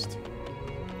chapter at least.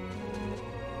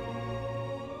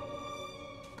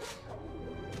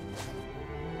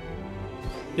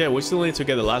 Yeah, we still need to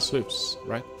get the last Wisps,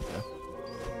 right? Yeah.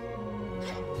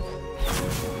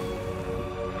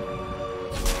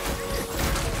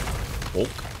 Oh.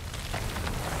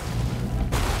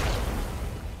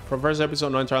 From first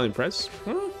episode, not entirely impressed.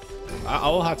 I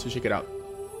will have to check it out.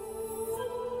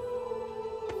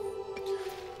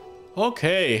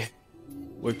 Okay.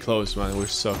 We're close, man. We're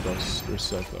so close. We're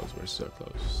so close. We're so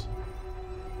close.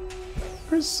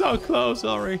 We're so close,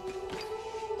 Ori.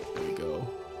 There we go.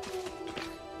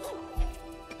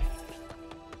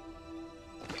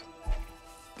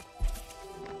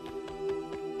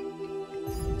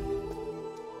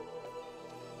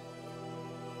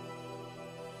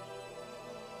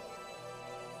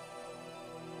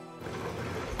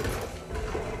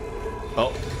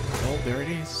 Oh, there it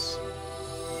is.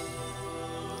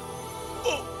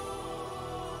 Oh.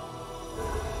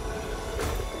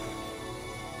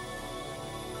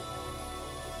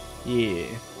 Yeah.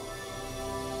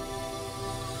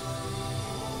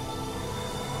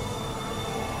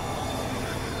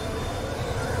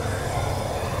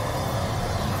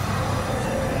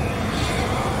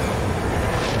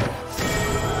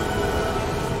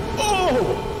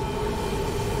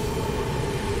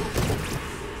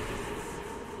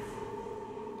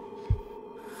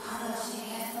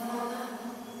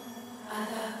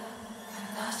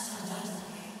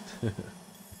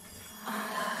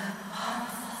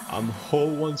 I'm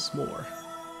whole once more.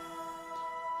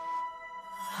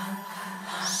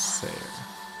 Same.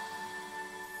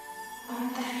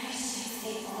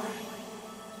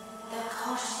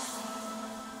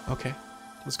 Okay,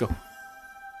 let's go.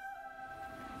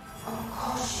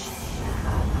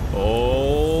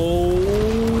 Oh,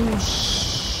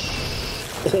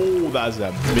 that's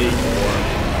a big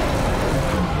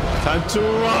one. Time to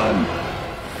run.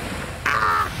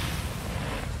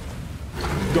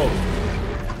 Go.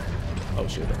 Oh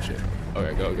shit, oh shit.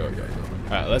 Okay, go, go, go, go.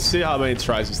 Alright, let's see how many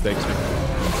tries this takes me.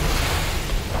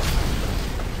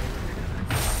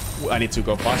 Ooh, I need to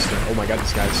go faster. Oh my god,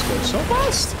 this guy is going so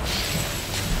fast.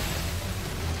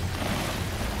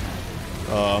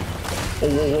 Oh, whoa,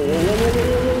 whoa,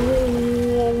 whoa,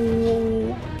 whoa, whoa,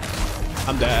 whoa.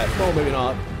 I'm dead. No, maybe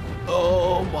not.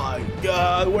 Oh my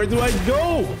god, where do I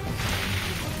go?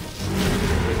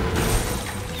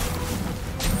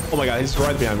 Oh my god, he's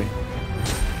right behind me.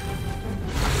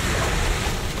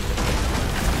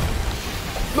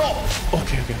 No!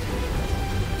 Okay, okay.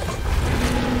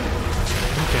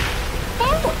 Okay.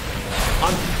 Oh!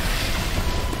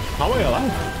 How am I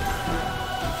alive?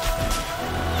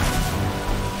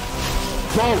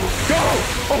 No! Go!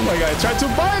 Oh Oh my god, try to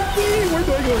bite me! Where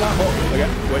do I go now? Oh, okay.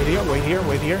 Wait here, wait here,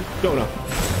 wait here. Go now.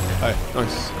 Alright,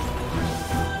 nice.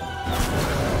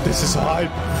 This is hard.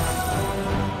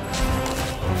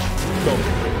 Go.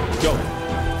 Go.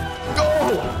 Go!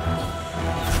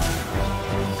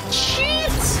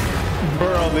 Shit!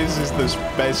 Bro, this is the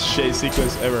best chase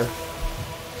sequence ever.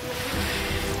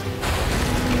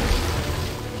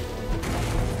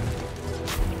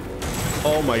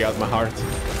 Oh my god, my heart.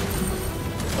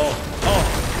 Oh,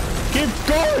 keep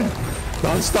going!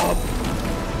 Don't stop.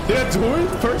 Did I do it?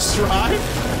 First try?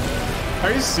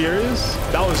 Are you serious?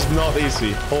 That was not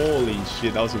easy. Holy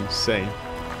shit, that was insane.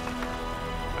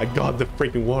 I got the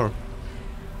freaking worm.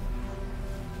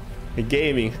 In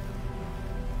gaming.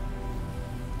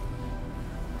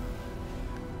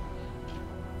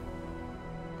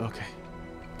 Okay.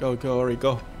 Go, go, Ori,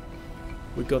 go.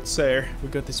 We got Sare. We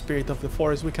got the spirit of the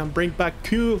forest. We can bring back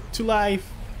Q to life.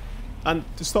 And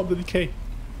to stop the decay.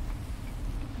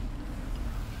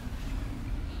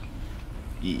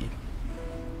 Yeah.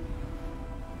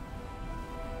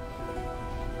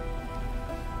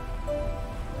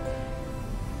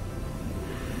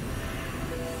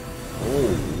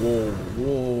 Oh, whoa,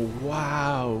 whoa,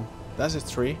 wow. That's a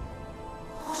tree.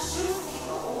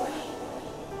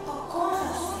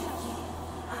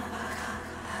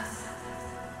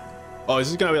 Oh, is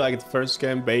this gonna be like the first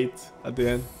game bait at the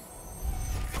end?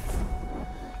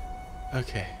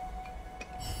 Okay.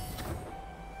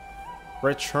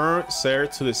 Return Sare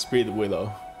to the Spirit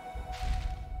Willow.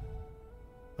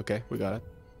 Okay, we got it.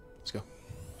 Let's go.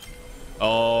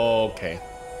 Okay.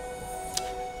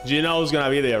 Gino's gonna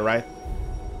be there, right?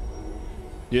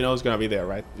 Gino's gonna be there,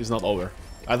 right? It's not over.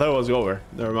 I thought it was over.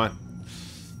 Never mind.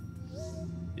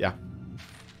 Yeah.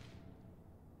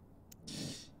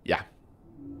 Yeah.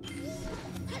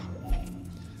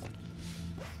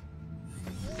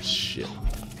 Shit.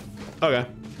 Okay.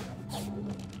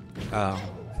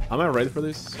 Am I ready for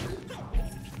this?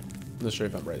 I'm not sure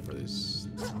if I'm ready for this.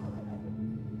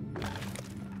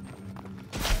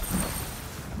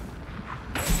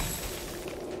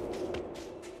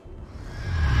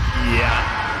 Yeah.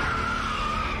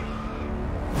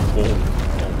 Oh my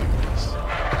goodness.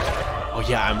 Oh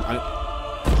yeah,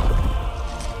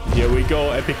 I'm... Here we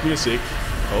go, epic music.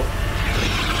 Oh.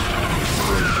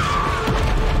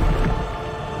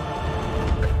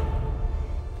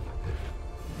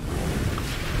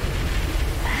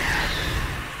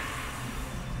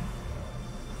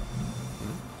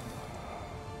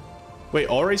 Wait,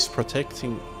 Ori's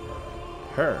protecting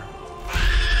her.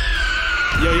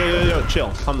 Yo,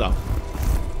 chill, calm down.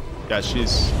 Yeah,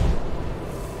 she's...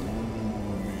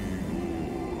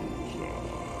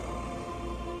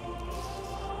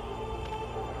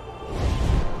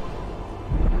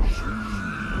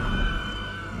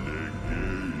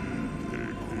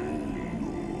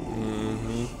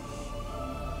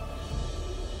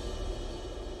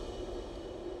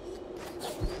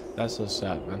 That's so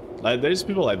sad, man. Like, there's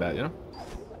people like that, you know?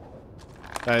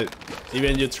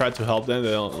 Even you try to help them,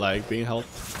 they don't like being helped.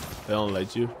 They don't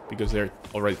let you because they're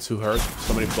already too hurt.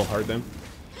 So many people hurt them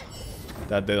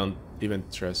that they don't even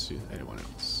trust you, anyone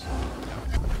else.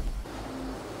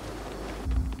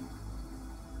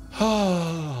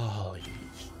 Holy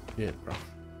shit, bro.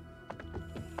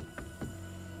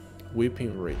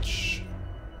 Weeping Ridge.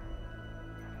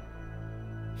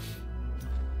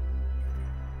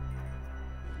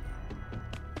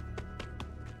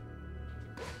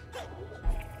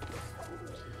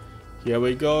 Here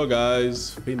we go, guys.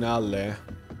 Finale.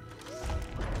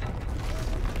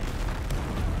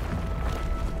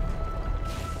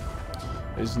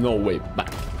 There's no way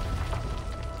back.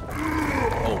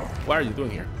 Oh, what are you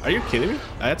doing here? Are you kidding me?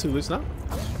 I had to do this now?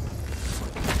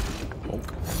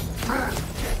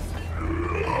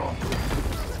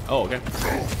 Oh, okay.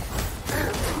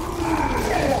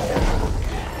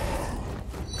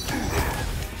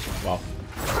 Wow.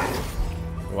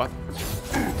 What?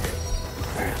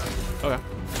 Okay.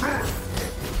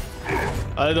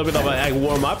 A little bit of a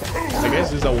warm up. I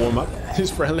guess this is a warm up. He's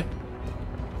friendly.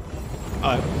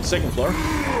 Alright, second floor.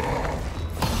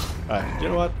 Alright, you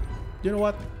know what? You know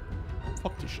what?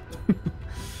 Fuck this shit.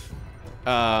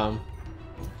 I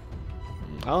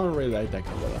don't really like that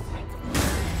kind of weather.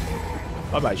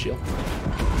 Bye bye, shield.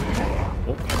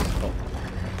 Oh.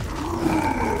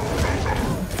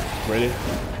 Ready?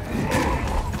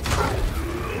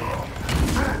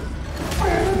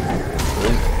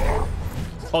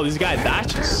 Oh, this guy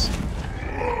dashes.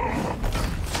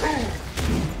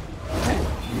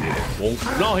 Oh,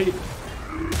 no, he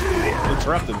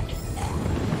interrupted me.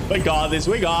 We got this,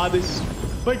 we got this.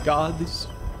 We got this.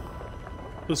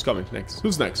 Who's coming next?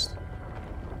 Who's next?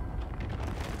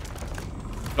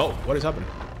 Oh, what is happening?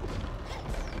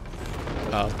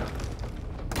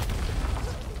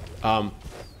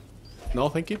 No,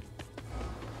 thank you.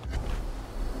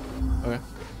 Okay.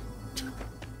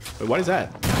 Wait, what is that?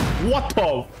 What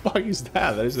the fuck is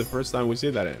that? That is the first time we see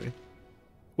that enemy.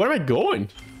 Where am I going?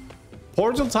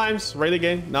 Portal times, right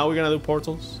again. Now we're gonna do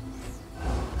portals.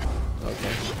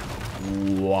 Okay.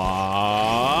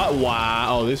 Wow.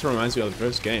 Wow. Oh, this reminds me of the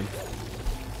first game.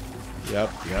 Yep.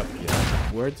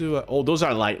 Where do I... Oh, those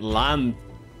are like land...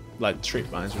 Like tree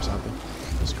lines or something.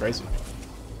 That's crazy.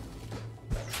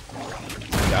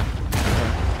 Yeah.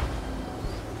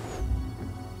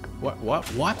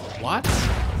 What?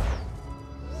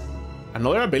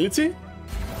 Another ability?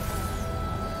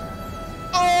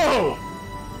 Oh!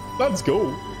 Let's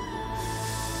go.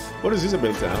 What is this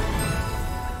ability now?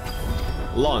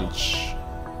 Launch.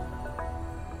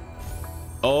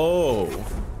 Oh.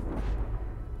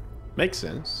 Makes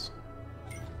sense.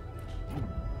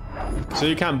 So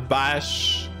you can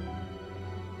bash.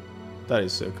 That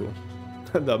is so cool.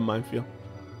 That minefield.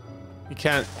 You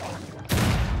can't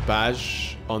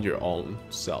bash on your own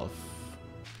self.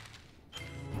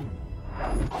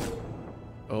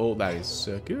 Oh, that is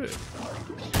so good.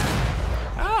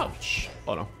 Ouch.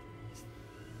 Oh no.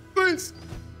 Please.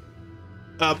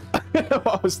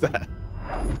 What was that?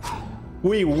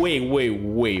 Wait.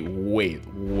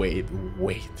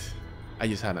 I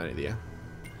just had an idea.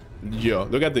 Yo,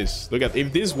 look at this. Look at,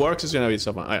 if this works, it's gonna be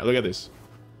so fun. Alright, look at this.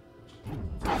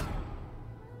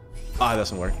 Ah, it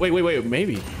doesn't work. Wait,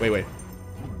 maybe. Wait.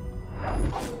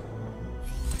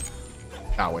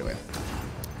 Ah, wait.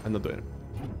 I'm not doing it.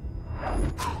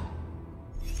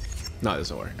 No, it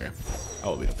doesn't work. Okay. I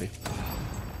will be happy.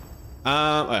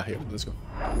 Here, let's go.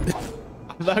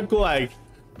 That could like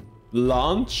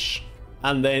launch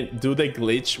and then do the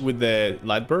glitch with the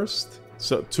light burst.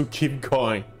 So to keep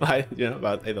going, like, you know,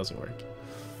 but it doesn't work.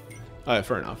 Alright,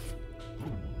 fair enough.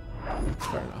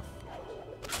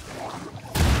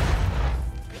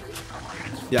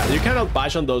 Yeah, you cannot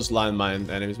bash on those landmine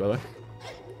enemies, by the way.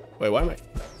 Wait,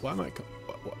 why am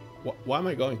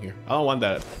I going here? I don't want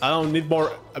that. I don't need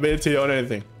more ability on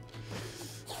anything.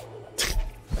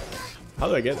 How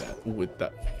do I get that with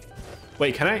that?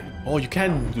 Wait, can I? Oh, you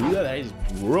can't do that. That is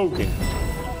broken.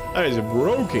 That is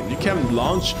broken. You can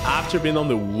launch after being on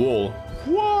the wall.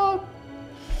 What?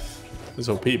 That's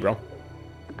OP, bro.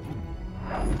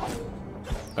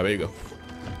 Oh, there you go.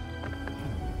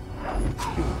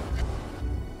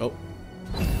 Oh.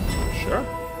 Sure.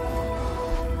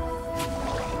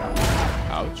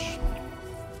 Ouch.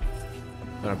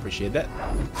 I don't appreciate that.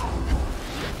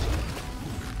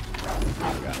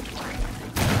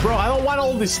 Bro, I don't want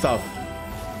all this stuff.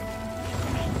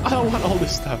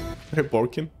 Very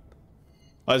broken.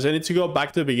 Oh, so I need to go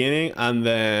back to the beginning and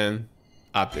then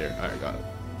up there. Alright, got it.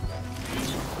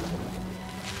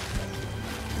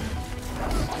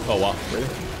 Oh wow, really?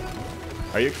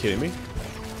 Are you kidding me?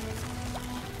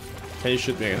 Can you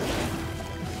shoot me again?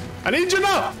 I need you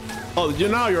now! Oh,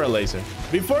 now you're a laser.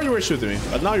 Before you were shooting me,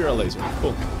 but now you're a laser.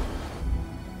 Cool.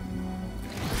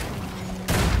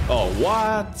 Oh,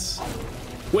 what?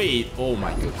 Wait. Oh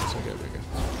my goodness. Okay.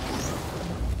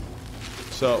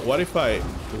 So what if I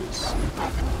do this?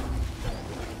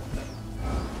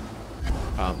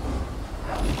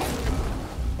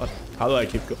 What? How do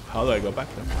I go back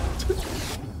then?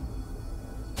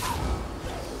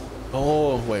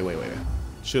 Oh, wait.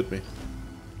 Shoot me.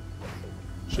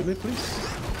 Shoot me, please.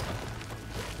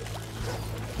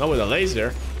 Not with a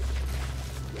laser.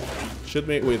 Shoot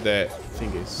me with the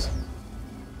thingies.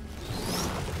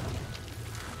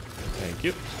 Thank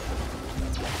you.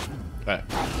 Alright,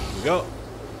 here we go.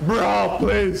 Bro,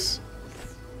 please.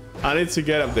 I need to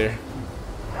get up there.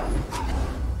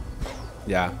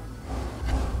 Yeah.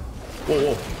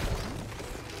 Whoa.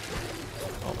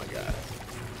 Oh my god.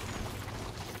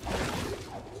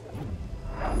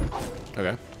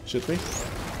 Okay, shoot me.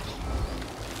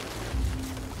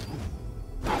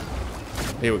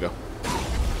 Here we go.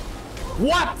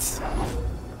 What?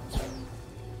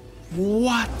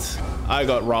 I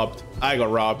got robbed.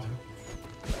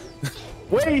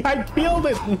 Wait, I killed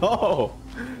it. No,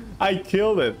 I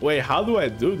killed it. Wait, how do I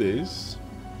do this?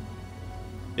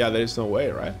 Yeah, there's no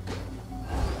way, right?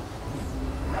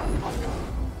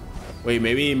 Wait,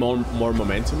 maybe more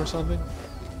momentum or something?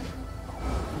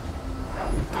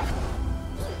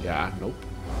 Yeah, nope.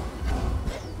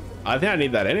 I think I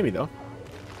need that enemy though.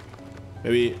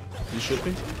 Maybe you shoot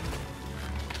me?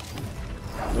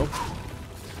 Nope.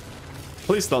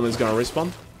 Please tell me it's gonna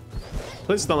respawn.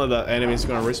 Please tell me that enemy is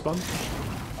gonna respawn.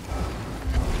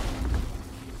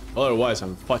 Otherwise,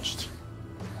 I'm fudged.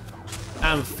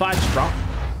 I'm fudged, bro.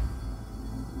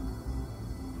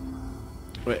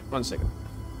 Wait, 1 second.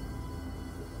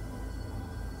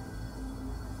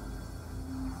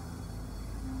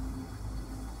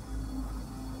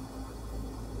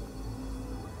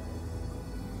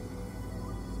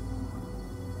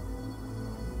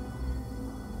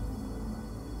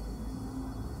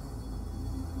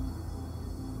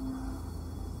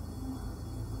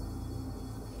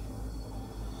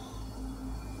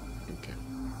 Okay.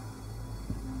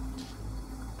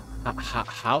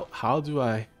 How do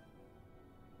I?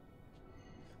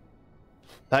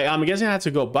 Like, I'm guessing I had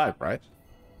to go back, right?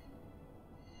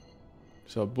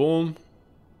 So boom,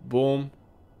 boom,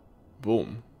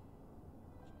 boom.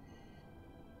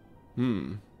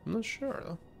 I'm not sure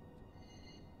though.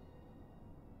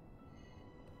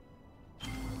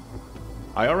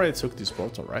 I already took this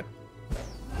portal, right?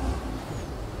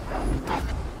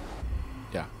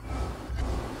 Yeah.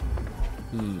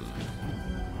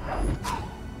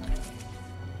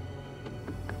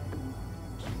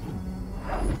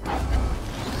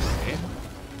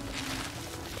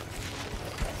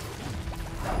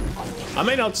 I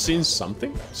may not seen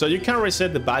something. So you can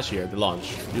reset the badge here, the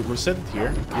launch. You reset it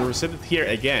here. You reset it here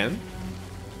again.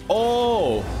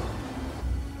 Oh!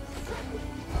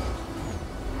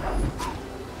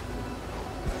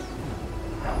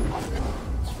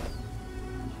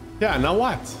 Yeah, now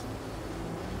what?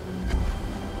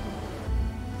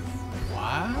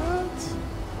 What?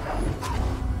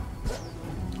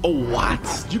 Oh,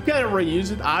 what? You can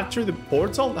reuse it after the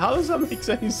portal? How does that make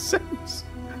any sense?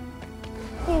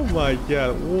 Oh my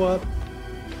god, what?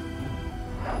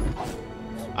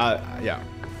 Yeah.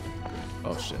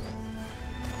 Oh shit.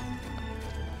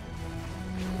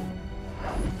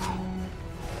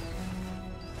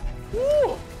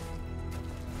 Woo!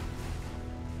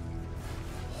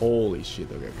 Holy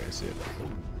shit, okay, I see it.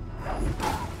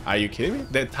 Are you kidding me?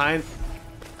 The time...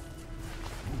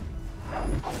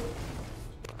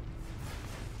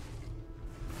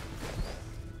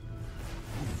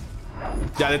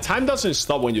 Yeah, the time doesn't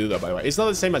stop when you do that, by the way. It's not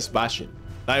the same as bashing.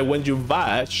 Like, when you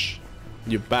bash,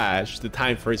 the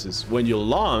time freezes. When you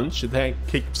launch, the time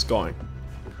keeps going.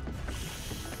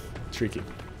 Tricky.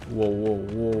 Whoa, whoa,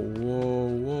 whoa, whoa,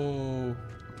 whoa.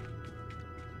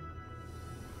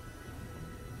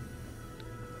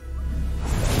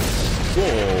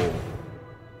 Whoa.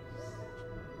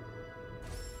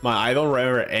 Man, I don't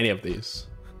remember any of these.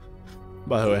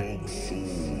 By the way.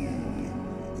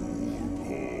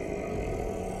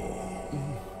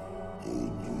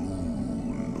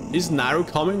 Is Naru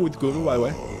coming with Guru, by the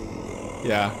way?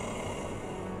 Yeah.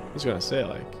 I was gonna say,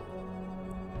 like...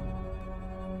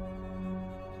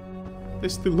 They're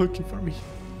still looking for me.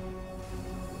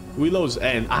 Willow's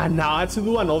End. Ah, now I have to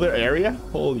do another area?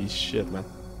 Holy shit, man.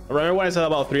 Remember when I said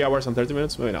about 3 hours and 30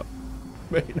 minutes? Maybe not.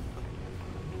 Maybe not.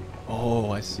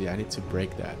 Oh, I see. I need to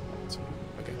break that.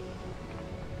 Okay.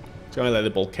 It's gonna let the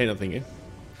volcano thing in.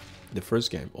 The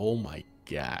first game. Oh my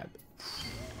god.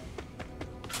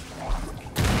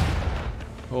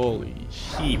 Holy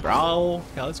shit, bro.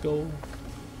 Yeah, let's go.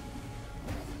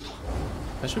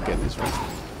 I should get this, right?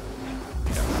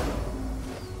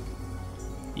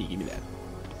 Yeah, give me that.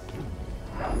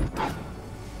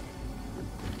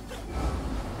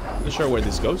 Not sure where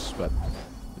this goes, but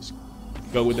just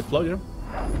go with the flow, you know?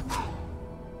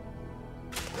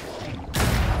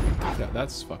 Yeah,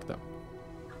 that's fucked up.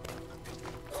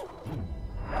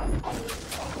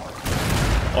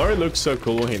 Or it looks so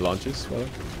cool when he launches. Well,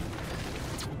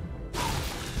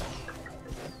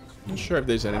 not sure if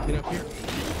there's anything up here.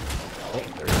 Oh,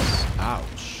 there is.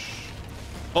 Ouch.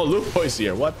 Oh, Lupo's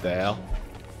here. What the hell?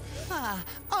 Ah,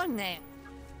 on there.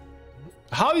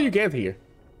 How do you get here?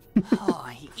 Oh,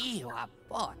 you are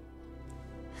bot.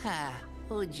 Ha,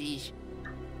 oh geez.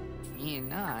 You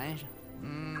know,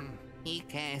 he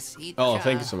can see. Oh,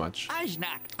 thank you so much. I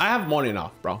have money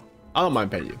enough, bro. I don't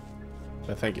mind paying you.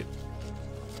 But thank you.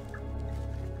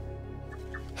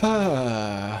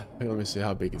 Let me see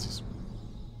how big it is.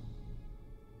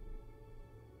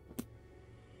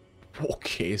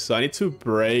 Okay, so I need to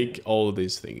break all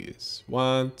these things.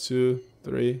 1, 2,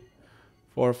 3,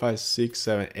 4, 5, 6,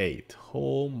 7, 8.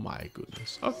 Oh my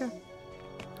goodness. Okay.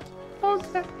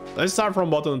 Okay. Let's start from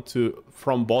bottom to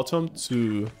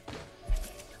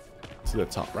the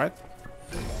top, right?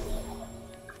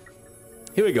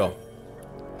 Here we go.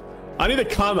 I need a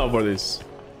countdown for this.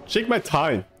 Check my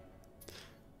time.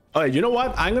 Alright, you know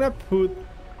what? I'm gonna put...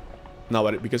 No,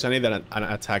 but because I need an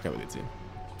attack ability.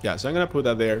 Yeah, so I'm gonna put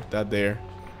that there.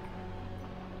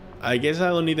 I guess I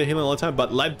don't need the healing all the time,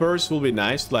 but light burst will be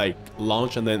nice, like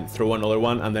launch and then throw another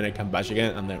one, and then I can bash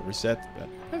again and then reset. But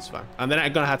that's fine. And then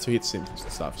I'm gonna have to hit symptoms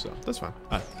and stuff, so that's fine.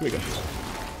 Alright, here we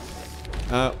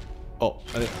go. Oh,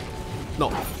 No.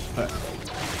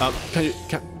 Can you...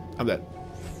 I'm dead.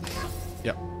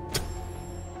 Yep.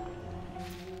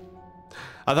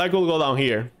 I thought I could go down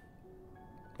here.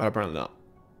 But apparently not.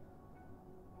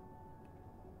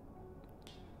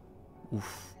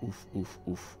 Oof, oof, oof,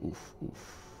 oof, oof,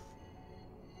 oof.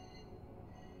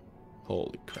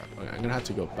 Holy crap. Okay, I'm gonna have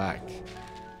to go back.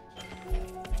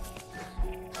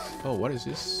 Oh, what is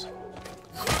this?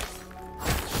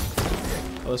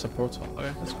 Oh, there's a portal.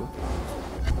 Okay, that's cool.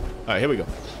 Alright, here we go.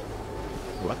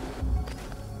 What?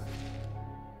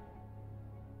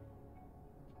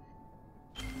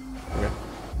 Okay.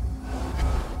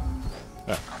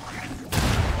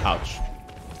 Ouch.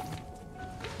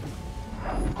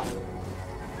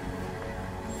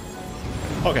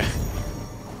 Okay.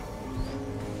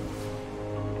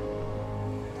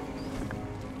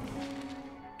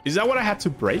 Is that what I had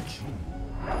to break?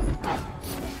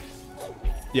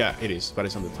 Yeah, it is, but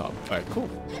it's on the top. Alright, cool.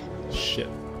 Shit.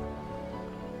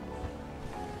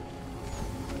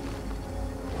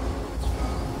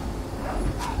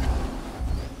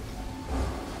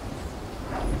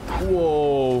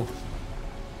 Whoa.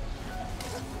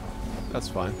 That's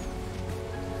fine.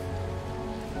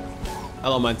 I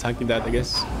don't mind tanking that, I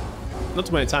guess. Not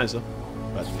too many times, though.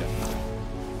 But, yeah.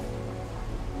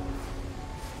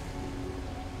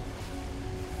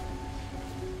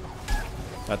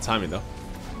 That timing, though.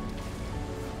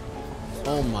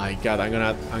 Oh my god, I'm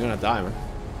gonna die, man.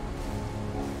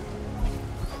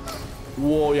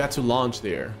 Whoa, you had to launch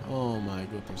there. Oh my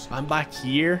goodness. I'm back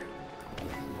here.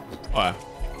 Oh, yeah.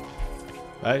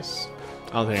 Nice.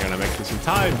 I don't think I'm gonna make this in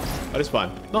time, but it's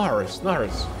fine. No hurries, no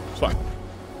hurries. It's fine.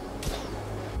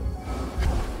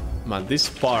 Man, this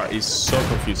part is so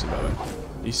confusing, by the way.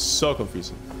 It's so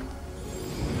confusing.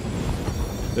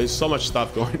 There's so much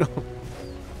stuff going on.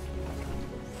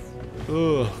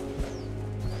 Ugh.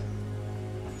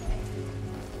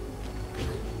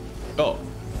 Oh,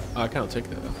 I cannot take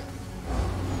that though.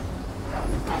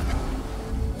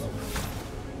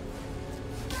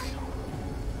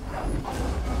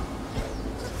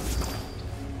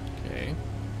 Okay.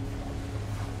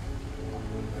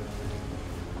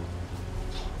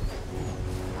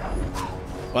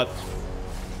 What?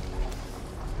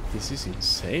 This is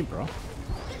insane, bro.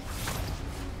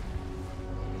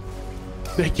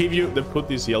 They give you, they put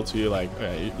this heal to you like,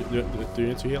 okay, do you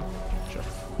need to heal? Sure.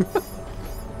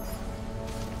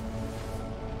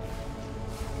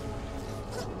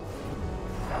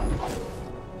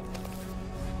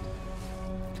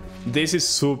 This is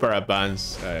super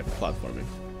advanced platforming.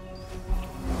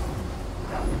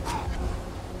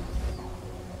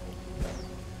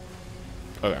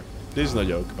 Okay, this is no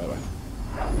joke, by the way.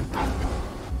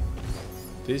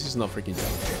 This is not freaking joke.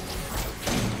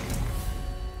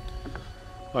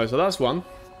 Alright, so that's one.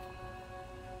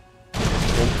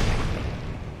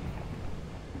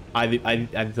 I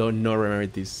don't know remember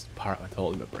this part at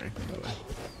all in my brain, by the way.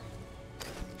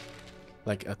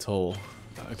 Like, at all.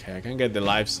 Okay, I can get the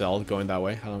life cell going that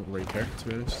way. I don't really care, to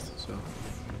be honest, so...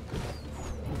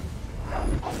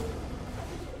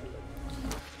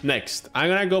 Next, I'm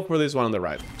gonna go for this one on the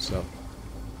right, so...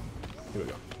 Here we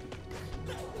go.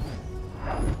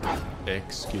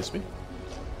 Excuse me.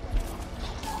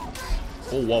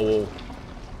 Oh, whoa, whoa.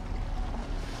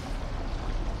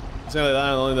 It's only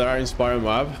that only there are inspiring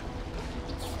map.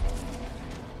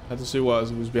 I had to see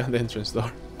what was behind the entrance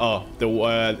door. Oh,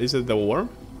 is it the worm?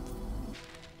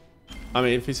 I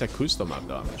mean, if it's a custom map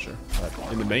though, I'm not sure. But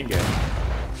in the main game,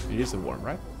 it is the worm,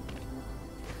 right?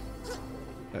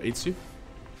 That eats you?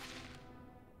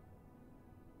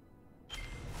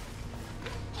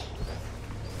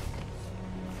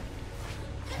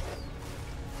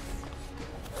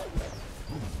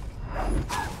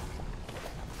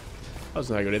 That's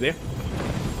not a good idea.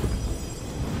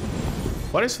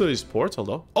 What is through this portal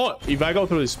though? Oh, if I go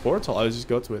through this portal, I'll just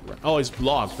go to it. Right? Oh, it's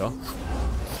blocked though.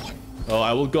 Oh,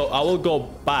 I will go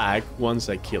back once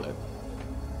I kill it.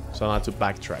 So I have to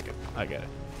backtrack it. I get it.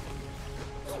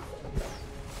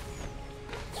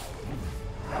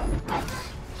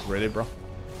 Really, bro?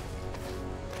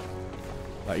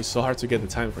 Like, it's so hard to get the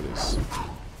time for this.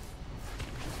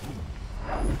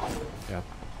 Yeah.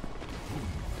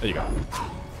 There you go.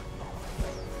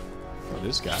 Oh,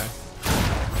 this guy.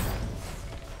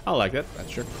 I like that. That's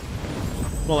sure.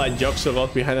 Well, like jokes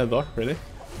about behind the door, really?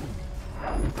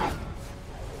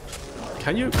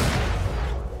 Can you?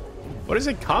 What is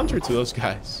a counter to those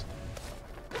guys?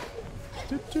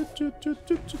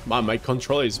 Man, my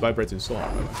controller is vibrating so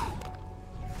hard.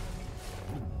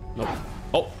 Nope.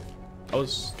 Oh, I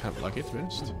was kind of lucky to be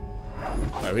honest.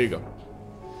 Alright, here you go.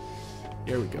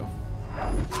 Here we go.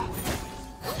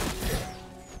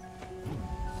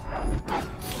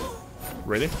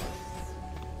 Ready?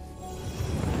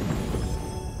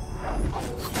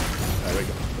 There we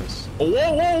go. Nice. Oh,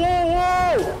 whoa, whoa, whoa,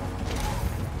 whoa!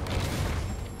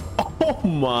 Oh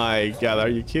my god, are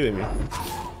you kidding me?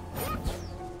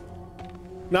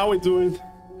 Now we're doing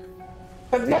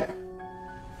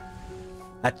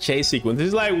a chase sequence. This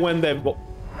is like when the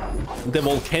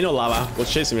volcano lava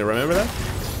was chasing me. Remember that?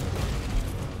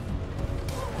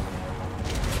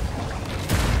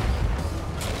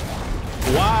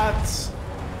 What?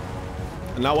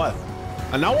 And now what?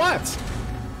 And now what?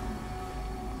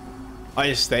 I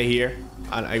just stay here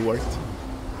and I worked.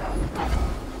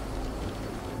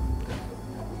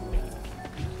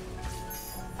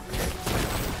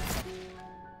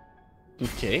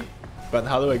 Okay, but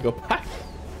how do I go back?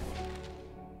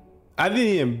 I didn't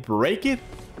even break it.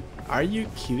 Are you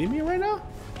kidding me right now?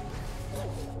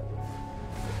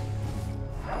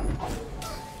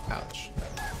 Ouch.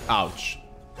 Ouch.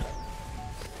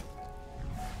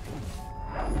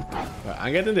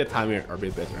 I'm getting the timing a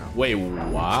bit better now. Wait,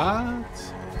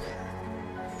 what?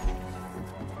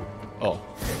 Oh,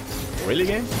 really,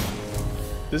 game?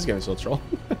 This game is so troll.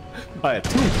 Alright,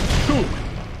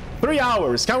 3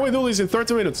 hours. Can we do this in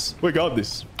 30 minutes? We got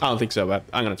this. I don't think so, but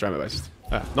I'm gonna try my best.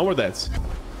 No more deaths.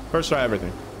 First try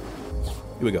everything.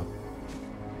 Here we go.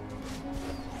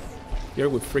 Here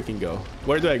we freaking go.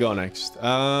 Where do I go next?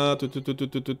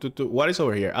 What is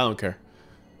over here? I don't care.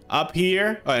 Up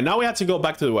here. All right, now we have to go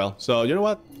back to the well. So you know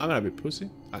what? I'm gonna be pussy.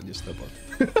 I'll just step up.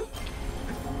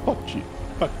 Oh gee.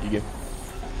 Fuck you again.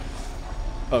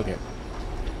 Okay.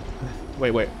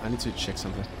 Wait. I need to check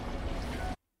something.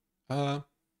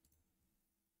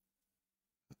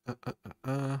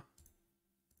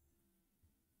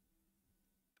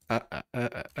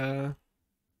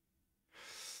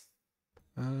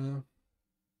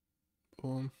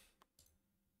 Boom.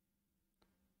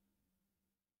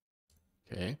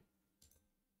 Okay.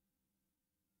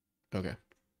 Okay.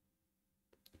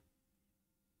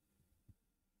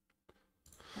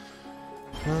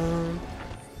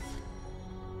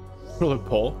 Roller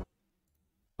pole.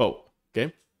 Oh,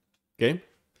 game. Game.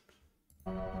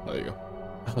 Oh, there you go.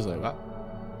 I was like, what?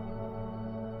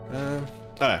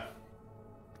 Alright.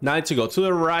 Now I need to go to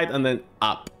the right and then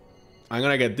up. I'm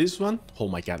gonna get this one. Oh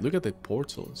my god, look at the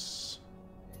portals.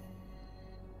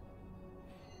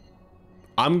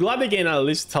 I'm glad the game at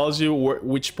least tells you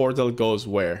which portal goes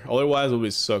where. Otherwise, it'll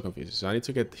be so confusing. So I need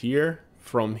to get here,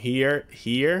 from here,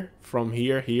 here, from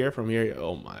here, here, from here.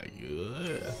 Oh my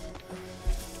god.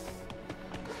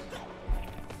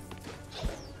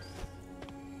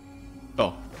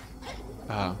 Oh.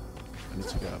 I need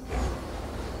to get up.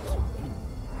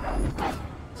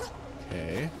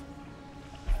 Okay.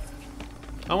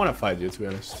 I want to fight you, to be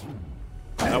honest.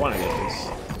 I want to get this.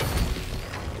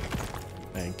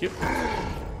 Thank you.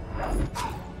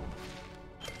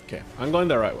 Okay, I'm going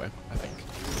the right way, I think.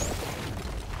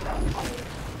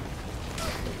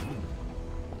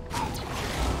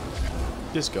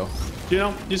 Just go. You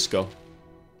know, just go.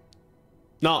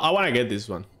 No, I want to get this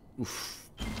one. Oof.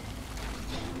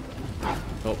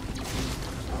 Oh.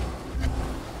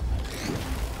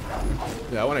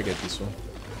 Yeah, I want to get this one.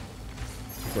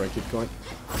 Before I keep going.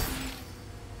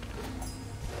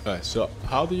 Alright, so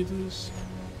how do you do this?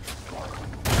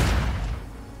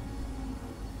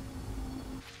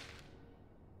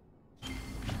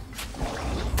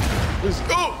 Let's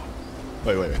go!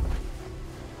 Wait. Okay.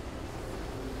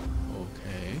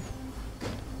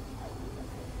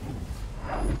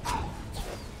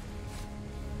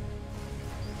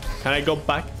 Can I go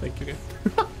back? Thank you.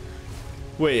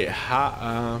 Wait,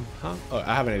 huh? Oh,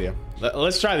 I have an idea.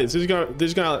 Let's try this. This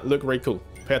is gonna look very cool.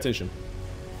 Pay attention.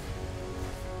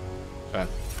 Are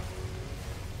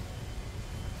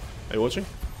you watching?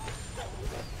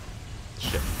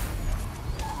 Shit.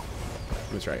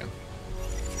 Let me try again.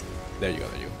 There you go.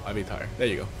 I'll be tired. There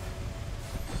you go.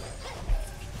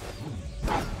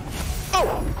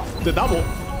 Oh! The double!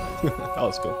 That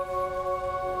was cool.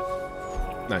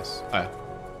 Nice. Oh,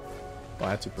 I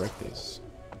had to break this.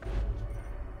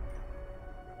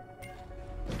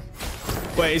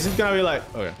 Wait, is it gonna be like...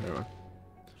 Okay, never mind.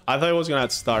 I thought it was gonna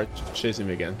start chasing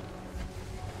me again.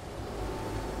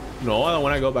 No, I don't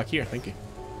want to go back here. Thank you.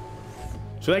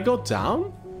 Should I go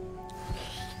down?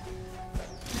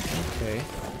 Okay.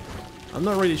 I'm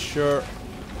not really sure.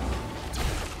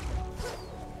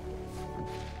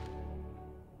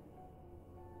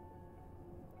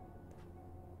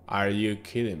 Are you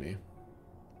kidding me?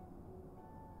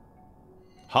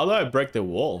 How do I break the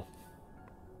wall?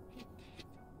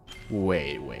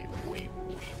 Wait.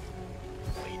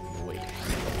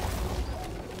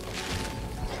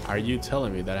 Are you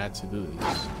telling me that I had to do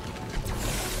this?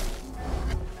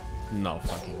 No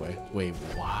fucking way. Wait,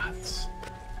 what?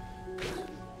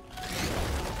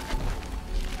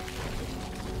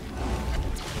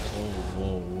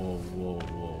 Whoa, whoa, whoa,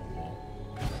 whoa,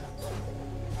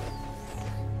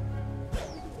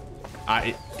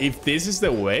 whoa. If this is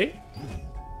the way,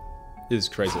 this is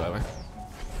crazy, by the way.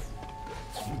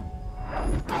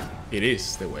 It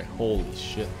is the way. Holy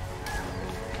shit.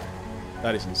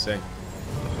 That is insane.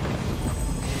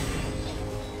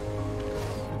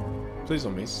 Please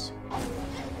don't miss.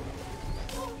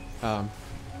 Okay.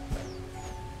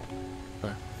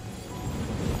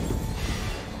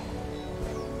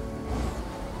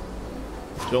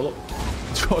 YOLO.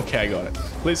 Okay, I got it.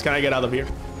 Please, can I get out of here?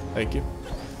 Thank you.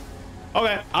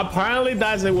 Okay, apparently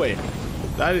that's the way.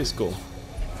 That is cool.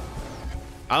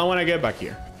 I don't want to get back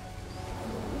here.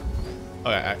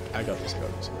 Okay, I got this, I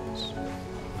got this, I got this.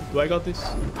 Do I got this?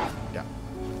 Yeah.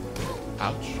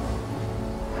 Ouch.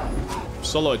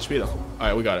 Solo HP though.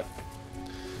 Alright, we got it.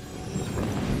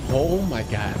 Oh my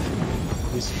god.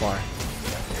 This far.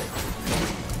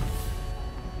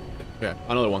 Okay,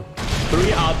 another one.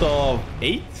 3 out of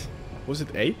 8? Was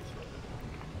it 8?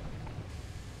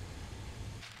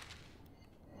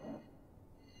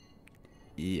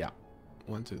 Yeah.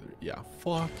 1, 2, 3. Yeah.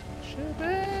 Fuck. Shit,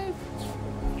 man.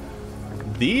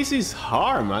 This is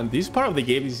hard, man. This part of the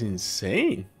game is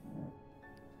insane.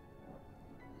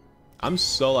 I'm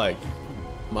so like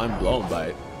mind blown by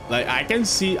it. Like I can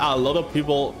see a lot of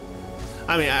people.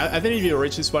 I mean, I think if you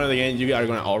reach this point of the game, you are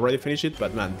gonna already finish it.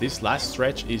 But man, this last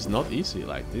stretch is not easy.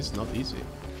 Like this is not easy.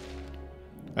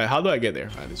 How do I get there?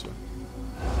 This one.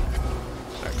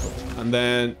 Alright, cool. And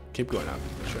then keep going up.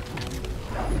 Sure.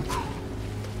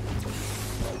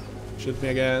 Shoot me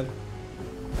again.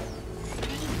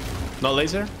 No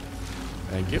laser.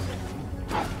 Thank you.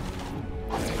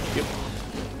 Thank you.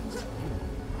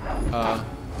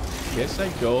 Guess I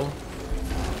go.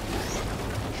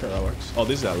 Sure, that works. Oh,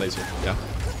 this is a laser. Yeah.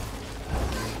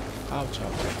 Ouch,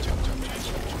 ouch, ouch, ouch,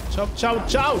 ouch, ouch,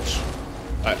 ouch, ouch.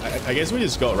 I guess we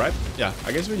just go, right? Yeah,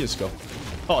 I guess we just go.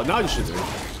 Oh, now you should do it.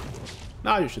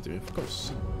 Now you should do it, of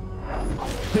course.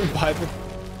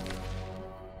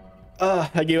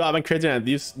 I gave up on creating a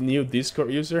new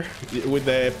Discord user with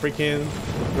the freaking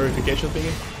verification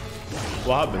thingy.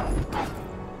 What happened?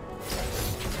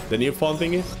 The new phone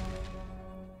thingy?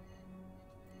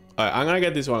 Alright, I'm gonna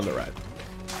get this one on the right.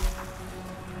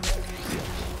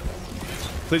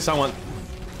 Please, someone.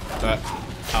 I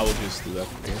will just do that,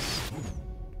 I guess.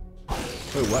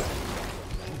 Wait, what?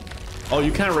 Oh,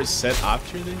 you can't reset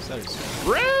after this? That is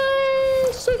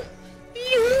crazy.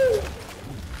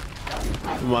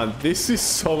 Man, this is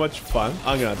so much fun.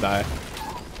 I'm gonna die.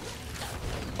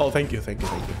 Oh, thank you, thank you,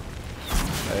 thank you.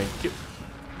 Thank you.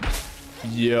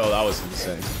 Yo, that was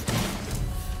insane.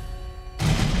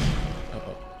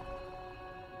 Uh-oh.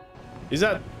 Is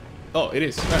that... Oh, it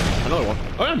is. Right, another one.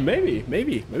 Oh, maybe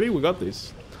we got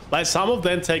this. Like, some of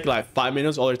them take like 5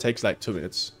 minutes, other takes like 2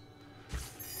 minutes.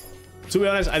 To be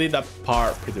honest, I did that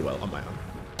part pretty well on my own.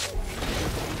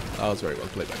 That was very well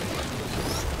played by me.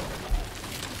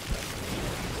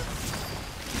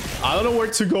 I don't know where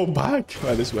to go back.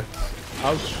 Right, this way.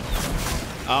 Ouch.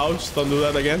 Ouch, don't do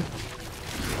that again.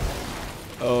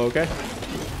 Okay.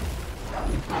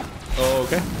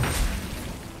 Okay.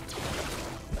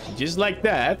 Just like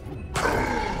that.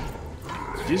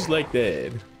 Just like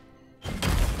that.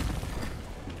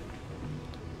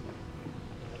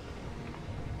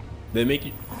 They make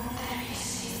you...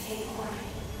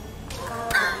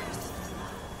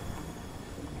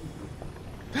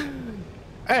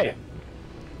 Hey!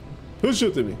 Who's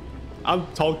shooting me? I'm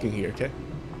talking here, okay?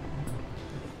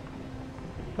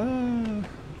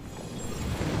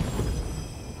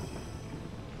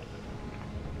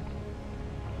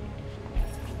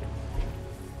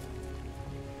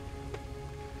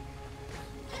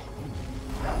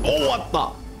 Oh, what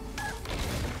the?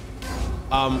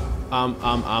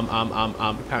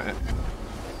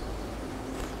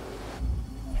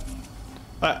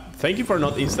 Thank you for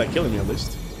not insta-killing me at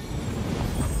least.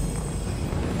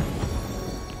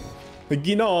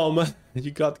 Gnome.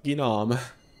 You got Gnome.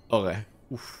 Okay.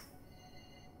 Oof.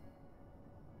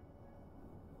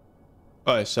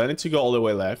 Alright, so I need to go all the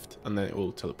way left, and then it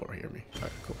will teleport here me.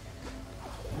 Alright, cool.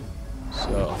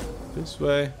 So, this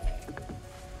way.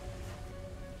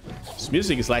 This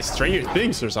music is like Stranger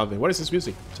Things or something. What is this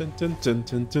music?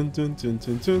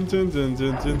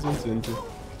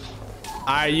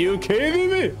 Are you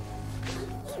kidding me?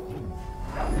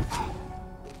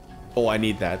 Oh, I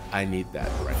need that. I need that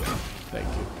right now. Thank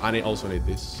you. I also need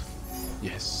this.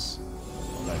 Yes.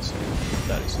 That is it.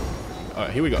 That is it.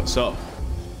 Alright, here we go. So.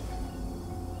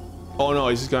 Oh no,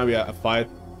 is this gonna be a fight?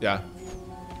 Yeah.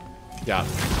 Yeah.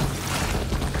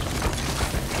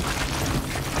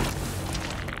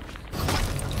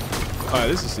 Alright,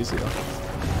 this is easy though.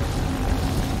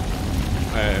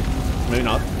 Maybe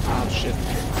not. Oh shit.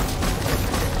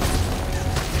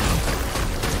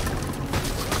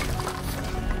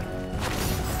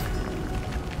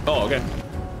 Oh, okay.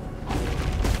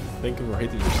 Thank you for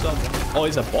hitting yourself. Oh,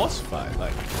 it's a boss fight.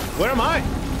 Like, where am I?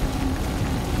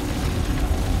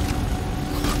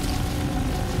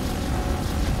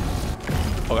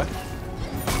 Okay.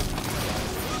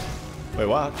 Wait,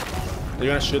 what? Are you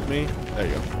gonna shoot me? There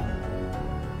you go.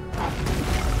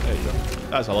 There you go.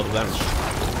 That's a lot of damage.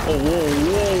 Oh, whoa,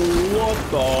 what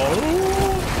the?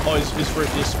 Oh, it's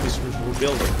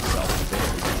rebuilding itself.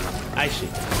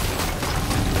 Actually.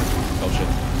 Oh, shit.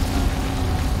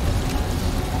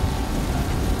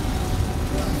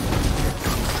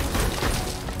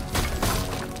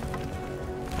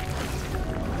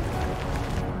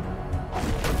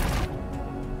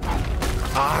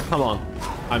 Ah, come on.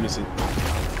 I'm missing.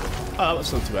 Oh,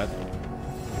 that's not too bad.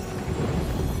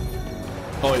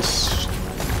 Oh, it's...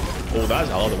 Oh, that's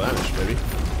a lot of damage, baby.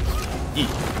 E.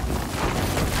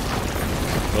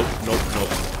 Nope.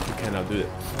 You cannot do it.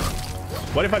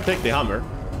 What if I take the hammer?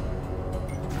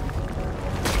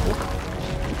 Oh.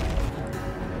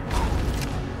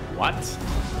 What?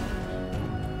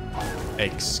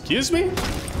 Excuse me?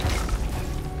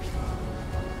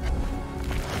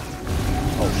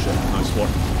 Oh shit, nice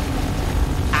one.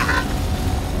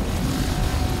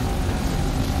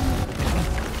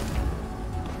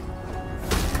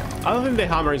 I don't think the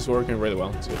hammer is working really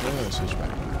well, so I'm gonna switch back.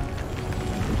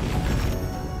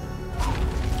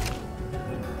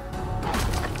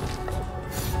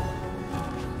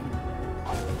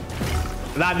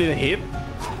 That didn't hit?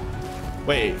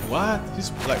 Wait, what?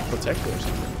 He's like protector or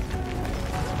something.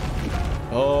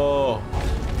 Oh.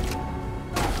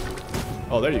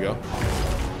 Oh, there you go.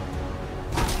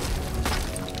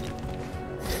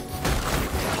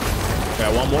 Okay,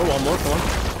 one more, come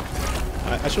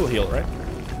on. I should heal, right?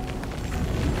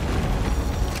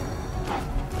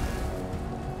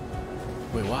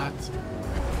 Wait, what?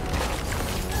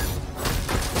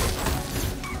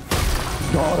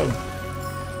 Got him!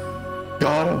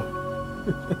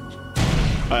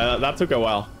 That took a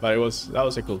while, but that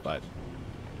was a cool fight.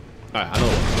 Alright,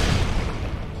 another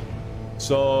one.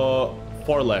 So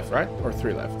 4 left, right? Or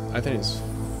 3 left? I think it's...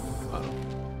 I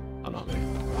don't know how many.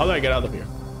 How do I get out of here?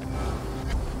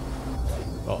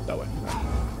 Oh, that way.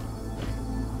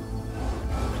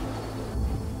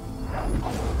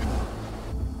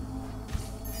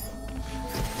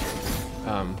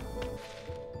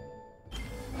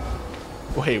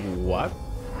 Wait, what?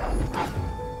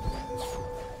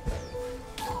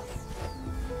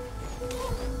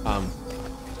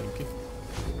 Thank you.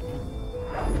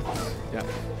 Yeah.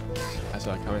 I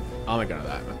saw it coming. Oh, I'm gonna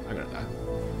die, man. I'm gonna die.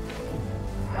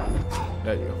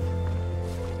 There you go.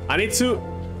 I need to...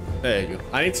 There you go.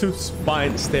 I need to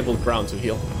find stable ground to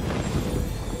heal.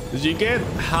 Did you get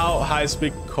how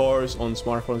high-speed cores on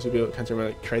smartphones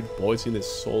can create voids in the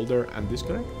solder and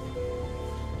disconnect?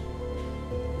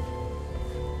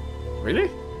 Really?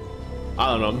 I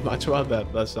don't know much about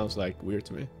that. That sounds like weird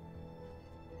to me.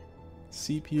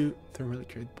 CPU thermally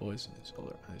create voids in the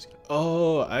solder and disconnect.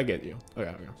 Oh, I get you.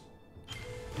 Okay.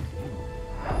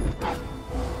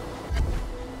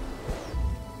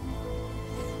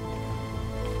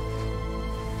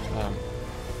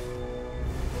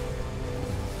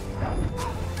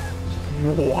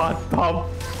 What the?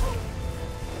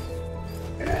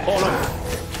 Oh no!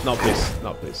 No, please,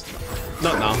 no, please, no.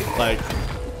 Not now. Like,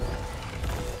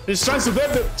 he's trying to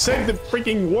save the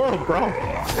freaking world, bro.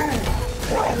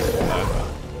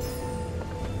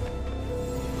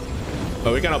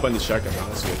 But we can open the shotgun now.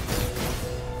 That's good.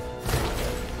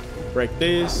 Break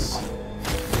this.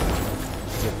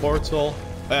 The portal.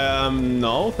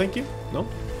 No, thank you. No.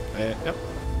 Yep.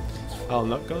 I'll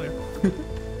not go there.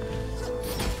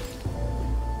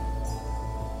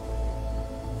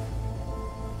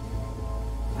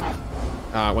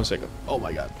 1 second. Oh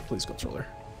my god. Please, controller.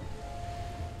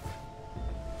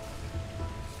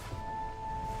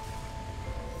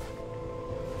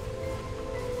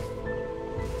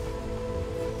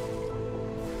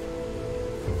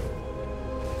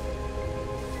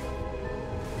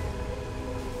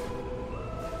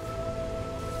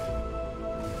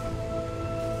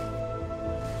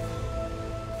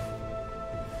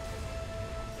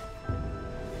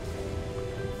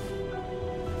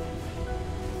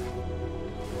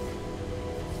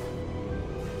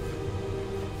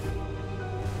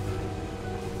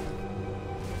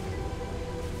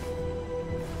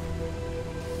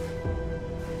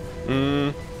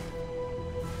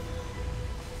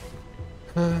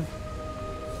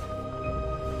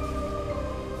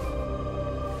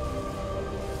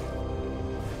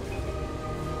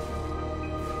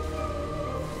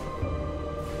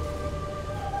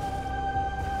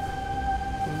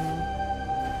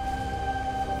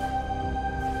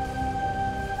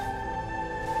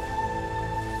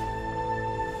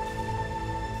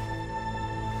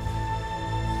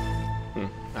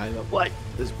 I don't like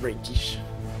this breakish.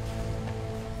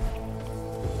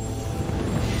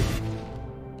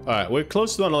 Alright, we're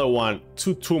close to another one.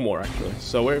 Two more actually.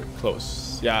 So we're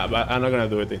close. Yeah, but I'm not gonna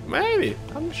do it. Maybe.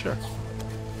 I'm not sure.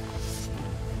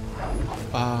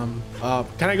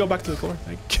 Can I go back to the core?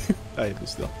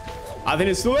 It's still. I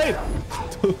think it's too late.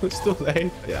 It's too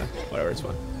late. Yeah, whatever, it's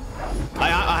fine.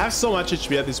 I have so much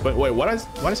HP at this point. Wait, what is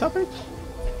happening?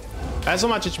 I have so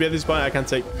much HP at this point I can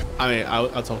take. I mean,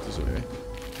 I'll talk to you anyway.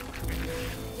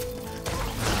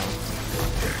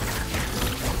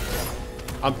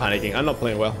 I'm panicking. I'm not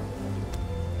playing well.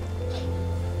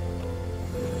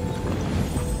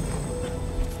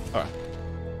 All right.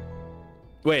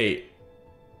 Wait.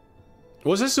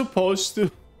 Was I supposed to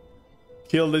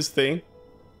kill this thing?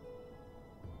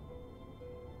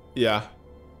 Yeah.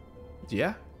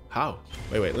 Yeah? How?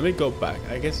 Wait. Let me go back.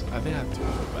 I think I have to go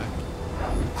back.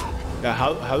 Yeah,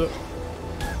 how do...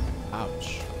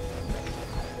 Ouch.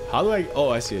 How do I... Oh,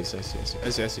 I see.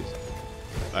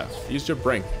 Alright, use your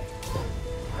brain.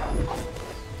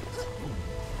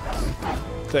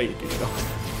 Take it, you go.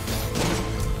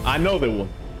 Another one.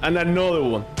 And another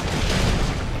one.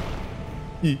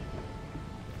 Yeah.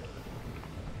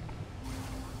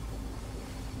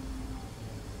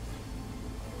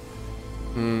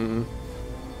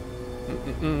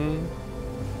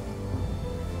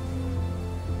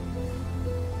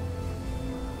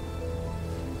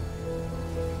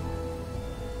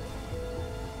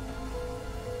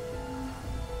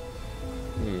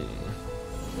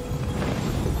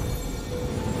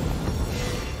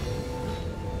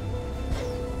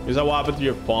 Is that what happened to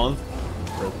your pawn?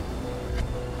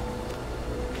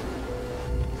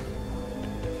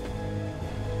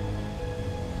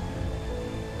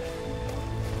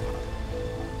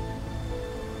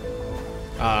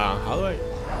 How do I...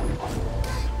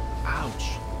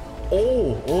 Ouch.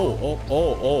 Oh,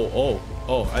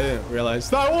 I didn't realize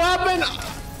that. What happened?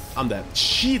 I'm dead.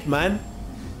 Shit, man.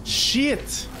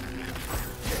 Shit.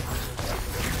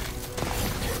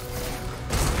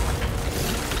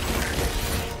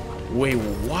 Wait,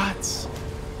 what?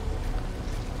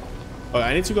 Oh,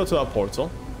 I need to go to a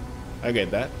portal. I get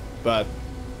that, but...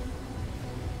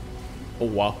 Oh,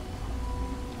 wow.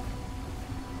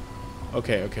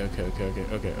 Okay. Okay.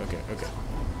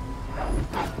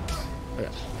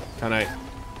 Can I...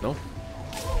 No?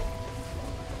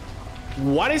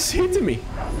 What is hitting me?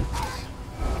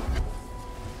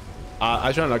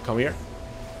 I should not come here.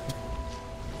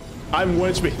 I'm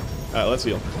 1 HP. Let's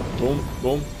heal. Boom,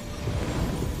 boom.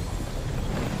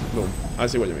 Boom. I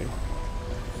see what you mean.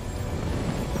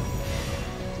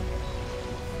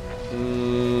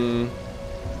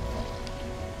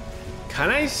 Can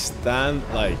I stand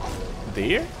like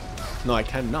there? No, I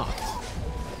cannot.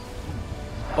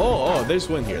 Oh, there's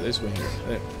one here. There.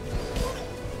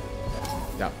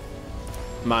 Yeah.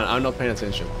 Man, I'm not paying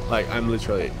attention. Like, I'm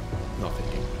literally not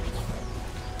thinking.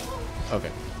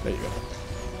 Okay, there you go.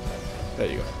 There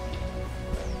you go.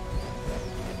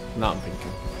 Now I'm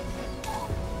thinking.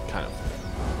 Kind of.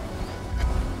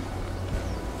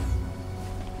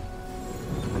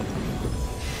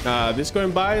 This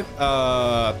going by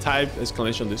type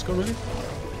exclamation Discord maybe?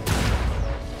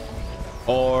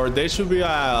 Or there should be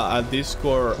a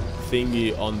Discord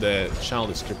thingy on the channel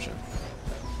description.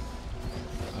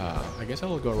 I guess I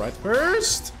will go right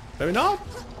first. Maybe not.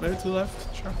 Maybe to the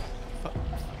left. Sure.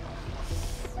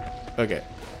 Okay.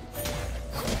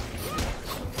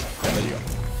 There you go.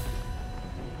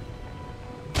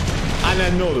 And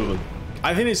another one.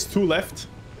 I think it's 2 left.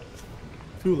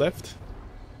 2 left.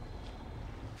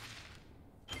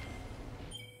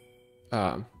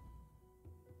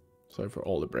 Sorry for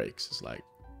all the breaks. It's like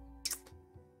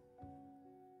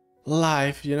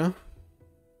life, you know.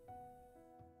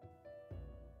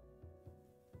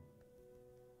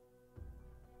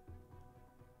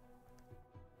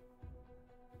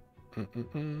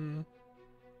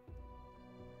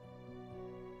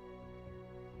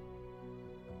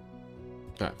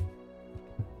 Alright.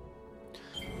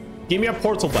 Give me a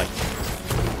portal bike.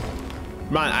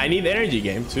 Man, I need energy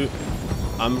game too.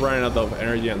 I'm running out of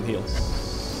energy and heals.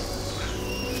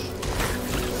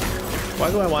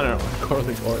 Why do I want to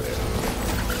curling ore there?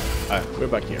 Alright, we're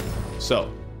back here.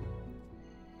 So,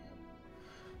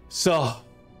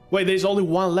 wait, there's only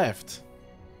 1 left.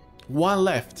 1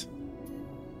 left.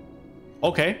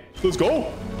 Okay, let's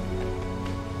go.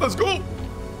 Let's go.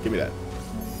 Give me that.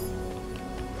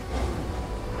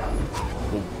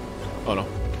 Oh no.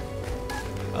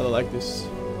 I don't like this.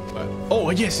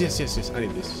 Oh, yes. I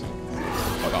need this.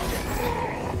 Oh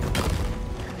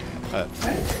god.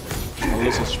 I'll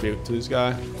listen straight to this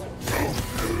guy. There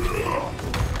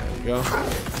you go.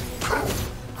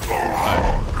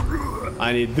 Alright.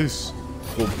 I need this.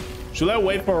 Boom. Should I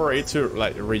wait for it to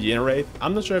like regenerate?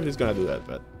 I'm not sure if it's gonna do that,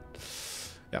 but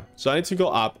yeah. So I need to go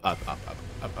up, up, up, up,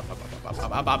 up, up, up, up,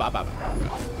 up, up, up, up, up.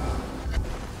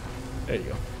 There you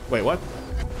go. Wait, what?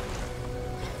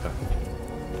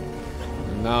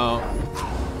 Now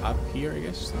up here, I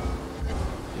guess.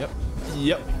 Yep.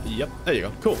 Yep. Yep. There you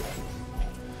go. Cool.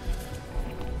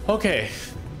 Okay.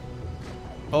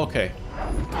 Okay.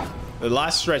 The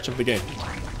last stretch of the game.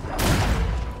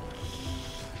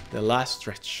 The last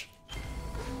stretch.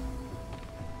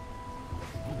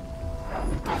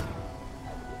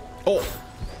 Oh!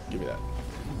 Give me that.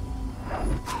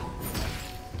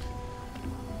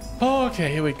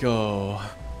 Okay, here we go.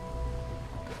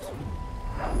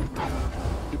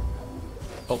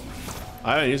 Oh.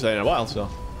 I haven't used that in a while, so.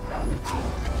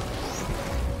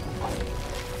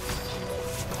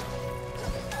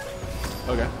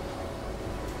 Okay.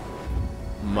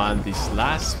 Man, this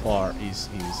last part is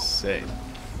insane.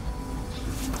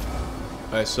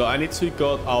 Okay, so I need to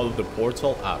go out of the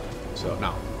portal up. So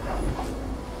now.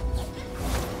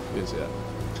 You can see that.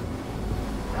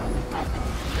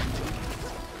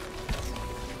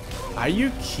 Are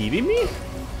you kidding me?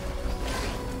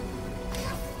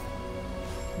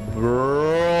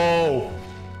 Bro.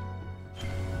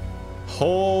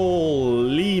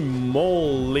 Holy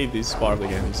moly, this part of the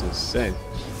game is insane.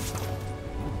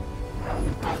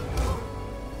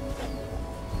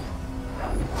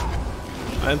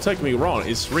 And don't take me wrong,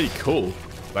 it's really cool,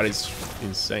 but it's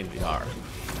insanely hard.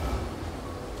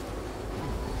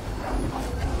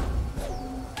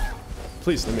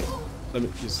 Please let me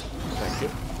just thank you.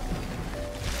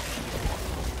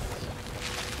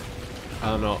 I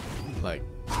don't know, like,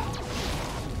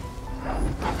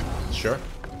 sure,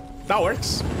 that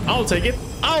works. I'll take it.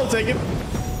 I'll take it.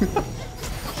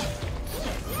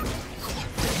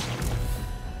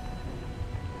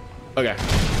 Okay.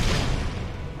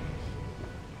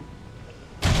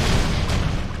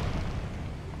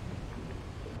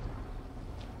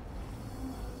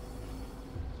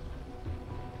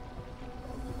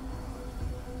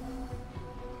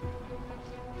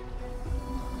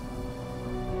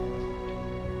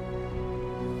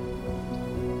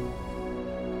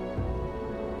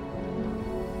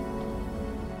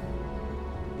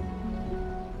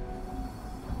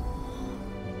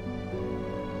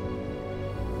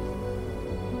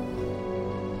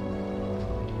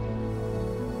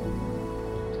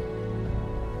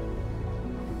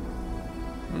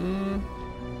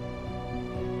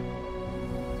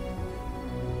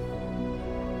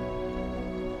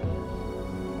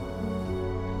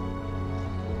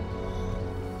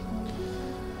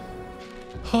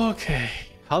 Okay,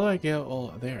 how do I get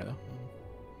all there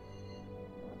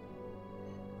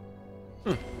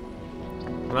though?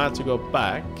 I have to go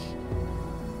back.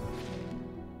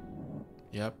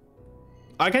 Yep.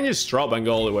 I can just drop and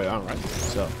go all the way down, right?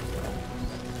 So.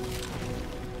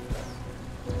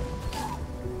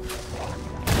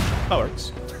 That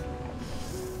works.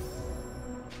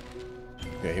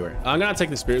 Okay, here we are. I'm gonna take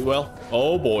the spirit well.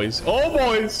 Oh boys. Oh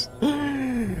boys!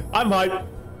 I'm hyped.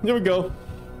 Here we go.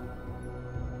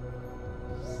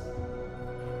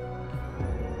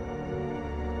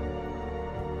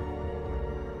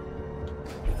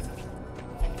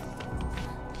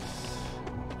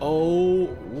 Oh,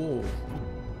 whoa.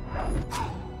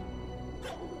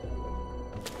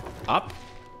 Up?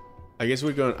 I guess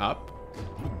we're going up.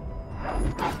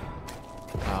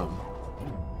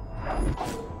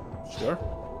 Sure.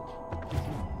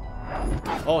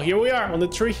 Oh, here we are on the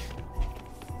tree.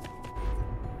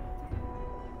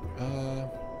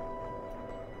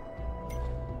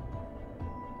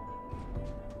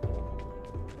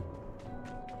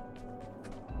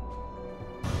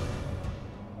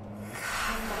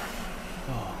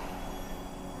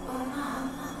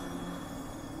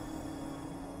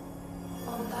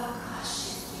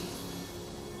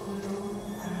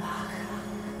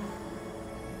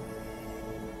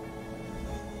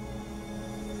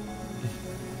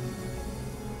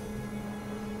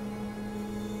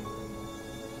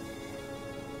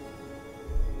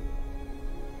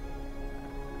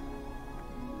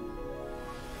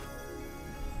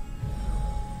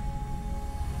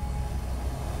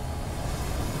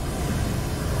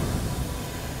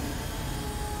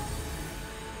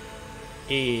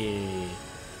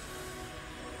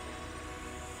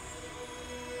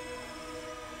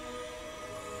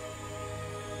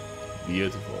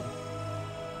 Beautiful.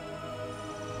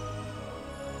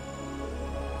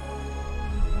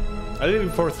 I did it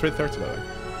before 3:30 by the way.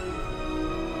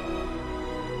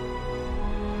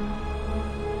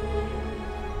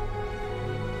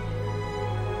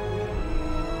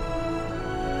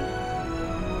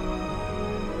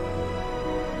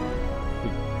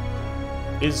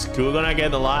 Is Goo gonna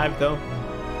get alive though?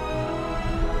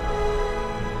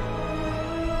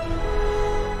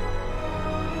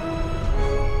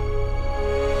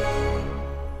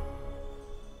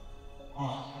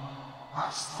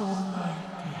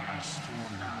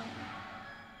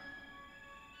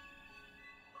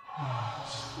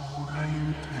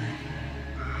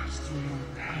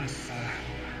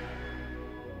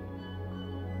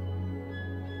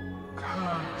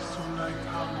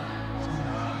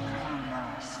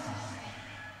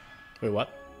 Wait, what?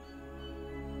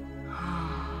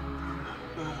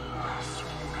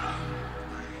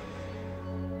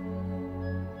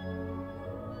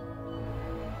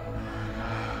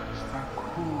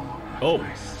 Oh.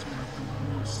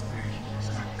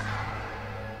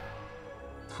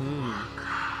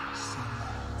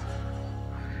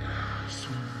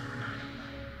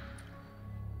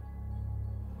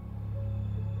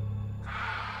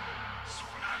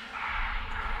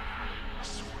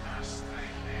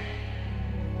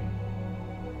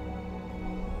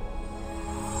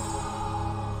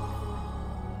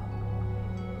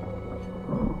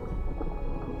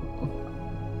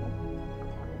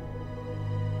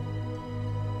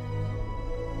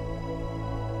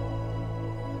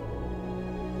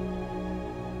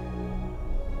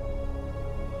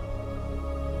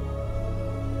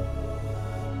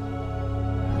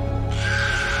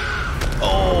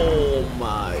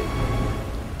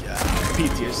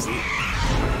 PTSD.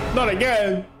 Not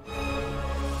again!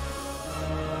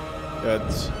 But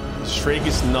Shrek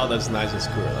is not as nice as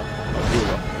Gorilla.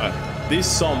 This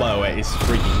song, by the way, is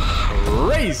freaking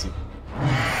crazy!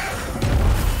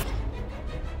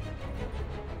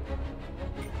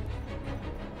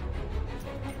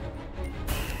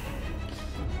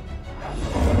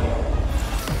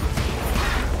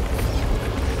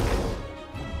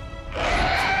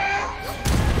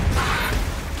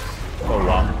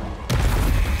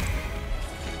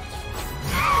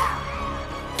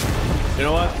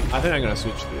 I think I'm gonna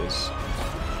switch to this.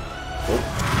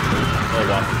 Oh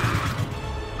wow.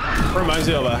 Reminds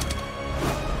me of a...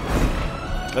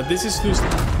 But this is too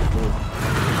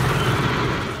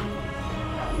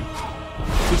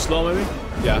slow maybe?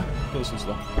 Yeah, feels too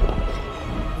slow.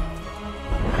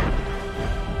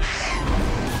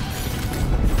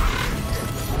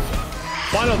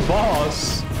 Final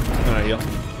boss! Alright, heal.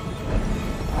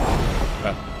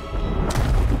 Okay.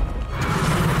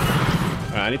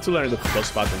 I need to learn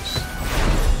those patterns.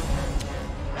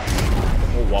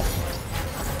 Oh wow.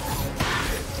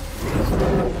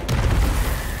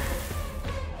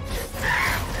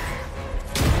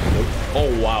 Oh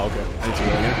wow, okay. I need to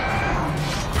learn it.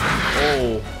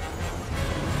 Oh.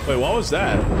 Wait, what was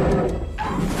that?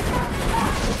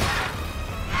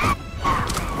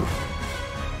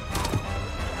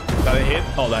 That a hit?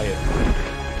 Oh, that hit.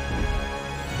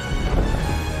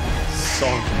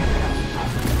 Song.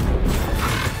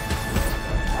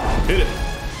 Hit it.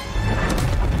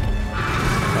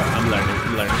 Oh, I'm learning.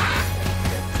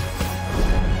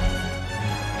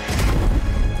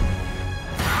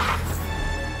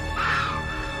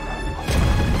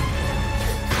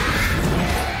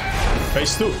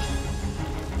 Phase 2.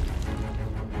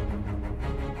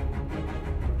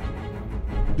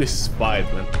 This is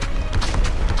 5, man.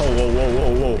 Oh,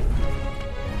 whoa.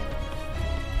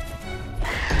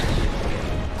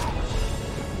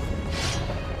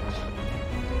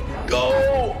 Go!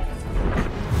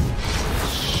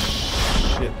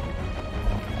 Shit.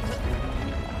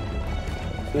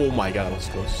 Oh my god, that was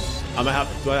close.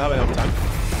 Do I have enough time?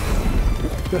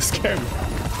 That scared me.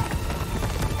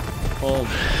 Oh.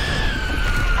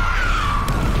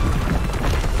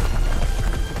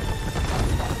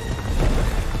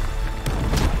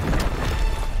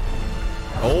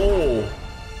 Oh.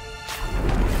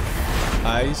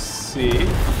 I see.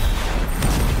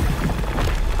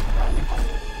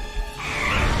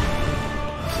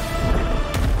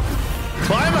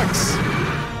 Climax!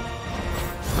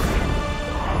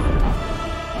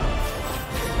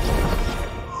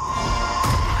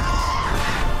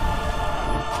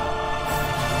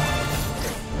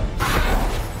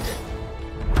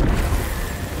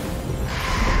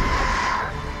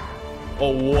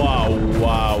 Oh wow.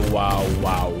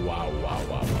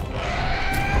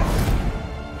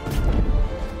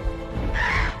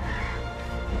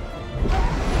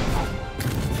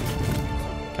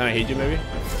 Can I hit you maybe?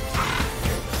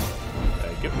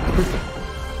 Thank you.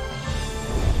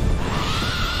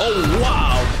 Oh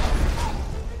wow!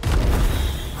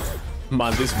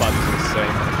 Man, this button is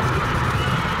insane.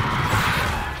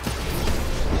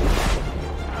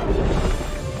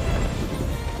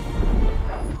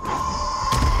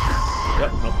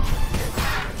 Yep, nope.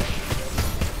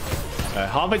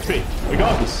 Halfway tree. We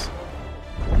got this.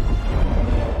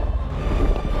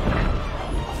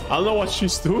 I don't know what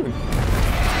she's doing.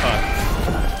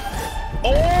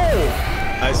 Oh!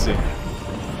 I see.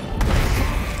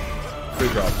 3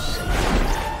 drops.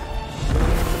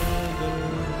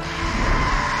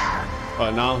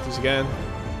 Oh, now this again.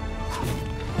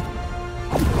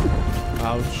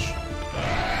 Ouch.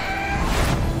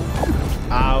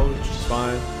 Ouch. It's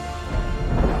fine.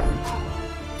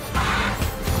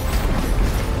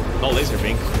 No laser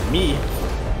beam. Me.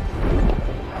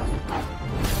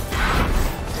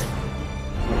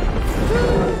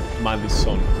 Mind this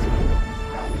zone.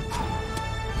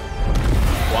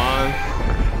 1,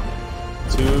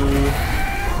 2,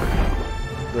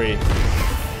 3.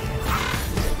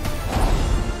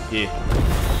 Yeah.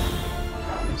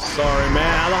 Sorry,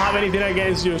 man. I don't have anything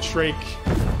against you, Shriek.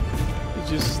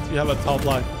 You have a top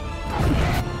line.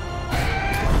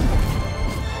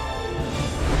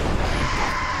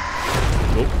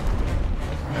 Nope.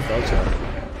 I thought so.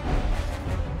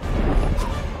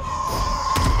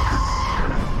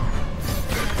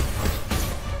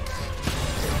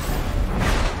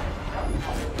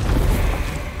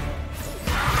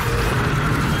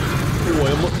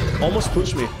 Almost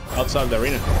pushed me outside the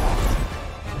arena.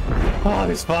 Oh,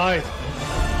 this fight.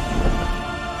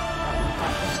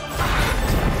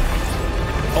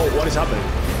 Oh, what is happening?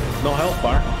 No health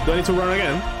bar. Do I need to run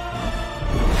again?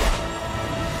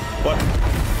 What?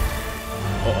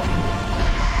 Uh-oh.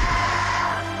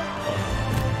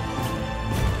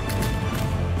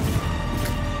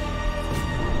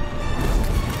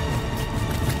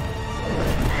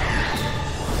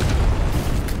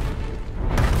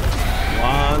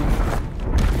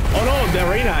 The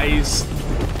arena is...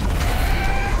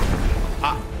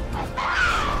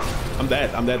 I'm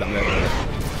dead. I'm dead. I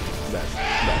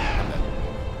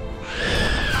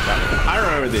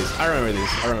remember this. I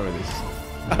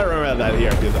remember that here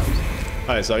a few times.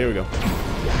 Alright, so here we go.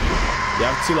 You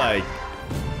have to like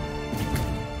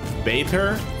bait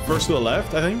her first to the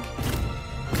left, I think,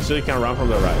 so you can run from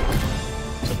the right.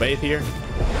 So bait here.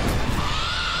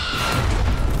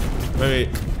 Maybe.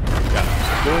 Yeah.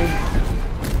 Boom.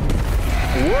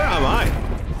 Where am I?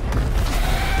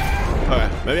 Okay,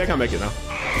 maybe I can make it now.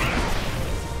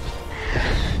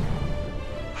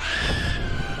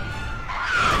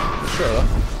 Sure, though.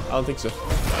 I don't think so.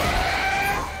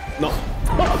 No.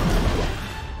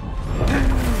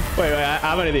 Wait, I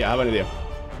have an idea.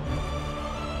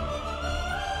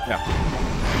 Yeah.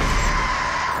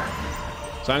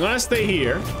 So I'm gonna stay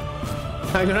here.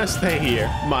 I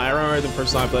remember the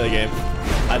first time I played the game,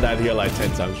 I died here like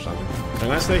 10 times or something. So I'm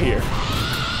gonna stay here.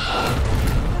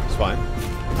 It's fine.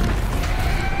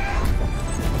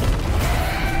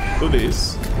 Do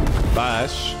this.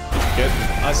 Bash. Get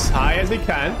as high as they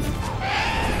can.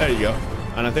 There you go.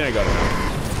 And I think I got it now.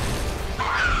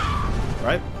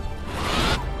 Right?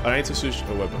 But I need to switch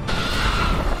a weapon.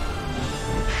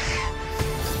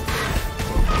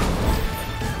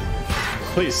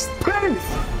 Please. Please!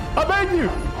 I beg you!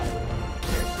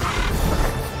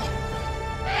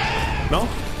 No?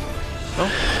 No?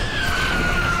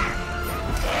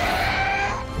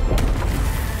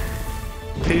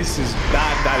 This is...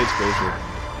 That is bullshit.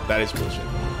 That is bullshit.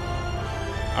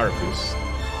 I refuse.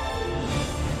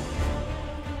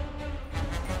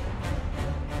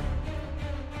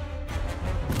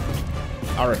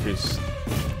 I refuse.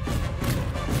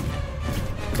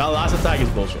 That last attack is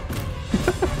bullshit.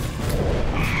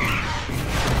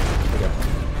 Okay.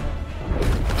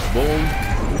 Boom.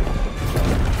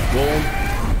 Boom.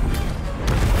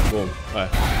 Boom.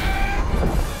 Alright.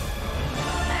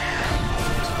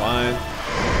 It's fine.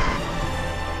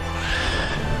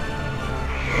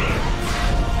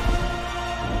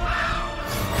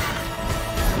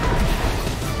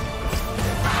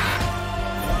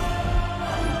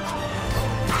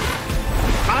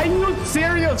 Are you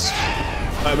serious?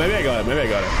 Alright, maybe I got it.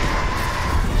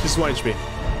 Just 1 HP.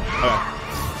 Okay.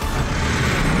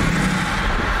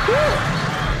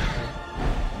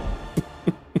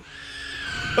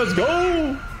 Let's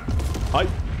go! Hi.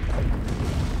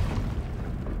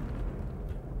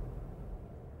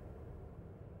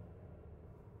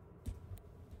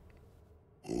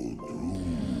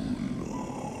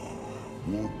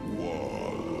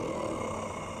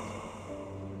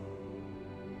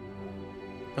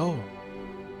 Oh.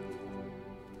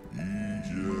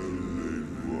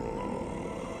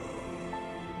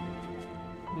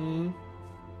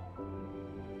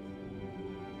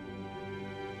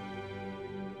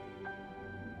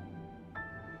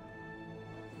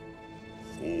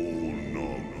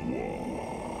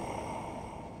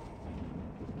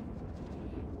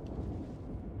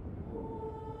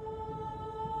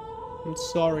 I'm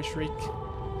sorry, Shriek.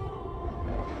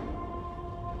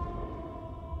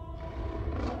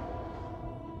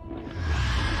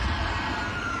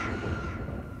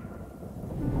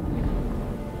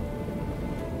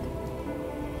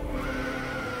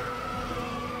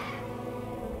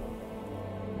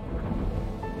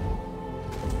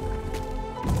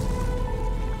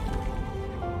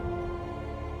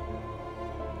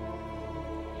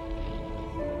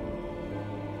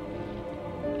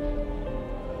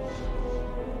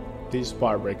 This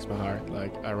part breaks my heart.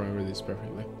 Like, I remember this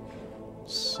perfectly.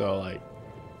 So, like...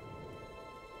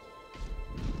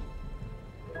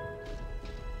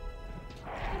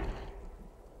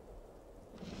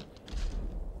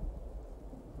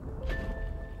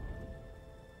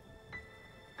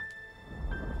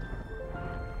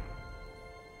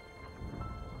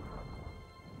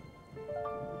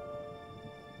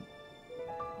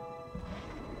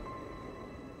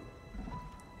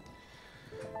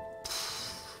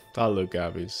 That look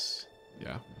up is...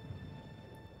 yeah.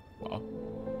 Wow.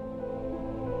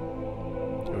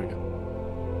 Here we go.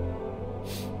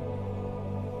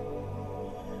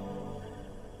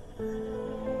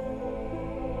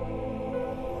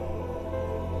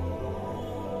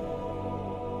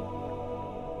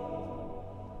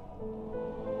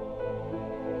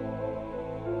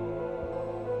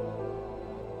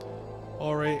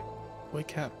 Alright,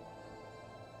 wake up.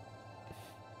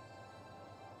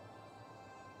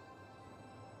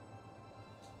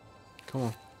 Come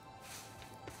on.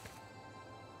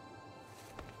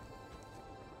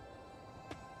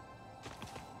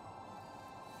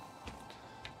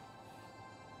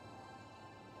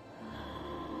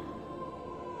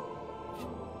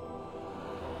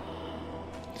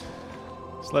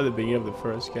 It's like the beginning of the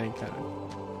first game, kind of.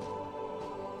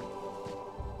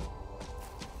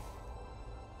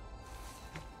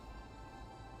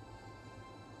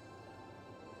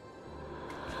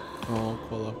 Oh,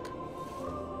 cool look.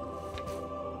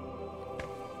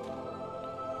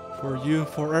 For you,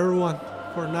 for everyone,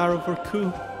 for Naru, for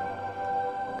Ku.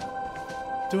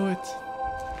 Do it.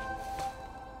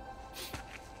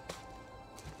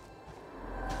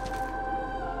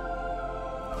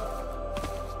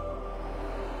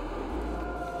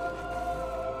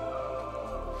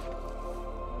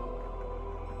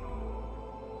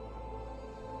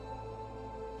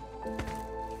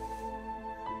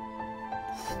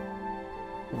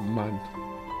 Oh man.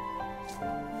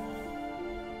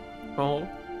 Oh.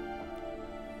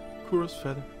 Kuro's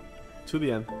feather. To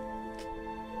the end.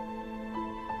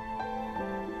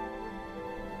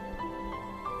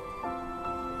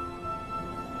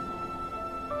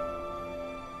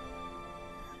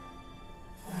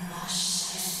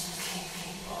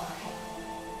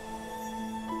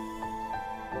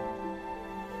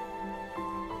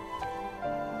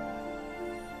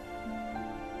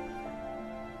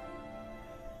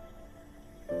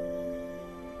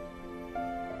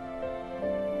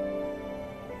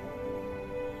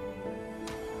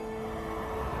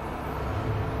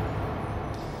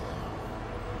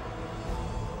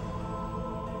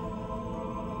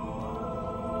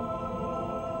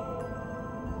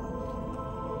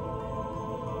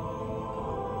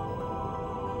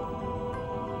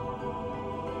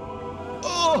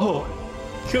 Oh,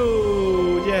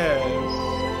 cool, yes.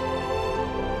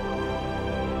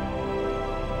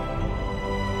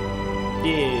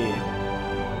 Yeah.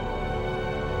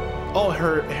 Oh,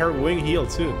 her wing healed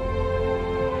too.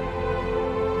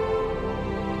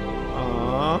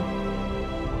 Aww.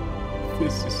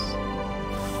 This is...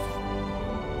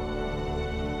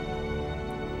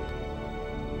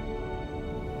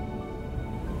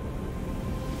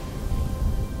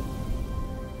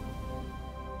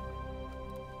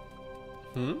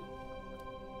 Hmm?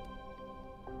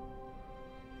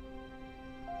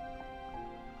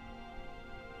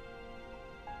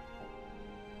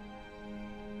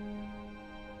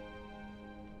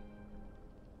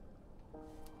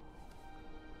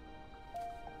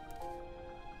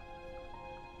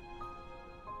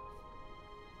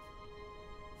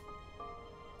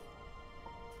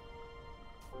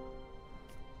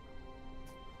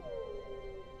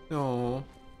 No.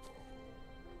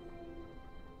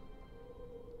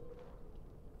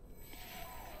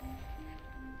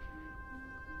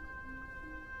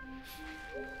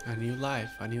 A new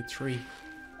life, a new tree.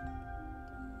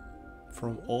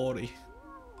 From Ori.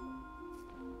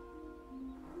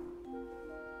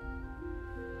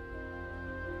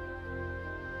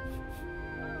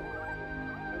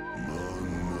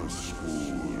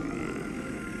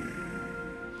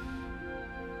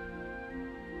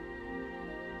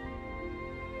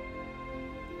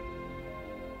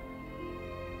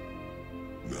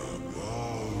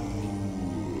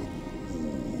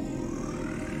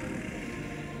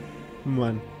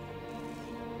 Man.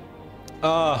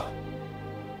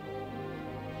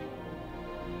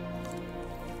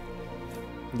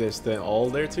 They stay all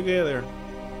there together.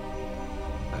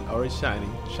 And always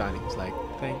shining. Shining is like,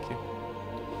 thank you.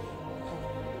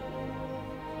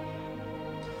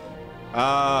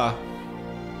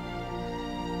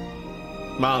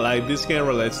 Man, like this game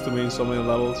relates to me in so many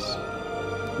levels.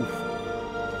 Oof.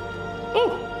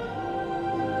 Oh!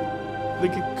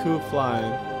 Look at Cool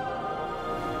flying.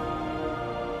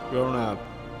 Grown up.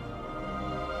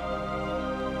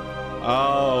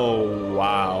 Oh,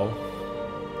 wow.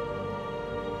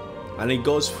 And it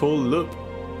goes full loop,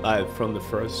 like from the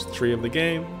first tree of the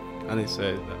game. And it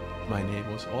said that my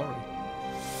name was Ori.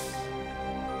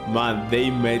 Man,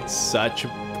 they made such a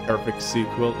perfect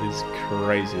sequel. It's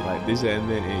crazy. Like this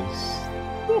ending is.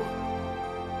 Whew.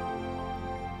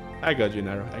 I got you,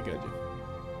 Nero. I got you.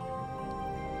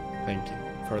 Thank you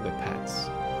for the pets.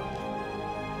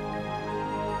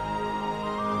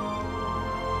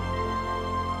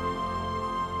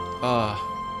 Ah.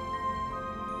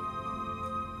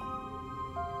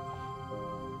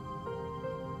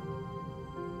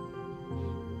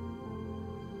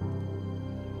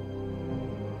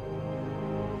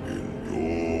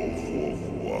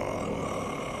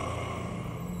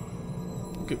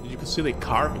 You can see the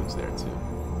carvings there too.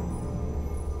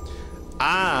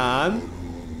 And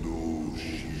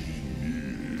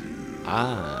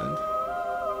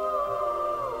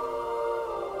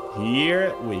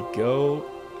here we go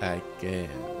again.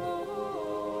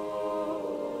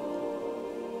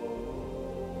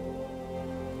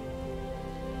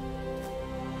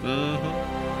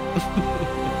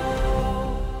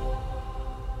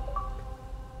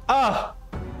 Ah!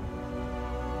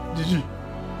 GG.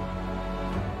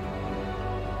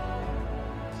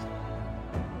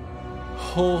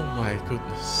 Oh my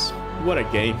goodness. What a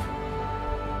game.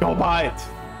 Go buy it.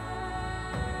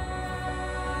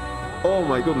 Oh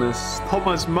my goodness.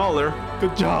 Thomas Muller.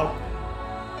 Good job.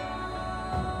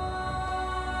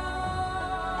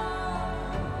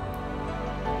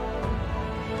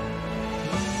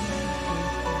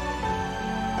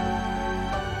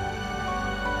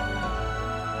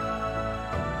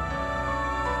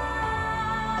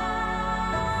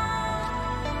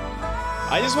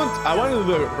 I want to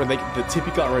do the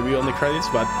typical review on the credits,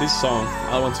 but this song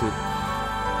I want to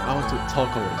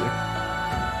talk over it.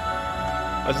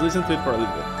 Let's listen to it for a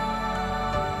little bit.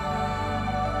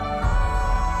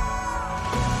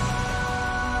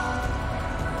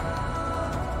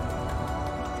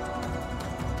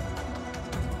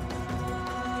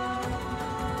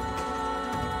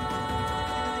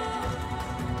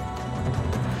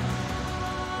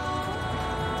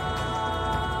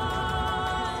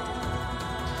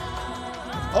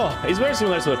 Oh, it's very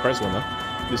similar to the first one, though.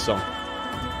 This song.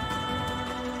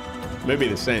 Maybe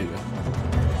the same.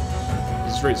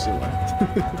 It's very similar.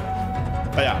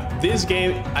 But yeah, this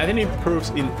game, I think, improves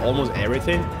in almost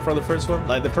everything from the first one.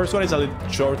 Like, the first one is a little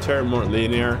shorter, more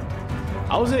linear.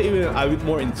 I would say even a bit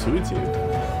more intuitive.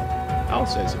 I would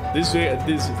say so. This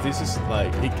is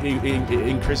like, it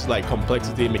increases like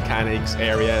complexity, mechanics,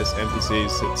 areas,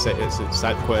 NPCs,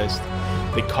 side quests,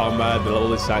 the combat, the level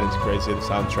design is crazy, the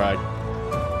soundtrack.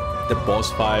 The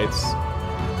boss fights.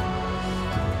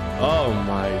 Oh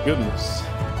my goodness.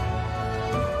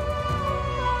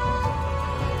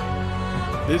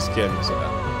 This game is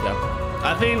yeah.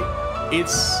 I think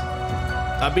it's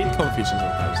a bit confusing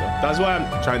sometimes though. That's why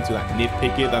I'm trying to like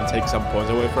nitpick it and take some points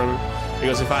away from it.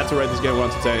 Because if I had to rate this game 1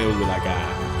 to 10, it would be like a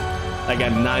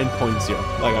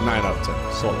 9.0, like a 9 out of 10.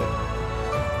 Solid.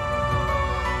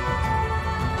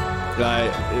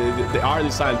 Like, the art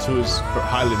design too is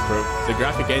highly improved. The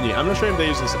graphic engine, I'm not sure if they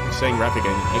use the same graphic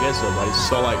engine. I guess so, but it's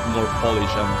so like more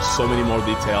polished and so many more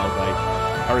details, like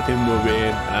everything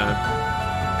moving and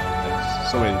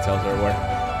so many details everywhere.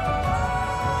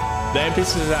 The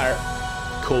NPCs are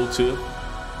cool too.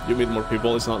 You meet more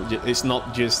people. It's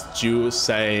not just you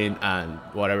saying and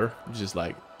whatever. It's just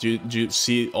like you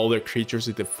see all the creatures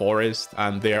in the forest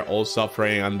and they're all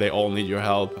suffering and they all need your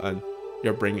help and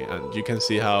you're bringing, and you can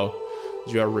see how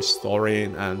you are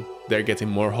restoring and they're getting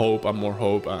more hope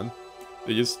and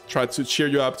they just try to cheer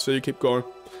you up so you keep going.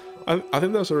 I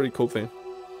think that's a really cool thing.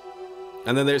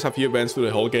 And then there's a few events through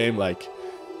the whole game, like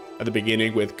at the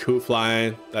beginning with Ku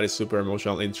flying. That is super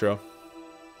emotional intro.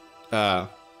 Then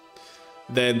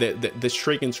the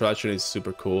Shriek introduction is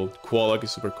super cool. Quolok is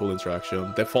super cool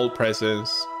introduction. The Fall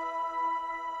Presence.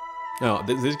 No,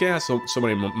 this game has so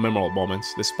many memorable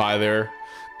moments. The spider,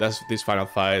 that's this final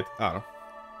fight. I don't know.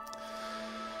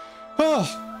 Oh,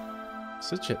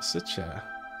 such a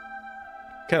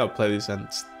cannot play this and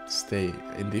stay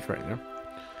indifferent, you know.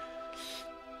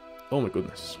 Oh my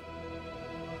goodness.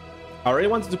 I already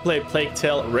wanted to play Plague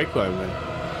Tale Requiem,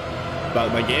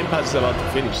 but my Game Pass is about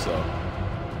to finish, so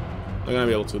I'm not gonna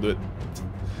be able to do it.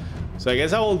 So I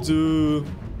guess I will do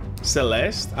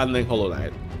Celeste and then Hollow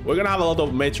Knight. We're gonna have a lot of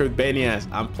Metroidvanias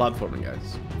and platforming,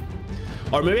 guys.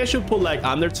 Or maybe I should put like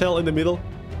Undertale in the middle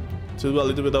to do a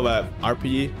little bit of a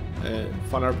RPG,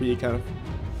 fun RPG kind of.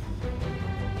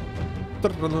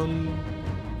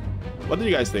 What do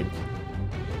you guys think?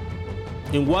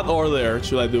 In what order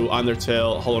should I do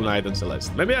Undertale, Hollow Knight, and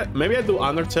Celeste? Maybe I do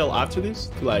Undertale after this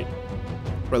to like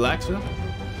relax, you know?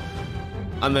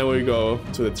 And then we go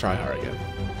to the tryhard again.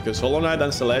 Because Hollow Knight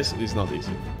and Celeste is not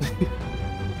easy.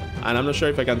 And I'm not sure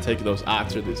if I can take those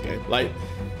after this game. Like,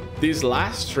 this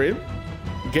last stream,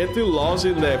 getting lost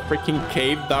in the freaking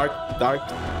cave dark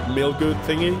mildew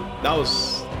thingy, that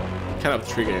was kind of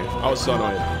triggering. I was so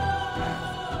annoyed.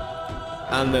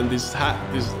 And then this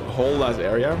whole last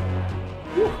area,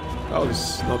 whew, that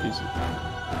was not easy.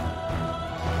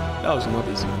 That was not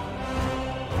easy.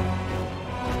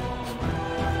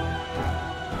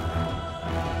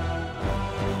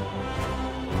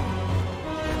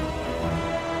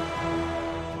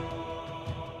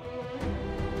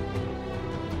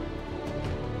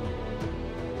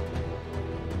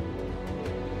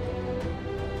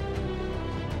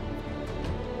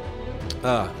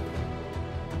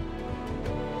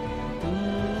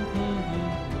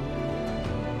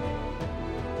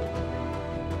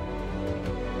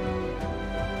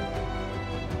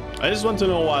 I just want to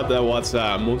know what's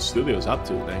Moon Studios up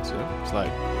to next, you know? It's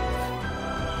like,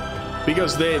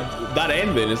 because that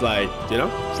ending is like, you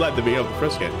know, it's like the beginning of the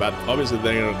first game, but obviously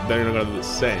they're not gonna do the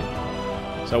same.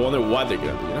 So I wonder what they're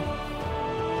gonna do, you know?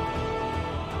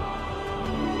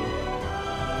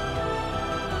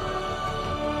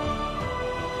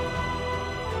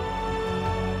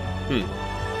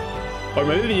 Or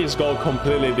maybe they just go a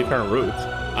completely different route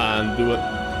and do it,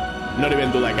 not even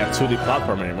do like a 2D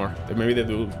platform anymore. Maybe they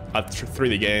do a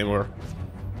 3D game or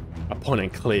a point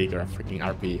and click or a freaking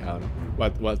RPG. I don't know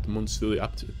what Moon Studio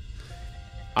up to.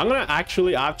 I'm gonna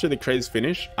actually, after the credits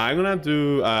finish, I'm gonna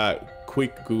do a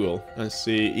quick Google and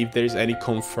see if there's any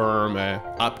confirmed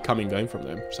upcoming game from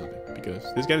them or something. Because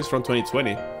this game is from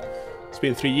 2020. It's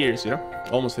been 3 years, you know,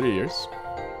 almost 3 years.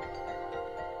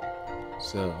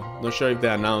 So, not sure if they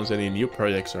announced any new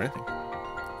projects or anything.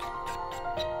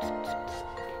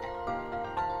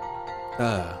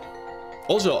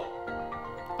 Also,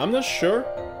 I'm not sure.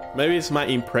 Maybe it's my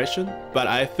impression, but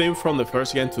I think from the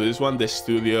first game to this one, the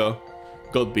studio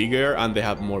got bigger and they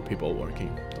have more people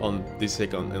working on this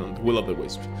second and on Will of the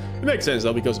Wisps. It makes sense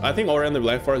though, because I think Ori and the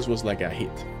Blind Forest was like a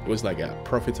hit. It was like a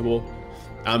profitable,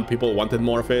 and people wanted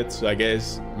more of it. So I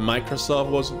guess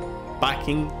Microsoft was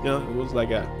backing. You know, it was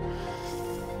like a.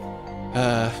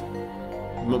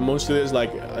 Most studios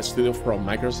like a studio from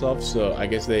Microsoft, so I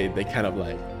guess they kind of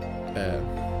like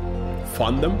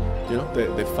fund them, you know,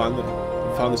 they fund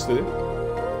the studio.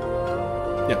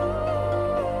 Yeah,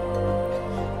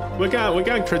 we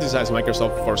can criticize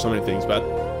Microsoft for so many things, but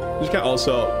we can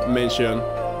also mention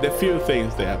the few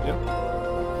things they have. Yeah,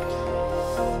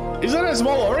 is that a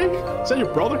small Ori? Is that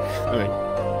your brother? I mean,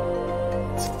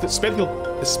 special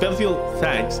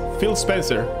thanks, Phil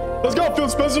Spencer. Let's go, Phil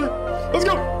Spencer. Let's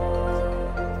go!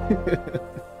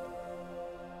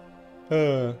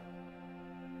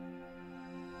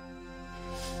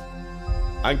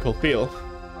 Uncle Phil.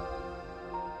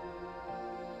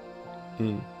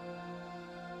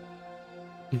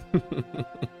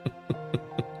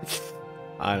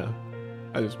 I know.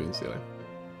 I just been silly.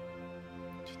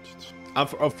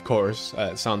 Of course,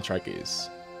 soundtrack is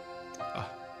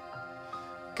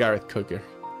Gareth Cooker.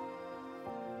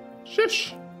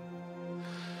 Shush.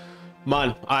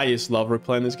 Man, I just love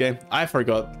replaying this game. I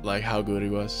forgot like how good it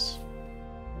was.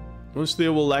 Moon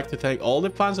Studio would like to thank all the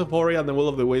fans of Ori and the Will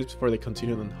of the Wisps for the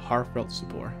continued and heartfelt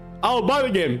support. I'll buy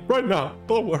the game right now.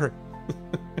 Don't worry.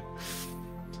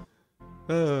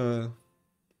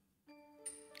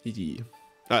 GG.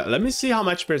 Alright, let me see how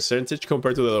much percentage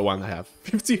compared to the other one I have.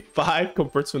 55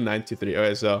 compared to 93.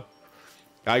 Okay, so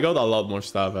I got a lot more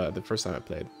stuff the first time I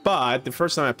played. But the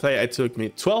first time I played, it took me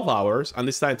 12 hours. And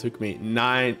this time it took me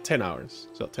 10 hours.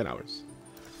 So 10 hours.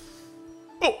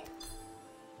 Oh!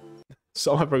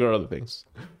 So I forgot other things.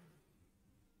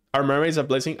 Our mermaids a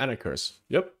blessing and a curse.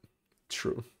 Yep.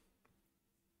 True.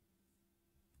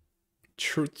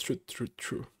 True.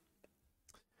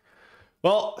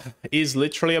 Well, it's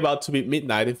literally about to be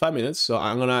midnight in 5 minutes. So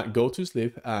I'm gonna go to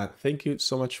sleep. Thank you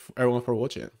so much everyone for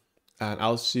watching. And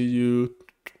I'll see you...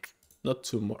 Not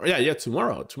tomorrow. Yeah,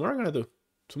 tomorrow. Tomorrow I'm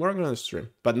gonna stream.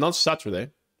 But not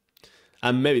Saturday.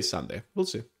 And maybe Sunday. We'll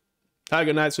see. Have a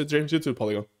good night, sweet dreams. You too,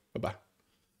 Polygon. Bye-bye.